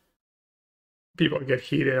and people get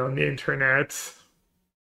heated on the internet.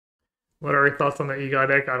 What are your thoughts on the EGOT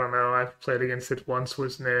deck? I don't know. I've played against it once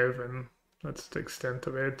with Niv, and that's the extent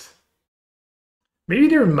of it. Maybe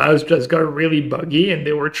their mouse just got really buggy and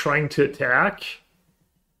they were trying to attack.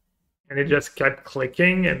 And it just kept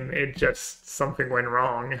clicking and it just something went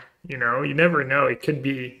wrong. You know, you never know. It could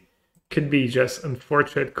be just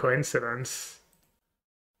unfortunate coincidence.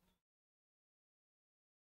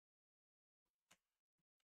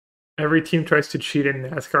 Every team tries to cheat in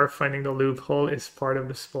NASCAR. Finding the loophole is part of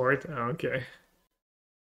the sport. Oh, okay.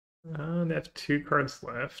 They have 2 cards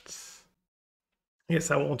left. I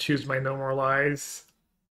guess I won't choose my No More Lies.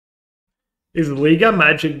 Is Liga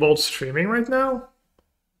Magic Bolt streaming right now?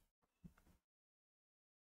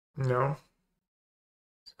 No.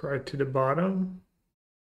 Scroll to the bottom.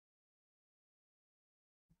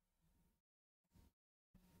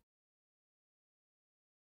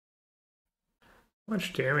 How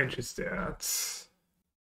much damage is that?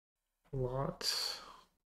 A lot.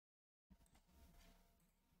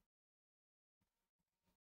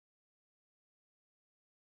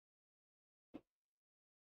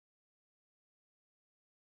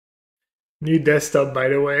 New desktop, by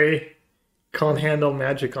the way. Can't handle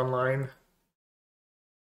Magic Online.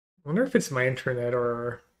 I wonder if it's my internet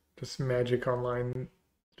or just Magic Online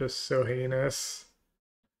just so heinous.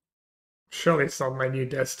 Surely it's not my new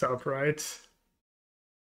desktop, right?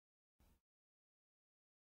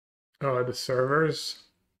 Oh, the servers.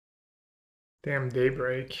 Damn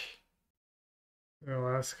Daybreak. The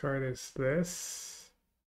last card is this.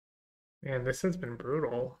 Man, this has been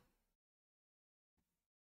brutal.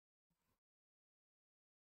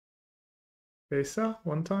 Beza,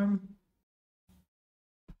 one time.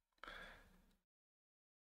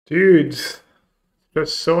 Dudes,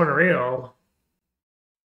 just so unreal.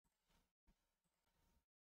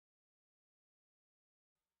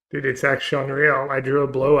 Dude, it's actually unreal. I drew a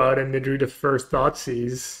blowout and they drew the first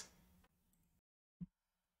Thoughtseize.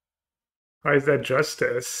 How is that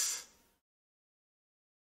justice?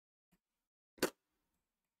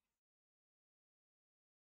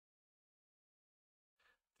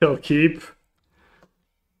 He'll keep.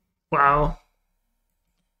 Wow.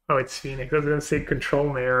 Oh, it's Phoenix. I was gonna say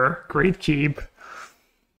Control Mirror. Great keep.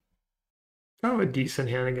 Oh, a decent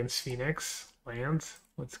hand against Phoenix. Lands.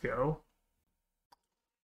 Let's go.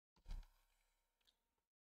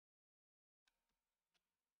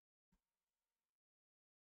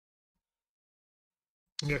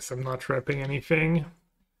 Guess I'm not repping anything.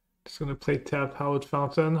 Just gonna play tap Hallowed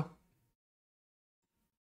Fountain.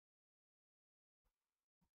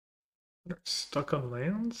 They're stuck on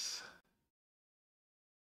lands.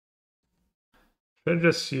 Should I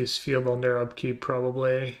just use field on their upkeep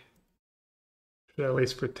probably? Should I at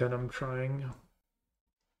least pretend I'm trying?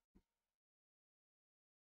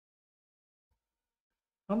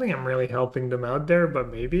 I don't think I'm really helping them out there, but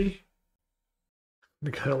maybe.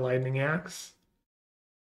 They got a lightning axe.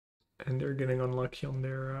 And they're getting unlucky on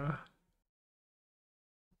their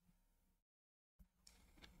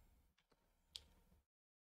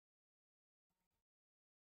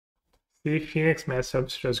See, Phoenix mess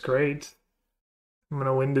up's just great. I'm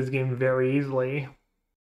gonna win this game very easily.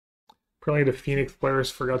 Probably the Phoenix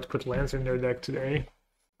players forgot to put lands in their deck today.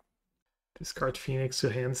 Discard Phoenix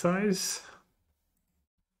to hand size.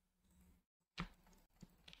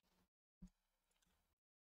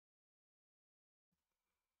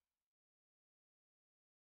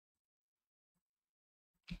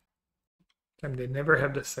 And they never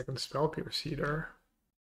have the second spell pierce either.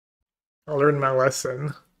 I learned my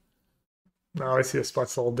lesson. Now I see the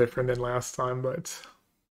spot's a little different than last time, but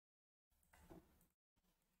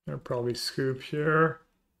I'll probably scoop here.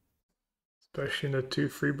 Especially in the 2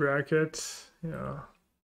 free brackets. Yeah.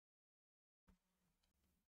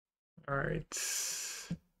 Alright.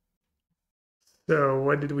 So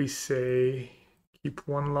what did we say? Keep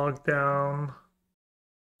 1 lockdown.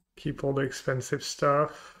 Keep all the expensive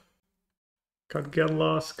stuff. Cut Get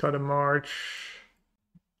Lost, cut a March.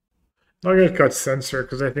 I'm not gonna cut Censor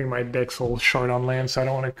because I think my deck's all short on land, so I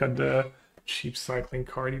don't want to cut the cheap cycling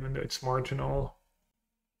card even though it's marginal.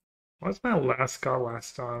 What's my last cut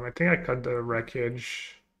last time? I think I cut the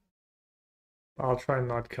Wreckage. I'll try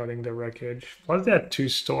not cutting the Wreckage. Plus they had 2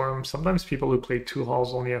 Storms. Sometimes people who play 2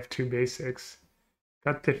 Halls only have 2 basics.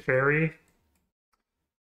 Cut Teferi.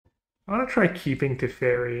 I want to try keeping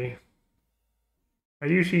Teferi. I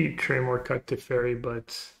usually try more cut Teferi,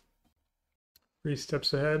 but 3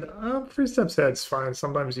 steps ahead. 3 steps ahead's fine.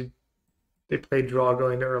 Sometimes they play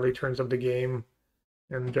Drago in the early turns of the game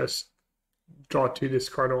and just draw 2,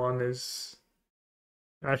 discard 1 is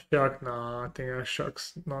Ashiok. Nah, I think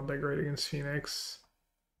Ashiok's not that great against Phoenix.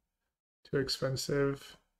 Too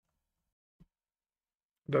expensive.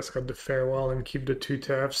 Just got the Farewell and keep the 2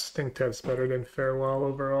 Tefs. I think Tef's better than Farewell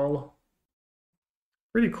overall.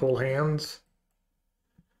 Pretty cool hands.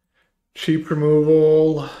 Cheap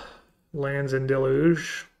removal. Lands in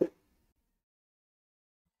Deluge.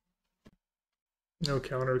 No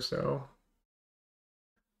counters though.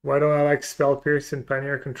 Why don't I like Spell Pierce in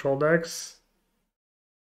Pioneer control decks?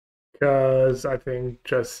 Because I think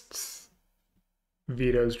just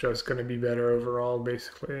Veto's just going to be better overall,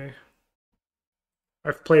 basically.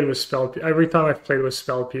 I've played with every time I've played with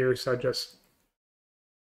Spell Pierce, I just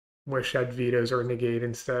wish I had Veto's or Negate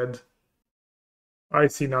instead. I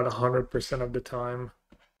see not 100% of the time.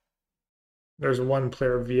 There's one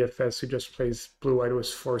player VFS who just plays blue-white with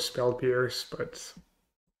 4 Spell Pierce, but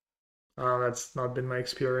that's not been my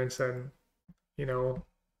experience, and you know,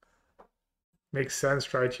 makes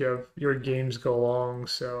sense, right? Your games go long,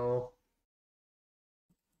 so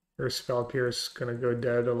your Spell Pierce gonna go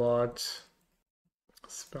dead a lot.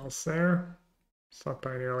 Spell Snare. It's not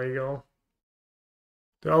Pioneer legal.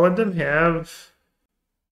 Do I let them have?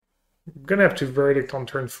 I'm gonna have to Verdict on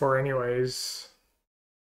turn 4 anyways.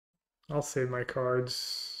 I'll save my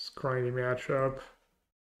cards. Grindy matchup.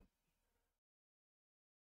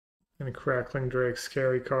 And Crackling Drake,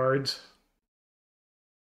 scary cards.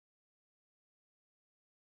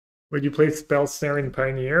 Would you play Spell Snare in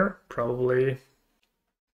Pioneer? Probably.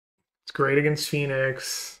 It's great against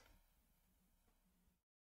Phoenix.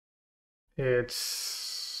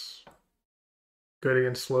 It's good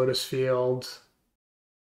against Lotus Field.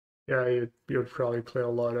 Yeah, you would probably play a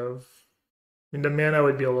lot of... I mean, the mana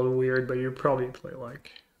would be a little weird, but you'd probably play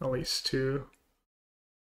like at least 2.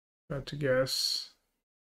 Got to guess.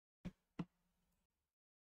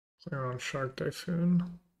 They're on Shark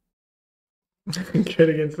Typhoon. Good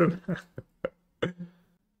against them.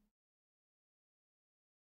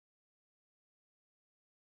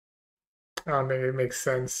 I don't think it makes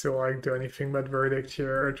sense to like do anything but Verdict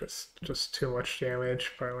here. Just too much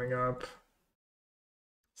damage piling up.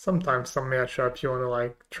 Sometimes some matchup you want to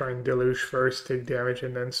like try and Deluge first, take damage,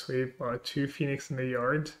 and then sweep. 2 Phoenix in the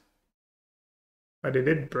yard. But they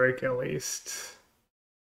did break at least.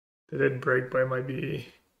 They did break, but it might be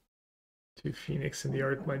 2 Phoenix in the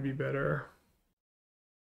yard might be better.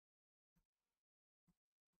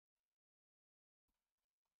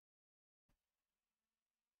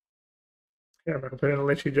 Yeah, but I'm gonna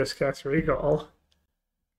let you just cast Recall.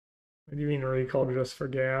 What do you mean Recall just for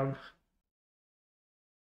Gab?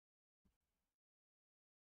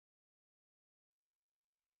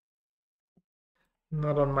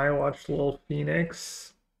 Not on my watch, little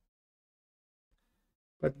Phoenix.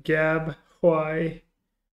 But Gab, why?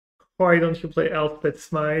 Why don't you play Elfbit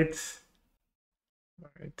Smite?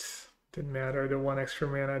 Alright, didn't matter. The 1 extra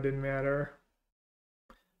mana didn't matter.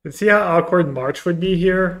 Let's see how awkward March would be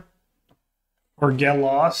here. Or Get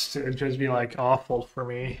Lost. It would just be like awful for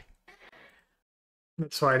me.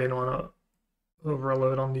 That's why I didn't want to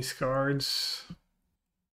overload on these cards.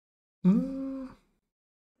 They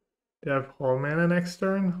have Hull mana next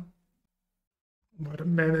turn. What a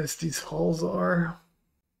menace these hulls are.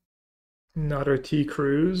 Another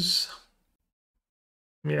T-Cruise.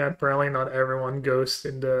 Yeah, apparently not everyone goes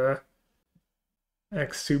in the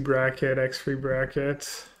X2 bracket, X3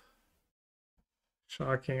 bracket.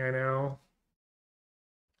 Shocking, I know.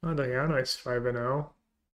 Oh, Diana is 5-0.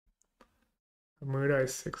 Amuda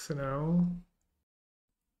is 6-0.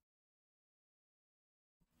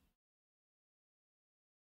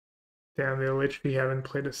 Damn, they literally haven't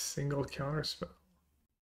played a single counterspell.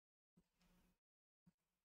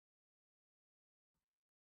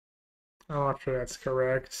 I'm not sure that's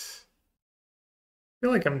correct. I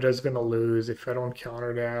feel like I'm just gonna lose if I don't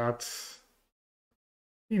counter that.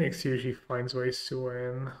 Phoenix usually finds ways to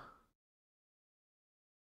win.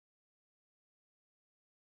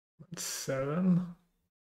 That's 7.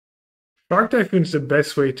 Shark Typhoon's the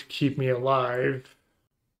best way to keep me alive.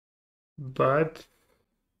 But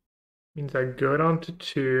means I go down to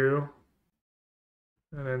 2.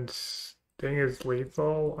 And then Sting is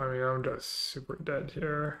lethal. I mean, I'm just super dead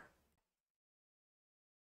here.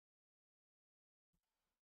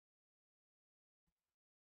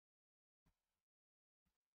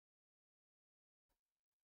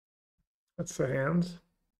 That's the hand.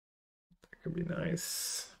 That could be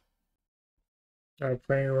nice.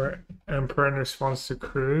 Playing Emperor in response to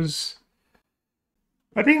Cruise.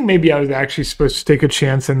 I think maybe I was actually supposed to take a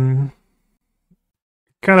chance and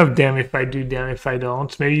kind of damn if I do, damn if I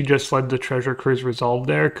don't. Maybe just let the Treasure Cruise resolve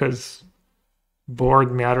there, because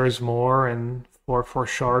board matters more, and 4/4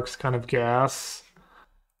 Sharks kind of gas.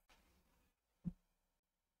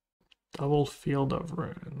 Double Field of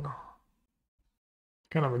Ruin.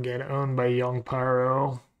 Kind of again owned by Young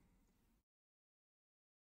Pyro.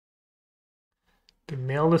 They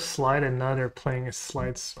mail the slide and now they're playing a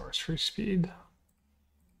slide sorcery speed.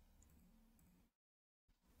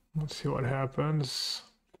 Let's see what happens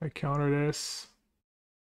if I counter this.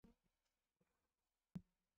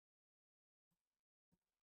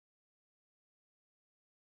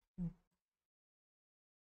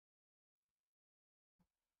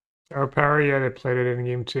 Our power, yeah, they played it in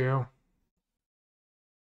game 2.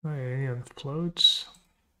 Oh, yeah, and floats.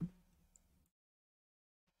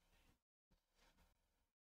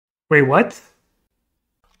 Wait, what?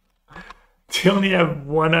 They only have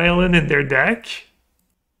 1 island in their deck?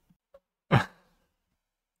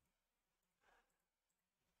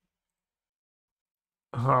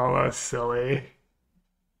 Oh, that's silly.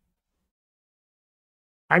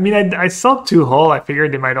 I mean, I saw 2 hull. I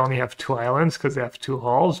figured they might only have 2 islands because they have 2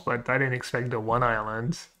 hulls, but I didn't expect the 1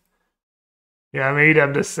 island. Yeah, maybe they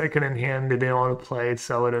have the second in hand. They didn't want to play it,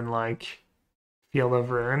 so it didn't like Field of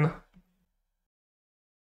Ruin.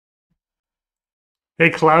 Hey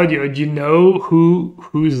Claudio, do you know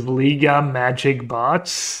who's Liga Magic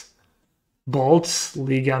bots? Bolts,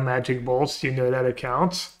 Liga Magic Bolts. Do you know that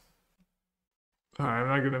account? I'm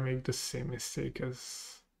not gonna make the same mistake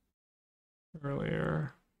as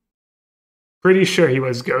earlier. Pretty sure he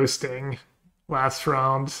was ghosting last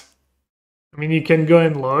round. I mean, you can go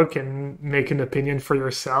and look and make an opinion for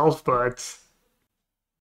yourself, but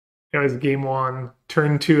it was game 1,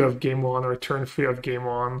 turn 2 of game 1, or turn 3 of game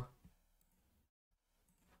 1.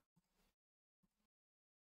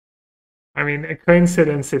 I mean, a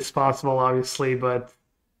coincidence is possible, obviously, but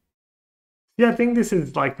yeah, I think this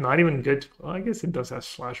is like not even good. Well, I guess it does have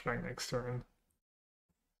flashback next turn.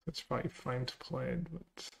 That's probably fine to play it,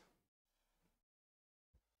 but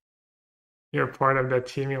you're part of that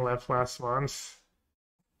team you left last month.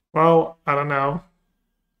 Well, I don't know.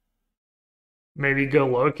 Maybe go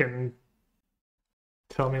look and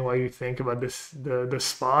tell me what you think about the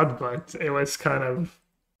spot, but it was kind of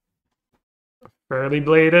fairly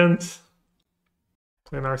blatant.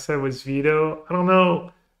 And Narset was Veto. I don't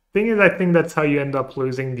know. Thing is, I think that's how you end up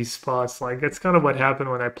losing these spots. Like, it's kind of what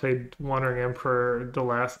happened when I played Wandering Emperor the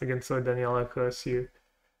last against Daniela Kos. You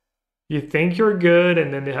think you're good,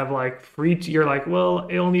 and then they have like free. You're like, well,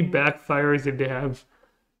 it only backfires if they have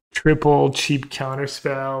triple cheap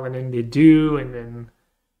counterspell, and then they do, and then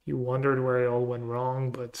you wondered where it all went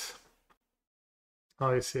wrong. But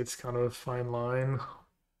obviously, it's kind of a fine line.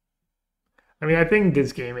 I mean, I think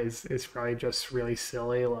this game is probably just really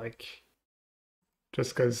silly, like,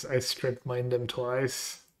 just because I strip mined them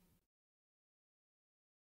twice.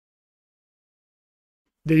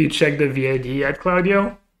 Did you check the VID yet,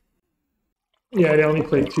 Claudio? Yeah, they only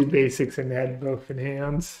played 2 basics and they had both in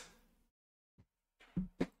hands.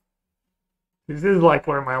 This is like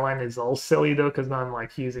where my line is all silly though, because now I'm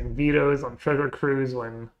like using vetoes on Treasure Cruise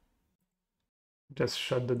when just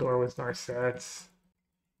shut the door with Narset.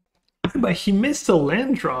 But he missed a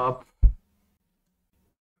land drop.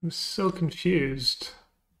 I'm so confused.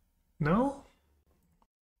 No?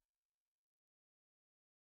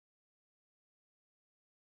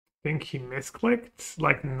 think he misclicked,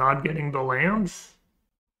 like not getting the lands.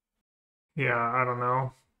 Yeah, I don't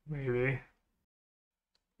know. Maybe.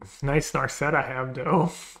 Nice Narset I have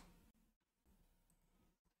though.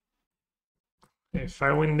 If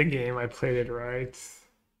I win the game, I played it right.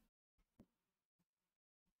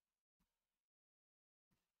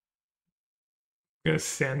 I'm gonna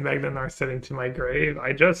sandbag the Narset into my grave.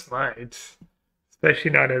 I just might.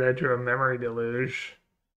 Especially now that I drew a Memory Deluge.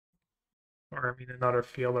 Or, I mean, another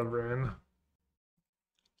Field of Ruin.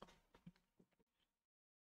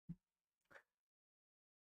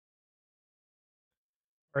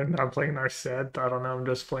 Or not playing Narset. I don't know, I'm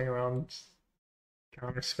just playing around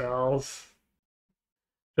counter spells.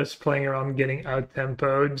 Just playing around getting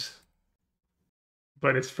out-tempoed.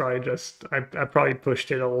 But it's probably just, I probably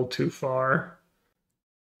pushed it a little too far.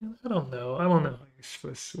 I don't know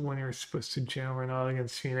when you're supposed to jam or not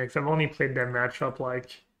against Phoenix. I've only played that matchup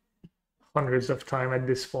like hundreds of times at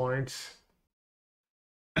this point.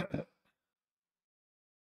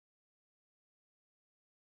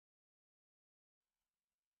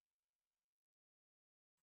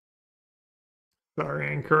 Sorry,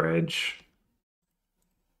 Anchorage.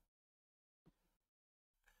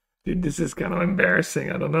 Dude, this is kind of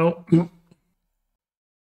embarrassing. I don't know.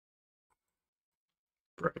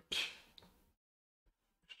 Break.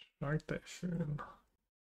 Shark Typhoon.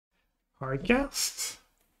 Hardcast?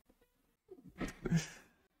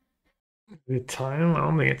 The time? I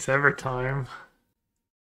don't think it's ever time.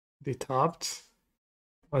 They topped.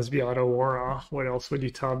 Must be Otawara. What else would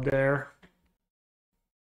you top there?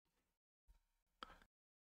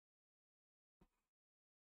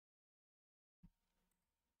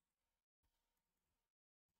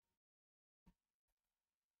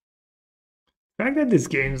 The fact that this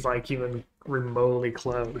game's like even remotely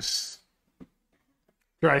close.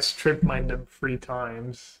 I strip mine them 3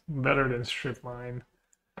 times. Better than strip mine.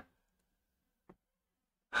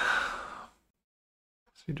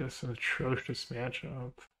 See, just an atrocious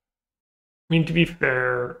matchup. I mean, to be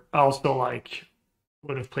fair, I also like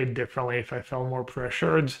would have played differently if I felt more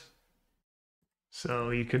pressured. So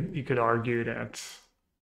you could argue that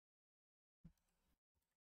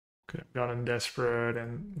could have gotten desperate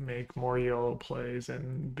and make more yellow plays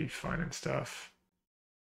and be fine and stuff.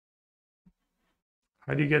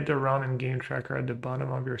 How do you get the round and game tracker at the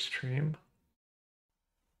bottom of your stream?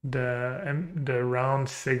 The round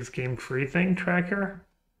 6 game free thing tracker?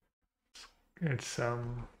 It's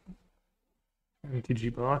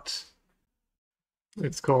MTG bots.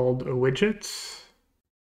 It's called a widget.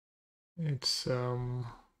 It's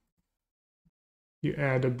you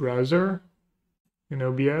add a browser in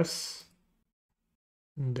OBS,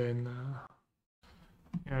 and then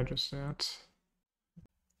yeah, just that.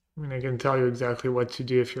 I mean, I can tell you exactly what to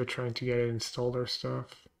do if you're trying to get it installed or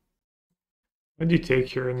stuff. What do you take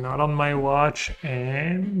here? Not on my watch,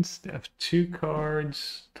 and they have 2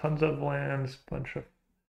 cards, tons of lands, bunch of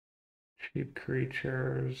cheap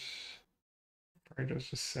creatures. Probably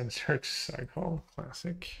just a Censor cycle,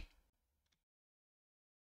 classic.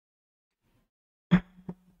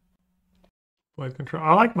 Void control.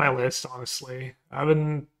 I like my list, honestly. I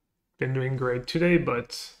haven't been doing great today,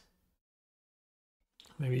 but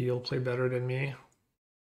maybe you'll play better than me.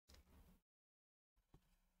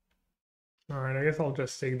 Alright, I guess I'll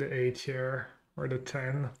just take the 8 here, or the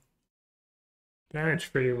 10.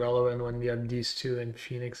 Damage pretty relevant when you have these 2 and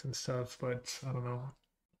Phoenix and stuff, but I don't know.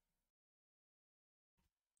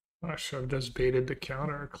 I should have just baited the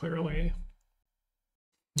counter, clearly.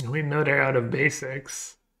 We know they're out of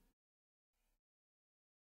basics.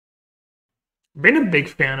 Been a big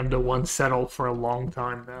fan of the 1 settle for a long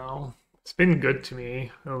time now. It's been good to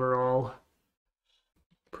me overall.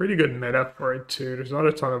 Pretty good meta for it too. There's not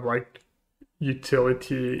a ton of like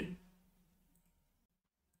utility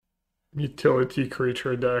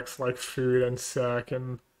creature decks like food and sack,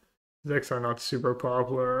 and decks are not super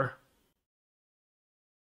popular.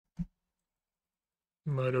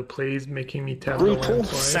 Moto plays making me tap the land twice.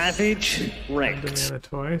 Savage, wrecked.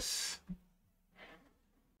 Twice.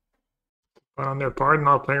 But on their part,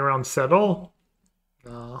 not playing around Settle?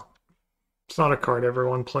 No. It's not a card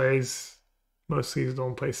everyone plays. Most of these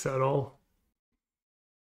don't play Settle.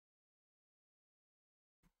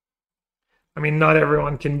 I mean, not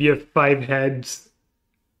everyone can be a 5-heads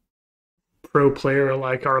pro player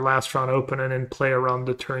like our last round opponent and play around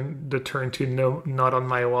the turn 2 no, not on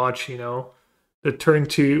my watch, you know. The turn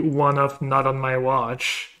 2 1-off not on my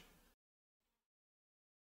watch.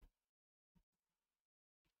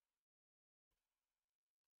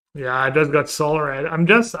 Yeah, I just got Soul Red. I'm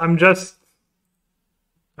just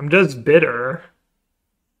bitter.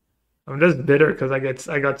 I'm just bitter because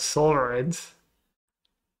I got Soul Reds.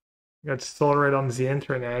 Got stole right on the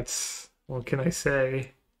internet. What can I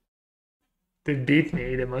say? They beat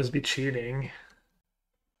me. They must be cheating.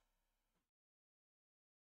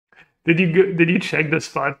 Did you check the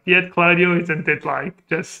spot yet, Claudio? Isn't it like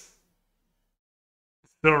just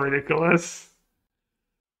so ridiculous?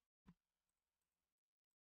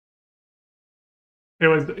 It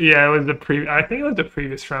was I think it was the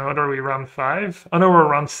previous round. What are we, round 5? Oh no, we're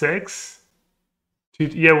round 6.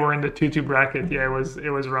 Yeah, we're in the 2-2 bracket. Yeah, it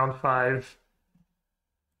was round 5.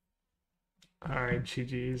 Alright,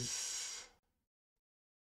 GG's.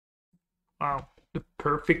 Wow. The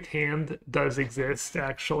perfect hand does exist,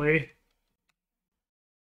 actually.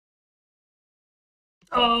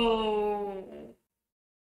 Oh!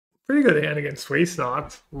 Pretty good hand against Waste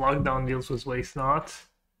Not. Lockdown deals with Waste Not.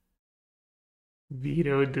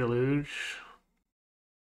 Veto Deluge.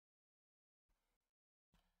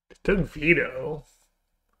 They took Veto.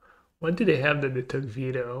 What do they have that they took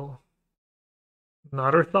Veto?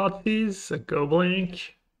 Another Thoughtseize? A Go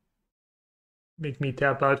Blank? Make me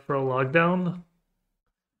tap out for a lockdown?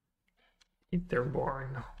 They're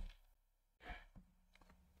boring.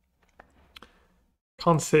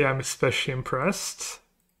 Can't say I'm especially impressed.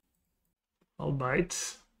 I'll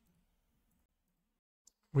bite.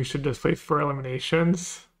 We should just wait for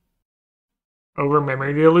eliminations. Over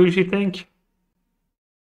Memory Deluge, you think?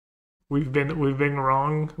 We've been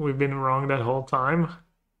wrong. We've been wrong that whole time.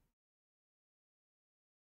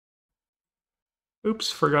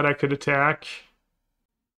 Oops, forgot I could attack.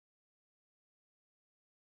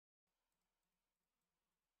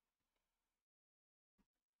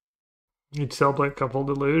 You'd celebrate couple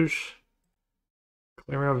Deluge.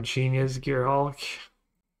 Clear of Genius, Gearhulk.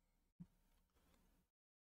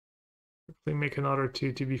 Quickly make another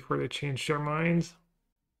 2-2 before they change their minds.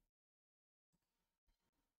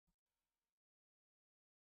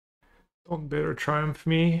 Don't Bitter Triumph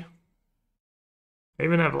me. I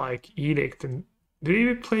even have like Edict and... Did he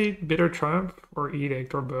even play Bitter Triumph or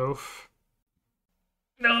Edict or both?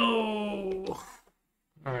 No!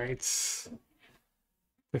 Alright.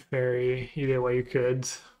 Teferi, either way you could.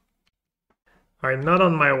 Alright, not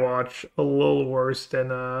on my watch. A little worse than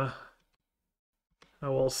I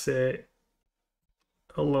will say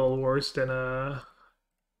a little worse than a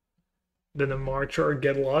March or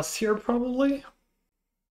Get Lost here probably.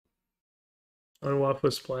 On what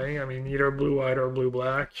was playing. I mean either blue-white or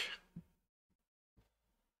blue-black.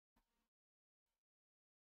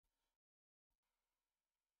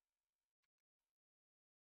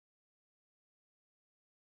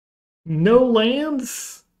 No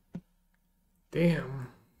lands? Damn.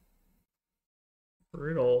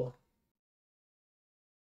 Brutal.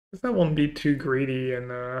 Guess that won't be too greedy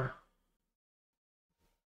and I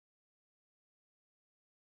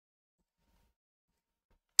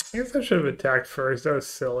guess I should have attacked first. That was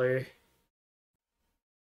silly.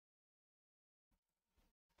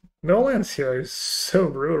 No lands here is so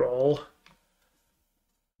brutal.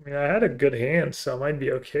 I mean, I had a good hand, so I might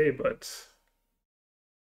be okay, but...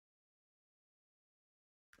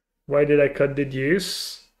 Why did I cut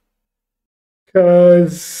Deduce?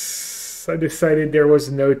 Because I decided there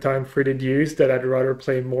was no time for Deduce, that I'd rather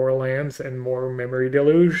play more lands and more Memory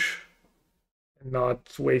Deluge, and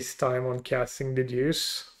not waste time on casting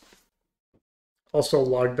Deduce. Also,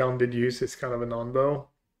 Lockdown Deduce is kind of a non-bow.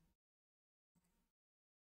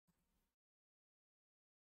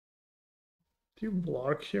 Do you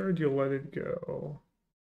block here or do you let it go?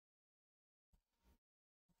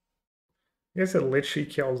 I guess it literally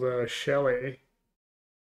kills a Shelly.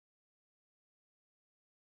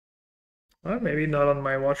 Well, maybe not on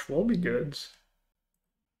my watch will be good.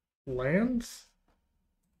 Lands?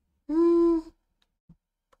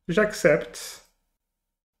 J'accept.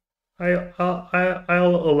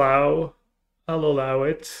 I'll allow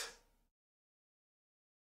it.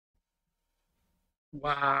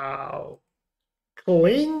 Wow.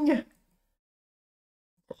 Cling?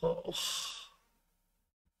 Oh.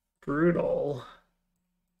 Brutal.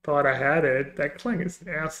 Thought I had it. That Cling is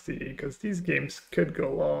nasty because these games could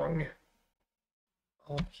go long.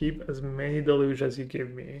 I'll keep as many Deluge as you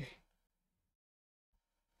give me.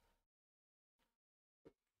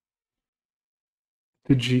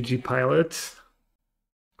 The GG pilot.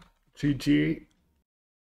 GG.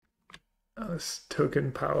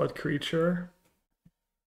 Token pilot creature.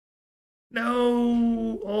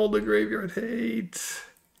 No! All the graveyard hate.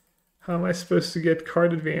 How am I supposed to get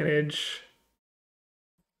card advantage?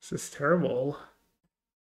 This is terrible.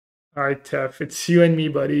 Alright, Tef, it's you and me,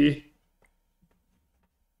 buddy.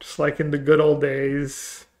 Just like in the good old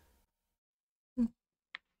days.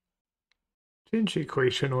 Change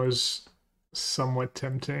equation was somewhat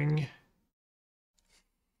tempting.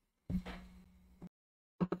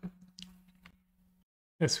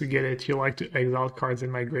 Yes, we get it. You like to exile cards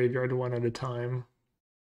in my graveyard one at a time.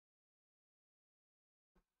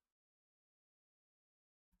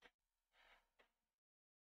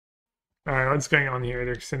 Alright, what's going on here?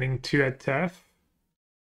 They're sending 2 at Tef.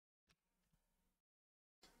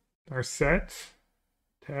 Narset.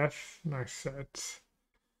 Tef. Narset.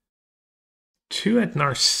 2 at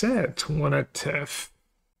Narset. 1 at Tef.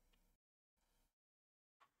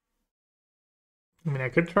 I mean, I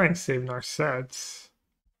could try and save Narset.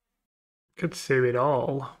 Could save it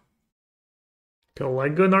all. Could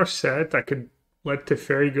let go Narset. I could let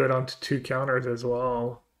Teferi go down to 2 counters as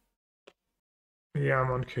well. Yeah,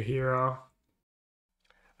 I'm on Kaheera.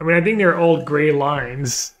 I mean, I think they're all gray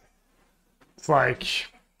lines. It's like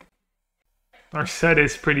Narset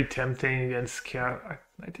is pretty tempting against Cat.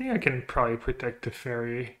 I think I can probably protect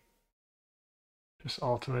Teferi. Just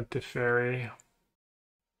ultimate Teferi.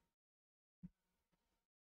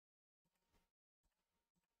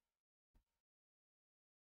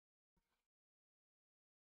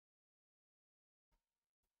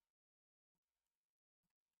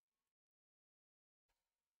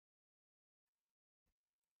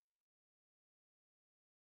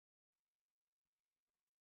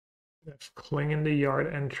 Cling in the Yard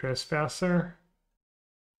and Trespasser.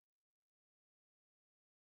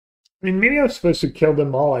 I mean, maybe I was supposed to kill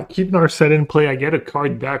them all. I keep Narset in play. I get a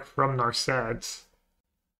card back from Narset.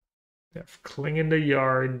 They have Cling in the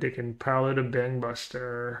Yard. They can pilot a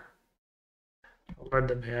Bangbuster. I'll let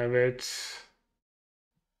them have it.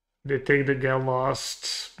 They take the Get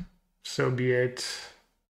Lost. So be it.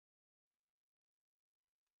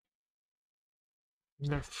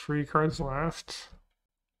 They have 3 cards left.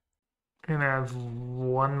 And I have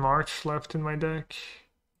 1 March left in my deck.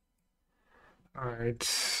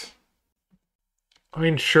 Alright. I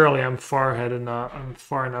mean, surely I'm far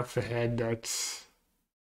enough ahead that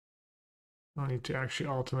I don't need to actually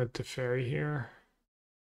ultimate Teferi here.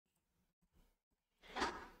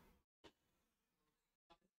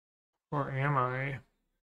 Or am I?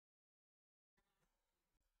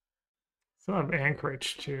 Still have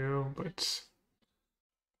Anchorage too, but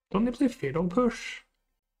don't they play Fatal Push?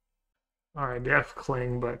 Alright, they have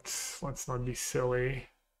Cling, but let's not be silly.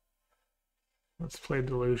 Let's play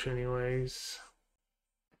Deluge anyways.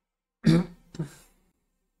 No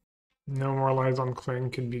more lives on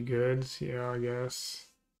Cling could be good. Yeah, I guess.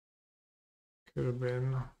 Could have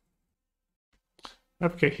been. I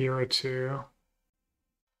have Kaheera too. How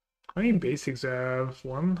many basics I have?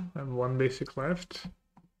 1? I have 1 basic left.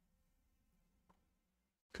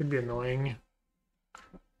 Could be annoying.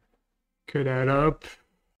 Could add up.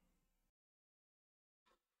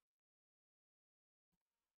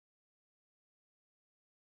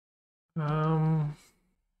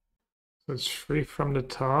 So it's free from the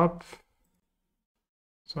top.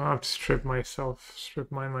 So I have to strip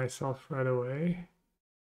mine myself right away.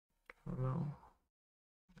 I don't know.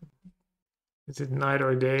 Is it night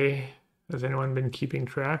or day? Has anyone been keeping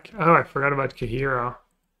track? Oh, I forgot about Kaheera.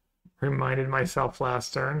 Reminded myself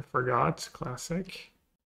last turn. Forgot. Classic.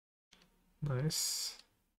 Nice.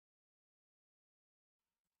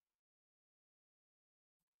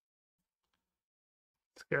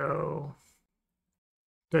 Let's go.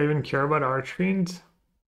 Do I even care about Archfiend?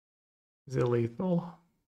 Is it lethal?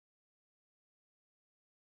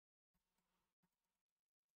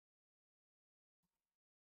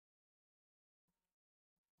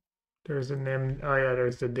 There's an oh yeah,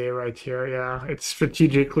 there's the day right here. Yeah, it's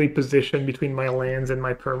strategically positioned between my lands and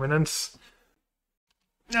my permanents.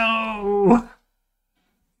 No!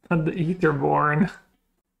 Not the Etherborn.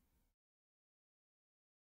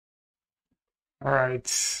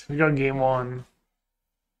 Alright, we got game 1.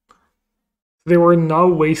 They were no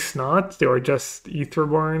Waste Not, they were just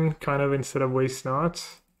Etherborn, kind of instead of Waste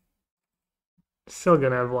Not. Still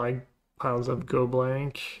gonna have like piles of Go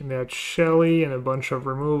Blank. And they had Shelly and a bunch of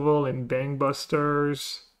removal and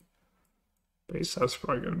Bangbusters. Beza's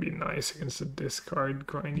probably gonna be nice against the discard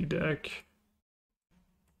grindy deck.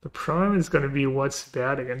 The problem is gonna be what's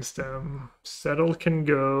bad against them. Settle can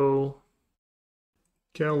go.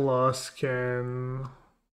 Get Lost can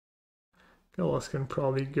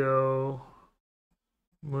probably go.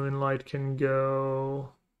 Moonlight can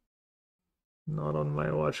go. Not on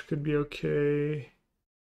my watch could be okay.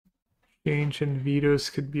 Change and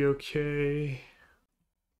Vetoes could be okay.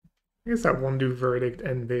 I guess I won't do Verdict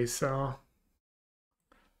and Beza.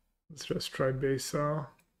 Let's just try Beza.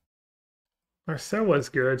 Narset was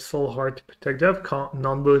good, Soul Hard to protect. Dev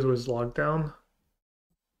Numbos was locked down.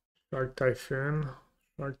 Shark Typhoon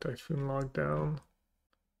locked down.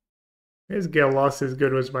 His Get Lost is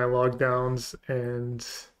good with my lockdowns and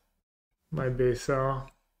my Beza.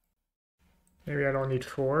 Maybe I don't need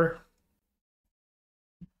 4.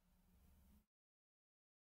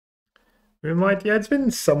 Moonlight, yeah, it's been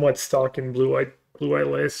somewhat stuck in blue-white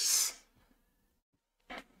lists.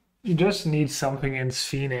 You just need something in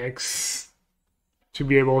Phoenix to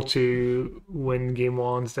be able to win game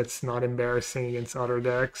 1s that's not embarrassing against other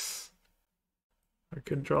decks. I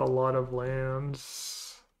could draw a lot of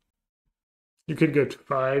lands. You could go to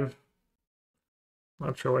 5.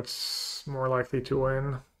 Not sure what's more likely to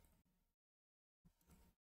win.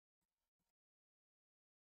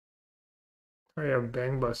 I have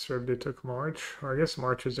Bangbuster if they took March. Or I guess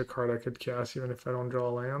March is a card I could cast even if I don't draw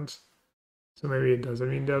lands. So maybe it doesn't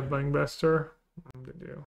mean to have Bangbuster. They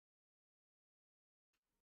do.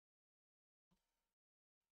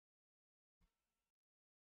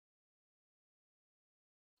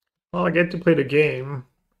 Well, I get to play the game.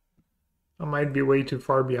 I might be way too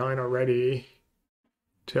far behind already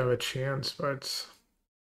to have a chance, but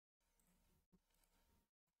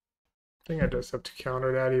I think I just have to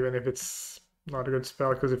counter that even if it's not a good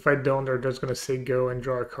spell, because if I don't, they're just going to say go and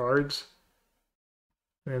draw cards.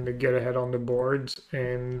 And they get ahead on the boards,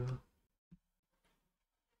 and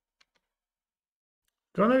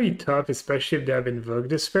gonna be tough, especially if they have Invoke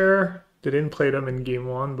Despair. They didn't play them in game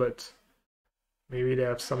 1, but maybe they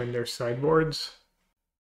have some in their sideboards.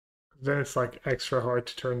 Then it's like extra hard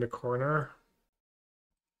to turn the corner.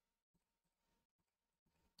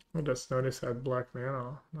 I just noticed I had black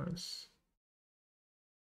mana. Nice.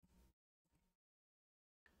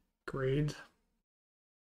 Grade.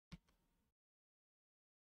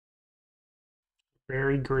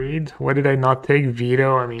 Very grade. Why did I not take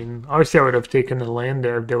Veto? I mean, obviously I would have taken the land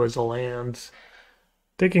there if there was a land.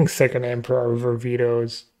 Taking second Emperor over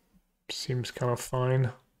Vetoes seems kind of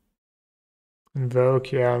fine.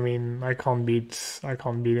 Invoke, yeah, I mean, I can't beat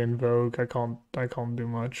Invoke. I can't do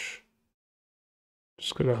much.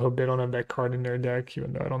 Just because I hope they don't have that card in their deck,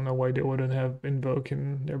 even though I don't know why they wouldn't have Invoke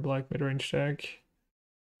in their black midrange deck.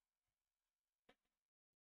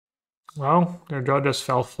 Well, their draw just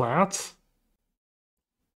fell flat.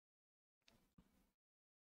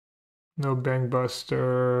 No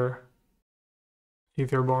Bangbuster.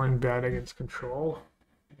 Aetherborn bad against control.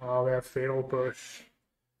 Wow, they have Fatal Push.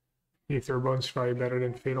 Aetherborn's probably better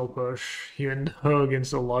than Fatal Push. Even though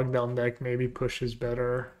against a lockdown deck, maybe Push is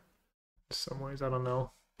better. In some ways, I don't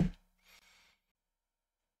know.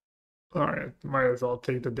 Alright, might as well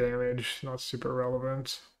take the damage. Not super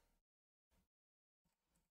relevant.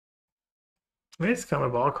 It's kind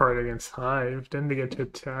of all card against Hive. Then to get to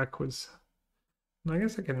attack was... I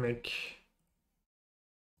guess I can make...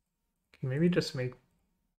 Maybe just make...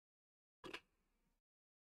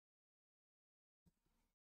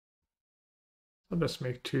 I'll just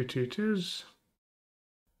make 2/2/2s.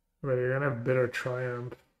 But you're gonna have Bitter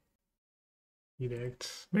Triumph.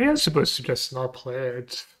 Edict. Maybe I'm supposed to just not play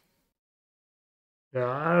it.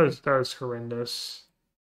 Yeah, that was horrendous.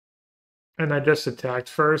 And I just attacked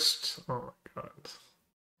first. Oh my god.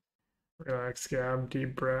 Relax, Gab,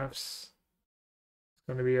 deep breaths. It's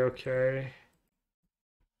gonna be okay.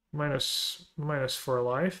 Minus 4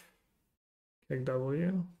 life. Kick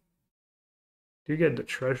W. Do you get the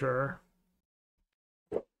treasure?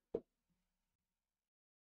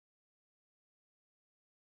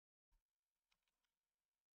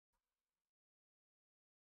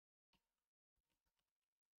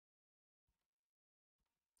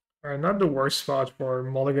 Alright, not the worst spot for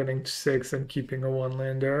mulliganing 6 and keeping a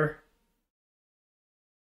 1-lander.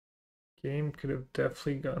 Game could have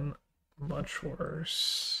definitely gone much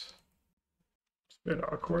worse. It's a bit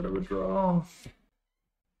awkward of a draw.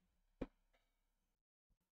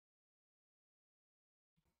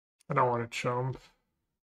 I don't want to chump.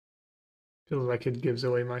 Feels like it gives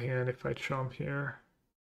away my hand if I chump here.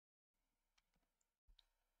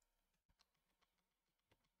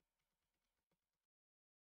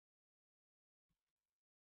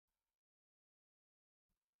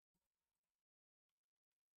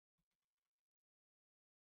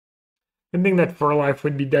 I didn't think that 4 life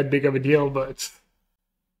would be that big of a deal, but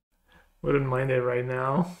wouldn't mind it right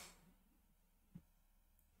now.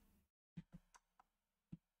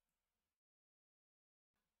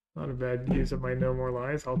 Not a bad use of my No More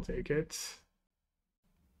Lies, I'll take it.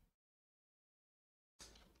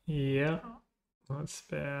 Yeah, that's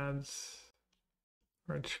bad.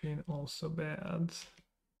 Red Chain also bad.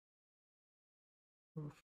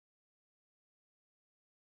 Oof.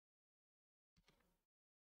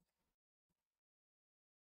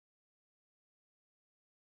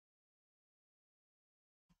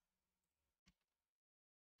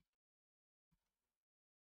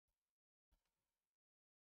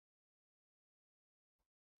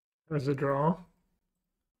 There's a draw.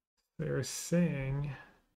 They're saying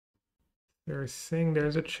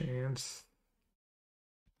there's a chance.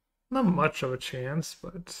 Not much of a chance,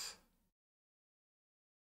 but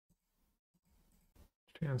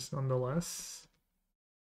chance nonetheless.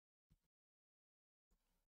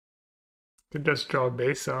 Could just draw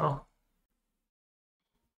Beza.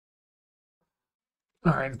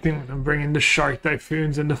 Alright, I think I'm bringing the Shark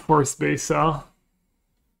Typhoons and the Force Beza.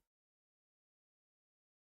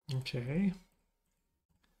 Okay.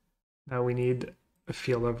 Now we need a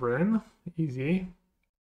Field of Ruin. Easy.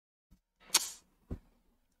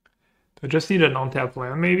 I just need an untapped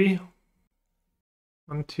land, maybe?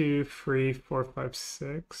 1, 2, 3, 4, 5,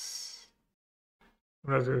 6.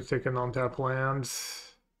 I'm just going to take an untapped land.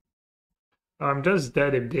 I'm just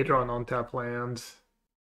dead if they draw an untapped land.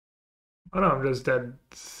 Oh no, I'm just dead.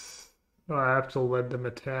 Oh, I have to let them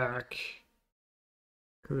attack.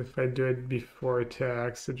 Because if I do it before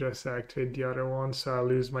attacks, to just activate the other one, so I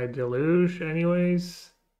lose my Deluge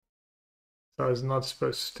anyways. So I was not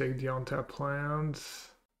supposed to take the untapped land.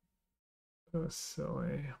 That was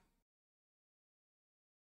silly.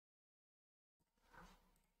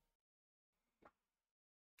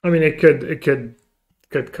 I mean, it could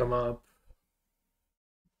come up.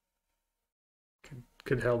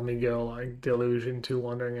 Could help me go like Deluge into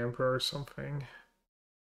Wandering Emperor or something.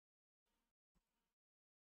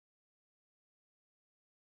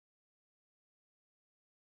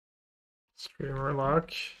 Streamer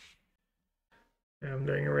luck. Yeah, I'm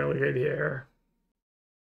doing really good here.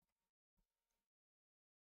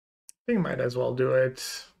 I think I might as well do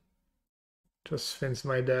it. Just fence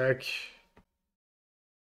my deck.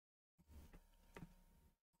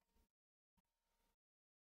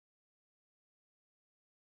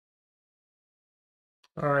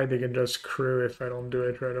 Alright, they can just crew if I don't do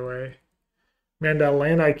it right away. Man, that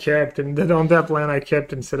land I kept, and the untapped land I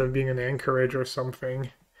kept instead of being an Anchorage or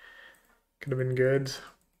something. Could have been good.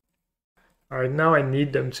 Alright, now I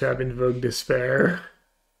need them to have Invoke Despair.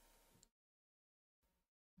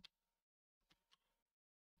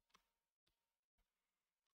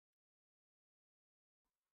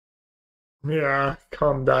 Yeah,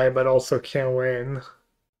 can't die, but also can't win.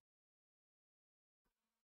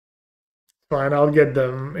 Fine, I'll get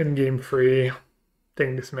them in game free. I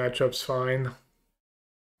think this matchup's fine.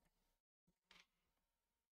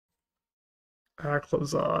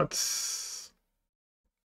 Aclazot.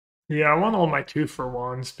 Yeah, I want all my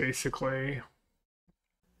 2-for-1s, basically.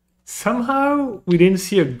 Somehow, we didn't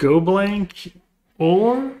see a Go Blank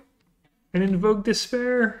or an Invoke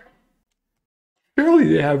Despair.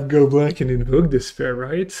 Surely they have Go Blank and Invoke Despair,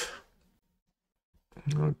 right?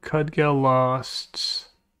 Oh, could get lost.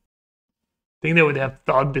 I think they would have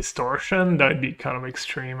Thought Distortion. That'd be kind of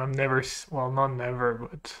extreme. I'm never, well, not never,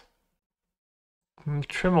 but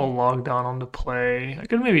Trim will log down on the play. I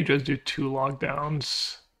could maybe just do 2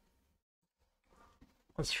 lockdowns.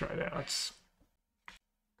 Let's try that.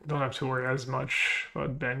 Don't have to worry as much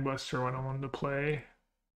about Bangbuster when I'm on the play.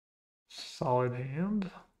 Solid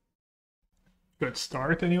hand. Good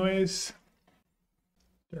start, anyways.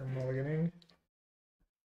 They're mulliganing.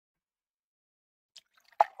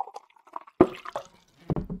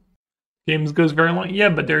 Games goes very long. Yeah,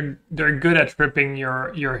 but they're good at ripping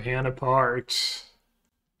your hand apart.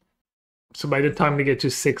 So by the time they get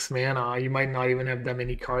to 6 mana, you might not even have that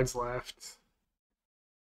many cards left.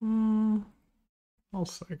 I'll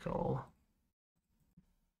cycle.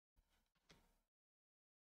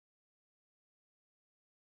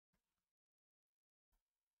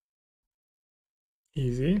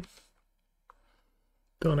 Easy.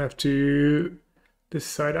 Don't have to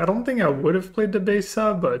decide. I don't think I would have played the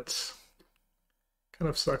Beza, but kind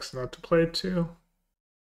of sucks not to play it too.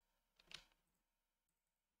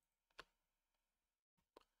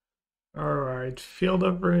 Alright, Field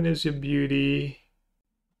of Ruin is your beauty.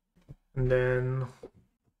 And then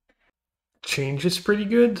Change is pretty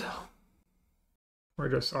good. Or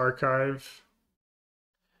just Archive.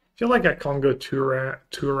 I feel like I can't go too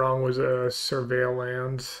wrong with a Surveil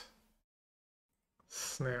land.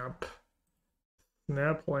 Snap.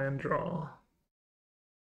 Snap land draw.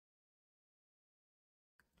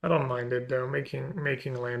 I don't mind it though.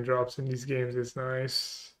 Making land drops in these games is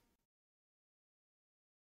nice.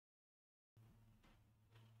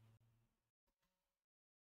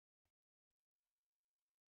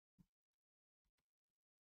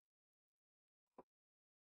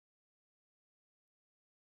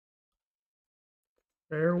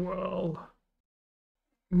 Farewell.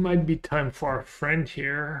 Might be time for a friend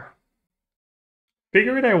here.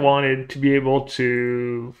 Figured I wanted to be able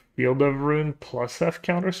to Field of Ruin plus have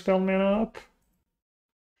Counterspell mana up.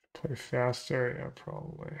 Play faster, yeah,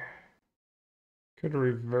 probably. Could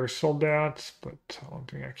reversal that, but I don't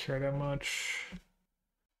think I care that much.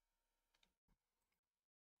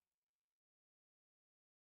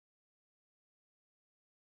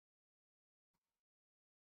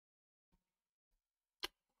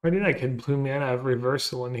 Why did I get blue mana have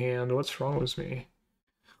reversal in hand? What's wrong with me?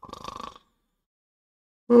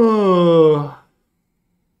 Oh,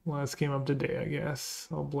 last game of the day, I guess.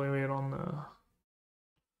 I'll blame it on that.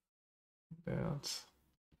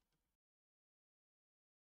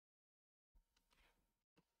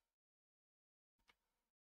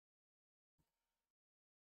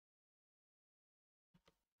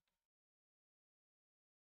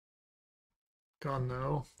 God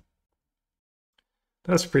no.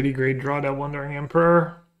 That's pretty great draw, that Wandering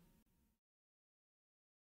Emperor.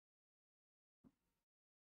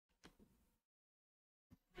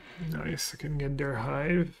 Nice, I can get their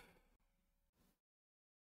hive.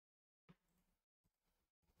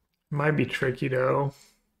 Might be tricky though.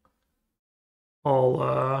 All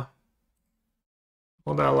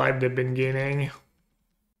that life they've been gaining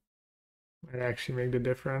might actually make the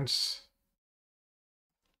difference.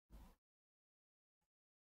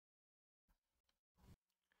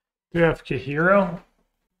 Do you have Kaheera?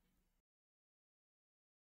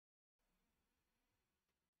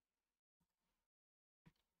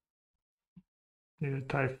 Need a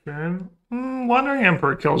Typhoon. Wandering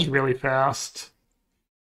Emperor kills really fast.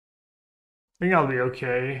 I think I'll be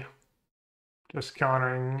okay. Just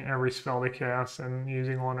countering every spell they cast and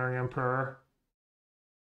using Wandering Emperor.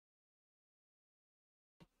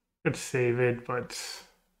 Could save it, but...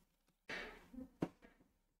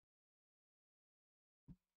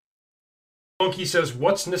 Monkey says,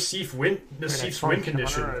 what's Nassif's win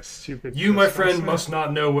condition? You, my friend, must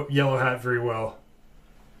not know Yellow Hat very well.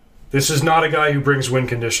 This is not a guy who brings win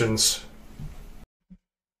conditions.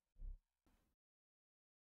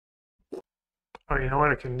 Oh, you know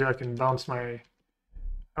what I can do? I can bounce my... I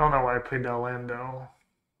don't know why I played that land, though.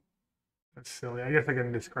 That's silly. I guess I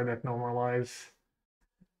can discard that Normalize.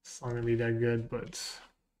 It's not going to be that good, but... It's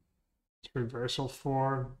reversal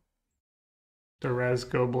 4. The res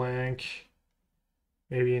go blank.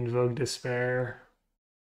 Maybe Invoke Despair.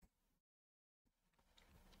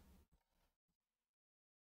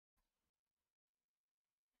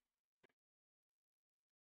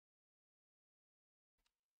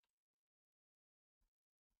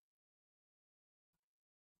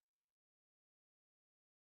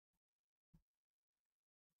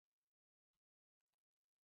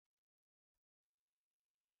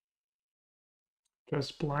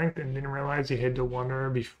 Just blanked and didn't realize you hit the Wanderer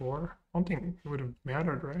before. I don't think it would have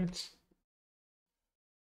mattered, right?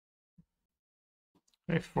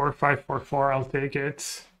 Okay, 4-5-4-4, I'll take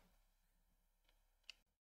it.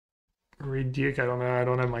 Reduke, I don't know, I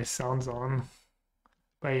don't have my sounds on.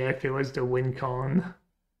 But yeah, if it was the WinCon.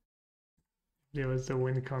 It was the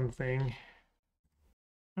WinCon thing.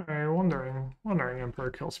 Alright, Wandering Emperor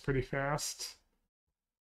kills pretty fast.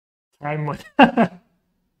 Time with...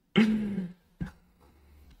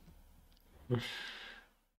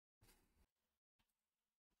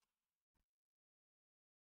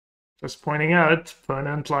 Just pointing out,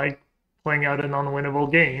 opponent like playing out an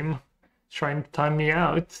unwinnable game, trying to time me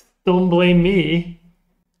out. Don't blame me.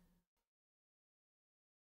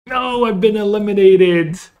 No, I've been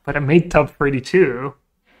eliminated, but I made top 32.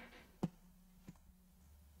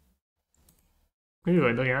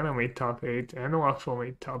 Ooh, Diana made top 8, and Waffle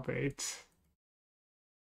made top 8.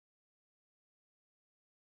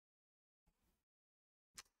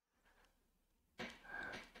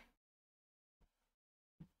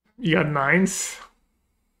 You got 9s?